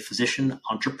 Harvey is a physician,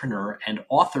 entrepreneur, and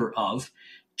author of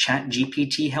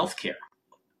ChatGPT Healthcare.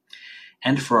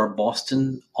 And for our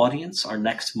Boston audience, our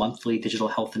next monthly Digital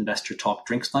Health Investor Talk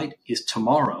Drinks Night is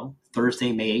tomorrow,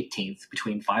 Thursday, May 18th,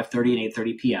 between 5:30 and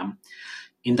 8:30 p.m.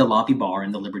 in the lobby bar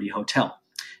in the Liberty Hotel.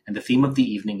 And the theme of the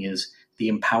evening is The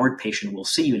Empowered Patient Will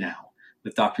See You Now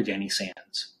with Dr. Danny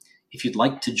Sands. If you'd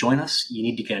like to join us, you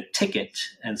need to get a ticket,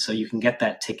 and so you can get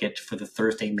that ticket for the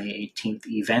Thursday, May 18th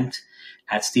event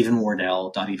at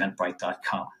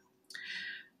stephenwardell.eventbrite.com.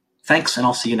 Thanks, and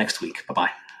I'll see you next week.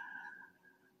 Bye-bye.